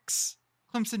 6,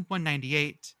 Clemson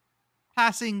 198.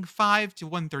 Passing 5 to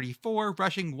 134,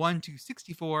 rushing 1 to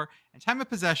 64, and time of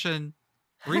possession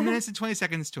 3 minutes and 20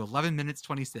 seconds to 11 minutes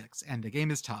 26, and the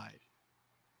game is tied.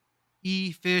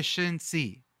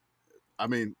 Efficiency. I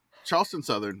mean, Charleston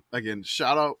Southern, again,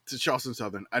 shout out to Charleston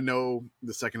Southern. I know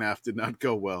the second half did not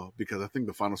go well because I think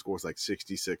the final score was like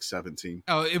 66-17.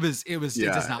 Oh, it was. Yeah,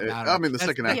 it does not matter. I mean, the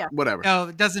second half, whatever. No,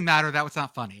 it doesn't matter. That was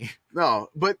not funny. No,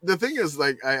 but the thing is,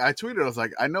 like, I tweeted, I was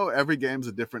like, I know every game's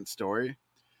a different story,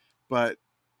 but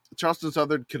Charleston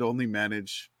Southern could only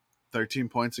manage 13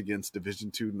 points against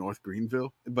Division II North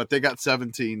Greenville, but they got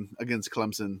 17 against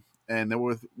Clemson, and they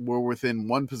were within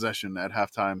one possession at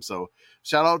halftime. So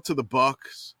shout out to the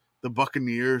Bucks, the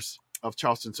Buccaneers of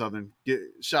Charleston Southern.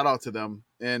 Shout out to them.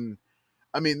 And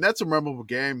I mean, that's a memorable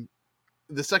game.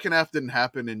 The second half didn't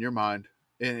happen in your mind,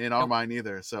 in our mind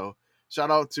either. So shout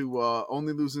out to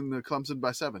only losing to Clemson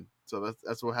by 7. So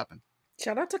that's what happened.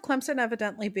 Shout out to Clemson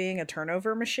evidently being a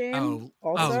turnover machine.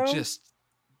 Also. Just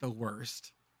the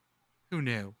worst. Who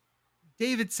knew?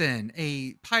 Davidson,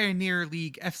 a Pioneer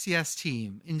League FCS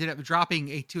team, ended up dropping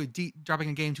a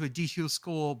game to a D2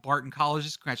 school, Barton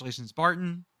Colleges. Congratulations,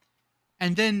 Barton.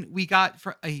 And then we got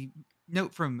a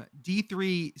note from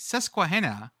D3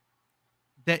 Susquehanna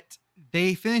that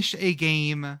they finished a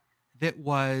game that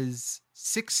was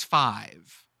 6-5.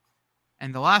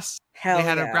 And they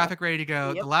had a graphic ready to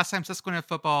go. Yep. The last time Susquehanna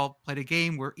football played a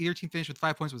game where either team finished with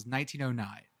 5 points was 1909.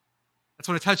 That's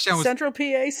when a touchdown was. Central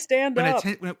PA stand up.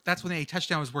 That's when a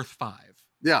touchdown was worth 5.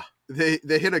 Yeah, they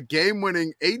hit a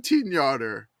game-winning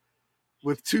 18-yarder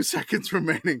with 2 seconds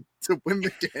remaining to win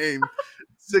the game.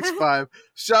 6-5.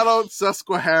 Shout out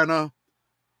Susquehanna.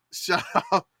 Shout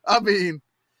out. I mean,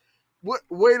 what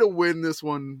way to win this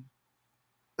one.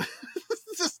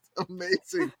 Just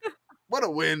amazing. What a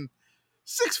win.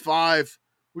 6-5.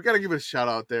 We got to give it a shout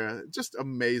out there. Just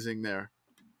amazing there.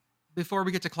 Before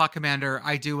we get to Clock Commander,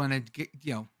 I do want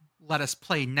to let us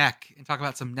play neck and talk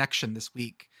about some nection this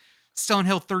week.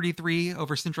 Stonehill 33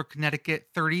 over Central Connecticut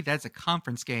 30. That's a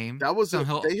conference game. That was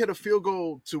they hit a field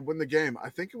goal to win the game. I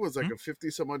think it was like a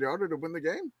 50-some-odd yarder to win the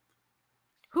game.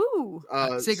 Who?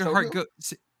 Sacred Heart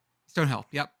Stonehill.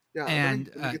 Yep. Yeah, and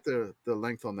let me get the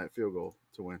length on that field goal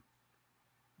to win.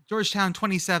 Georgetown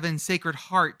 27, Sacred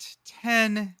Heart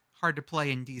 10. Hard to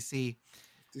play in DC.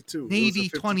 52. Navy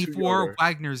 24,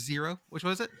 Wagner 0. Which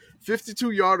was it?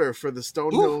 52-yarder for the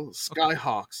Stonehill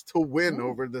Skyhawks to win Ooh.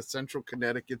 over the Central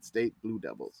Connecticut State Blue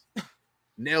Devils.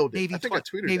 Nailed it. Navy I think I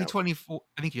tweeted Navy that 24.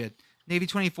 I think you did. Navy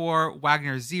 24,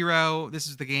 Wagner 0. This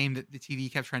is the game that the TV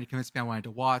kept trying to convince me I wanted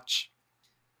to watch.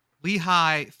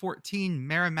 Lehigh 14,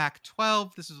 Merrimack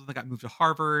 12. This is when they got moved to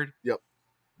Harvard. Yep.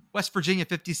 West Virginia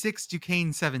 56,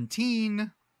 Duquesne 17.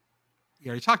 We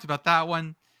already talked about that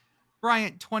one.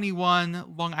 Bryant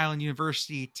 21, Long Island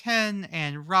University 10,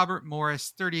 and Robert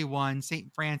Morris 31, St.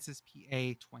 Francis PA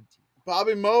 20.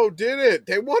 Bobby Moe did it.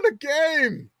 They won a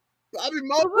game. Bobby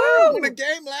Moe won a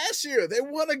game last year. They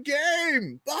won a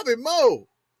game. Bobby Moe.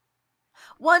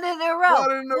 One in a row.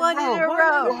 One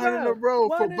in a row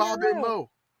for Bobby Moe.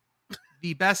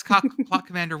 The best clock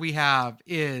commander we have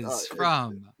is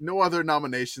from... No other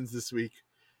nominations this week.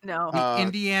 No. The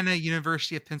Indiana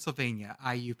University of Pennsylvania,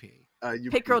 IUP.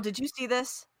 Pit Girl, did you see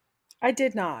this? I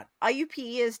did not.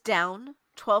 IUP is down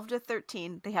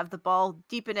 12-13. They have the ball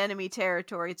deep in enemy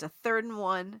territory. It's a 3rd and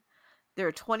 1. There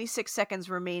are 26 seconds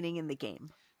remaining in the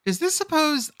game. Is this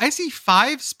suppose I see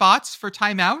 5 spots for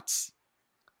timeouts?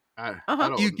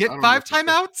 You get 5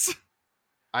 timeouts?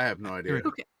 I have no idea.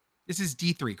 Okay. This is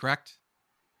D3, correct?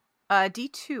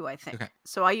 D2, I think. Okay.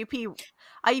 So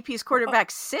IUP's quarterback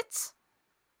sits.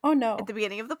 Oh no. At the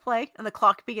beginning of the play, and the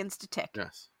clock begins to tick.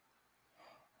 Yes.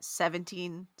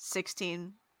 17,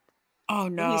 16. Oh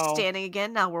no. And he's standing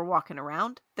again. Now we're walking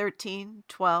around. 13,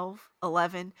 12,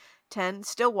 11, 10,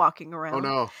 still walking around. Oh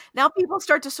no. Now people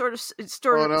start to sort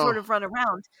of run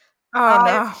around.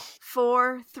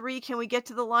 4, 3, can we get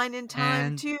to the line in time?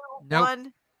 And 2, nope.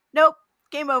 1. Nope.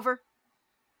 Game over.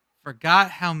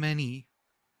 Forgot how many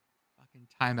fucking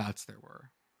timeouts there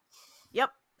were. Yep.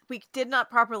 We did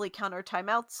not properly count our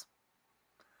timeouts.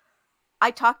 I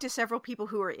talked to several people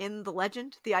who were in the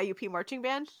Legend, the IUP marching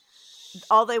band.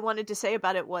 All they wanted to say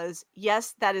about it was,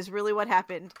 yes, that is really what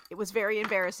happened. It was very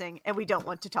embarrassing, and we don't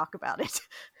want to talk about it.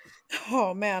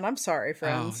 Oh man, I'm sorry,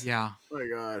 friends. Oh, yeah. Oh my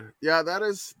god. Yeah, that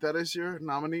is your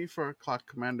nominee for Clock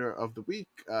Commander of the Week.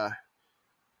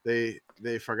 They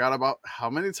forgot about how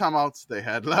many timeouts they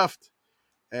had left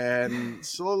and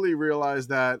slowly realized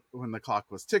that when the clock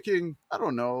was ticking. I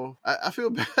don't know. I feel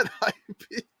bad.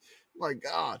 IUP. My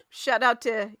god. Shout out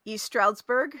to East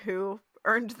Stroudsburg, who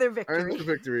earned their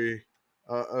victory.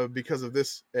 Because of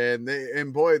this,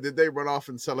 and boy did they run off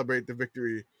and celebrate the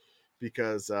victory,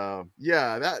 because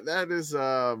that is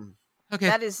okay.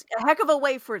 That is a heck of a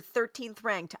way for 13th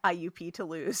ranked IUP to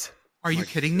lose. Are you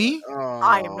kidding me?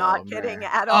 I am not kidding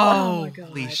at all. Oh my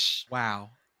god. Wow.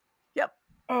 Yep.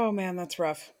 Oh man, that's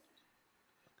rough.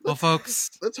 Well, folks,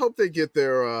 let's hope they get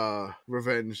their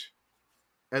revenge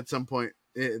at some point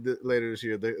later this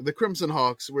year. The Crimson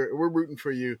Hawks, we're rooting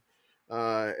for you.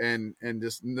 And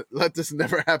just let this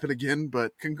never happen again.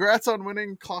 But congrats on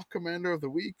winning Clock Commander of the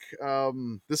Week.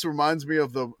 This reminds me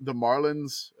of the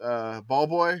Marlins ball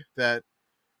boy that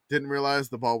didn't realize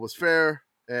the ball was fair,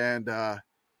 and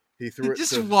he threw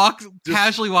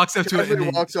casually walks up to it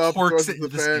and walks up, throws it in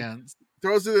the stands.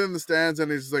 Throws it in the stands,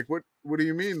 and he's like, "What do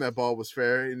you mean that ball was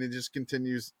fair?" And he just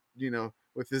continues,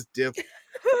 with his dip.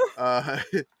 I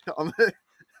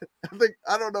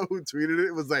don't know who tweeted it.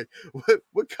 It was like,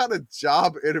 what kind of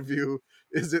job interview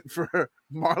is it for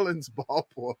Marlins ball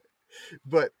boy?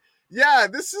 But yeah,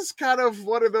 this is kind of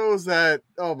one of those that,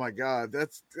 oh my god,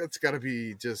 that's got to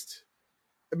be just.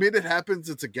 I mean, it happens.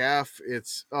 It's a gaffe.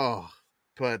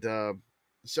 But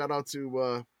shout out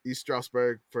to East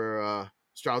Stroudsburg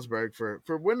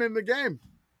for winning the game.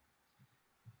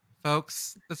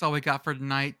 Folks, that's all we got for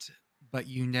tonight. But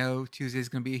Tuesday's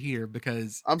going to be here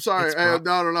because... I'm sorry.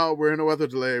 No. We're in a weather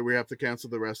delay. We have to cancel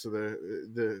the rest of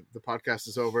the podcast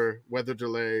is over. Weather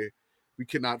delay. We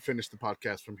cannot finish the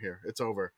podcast from here. It's over.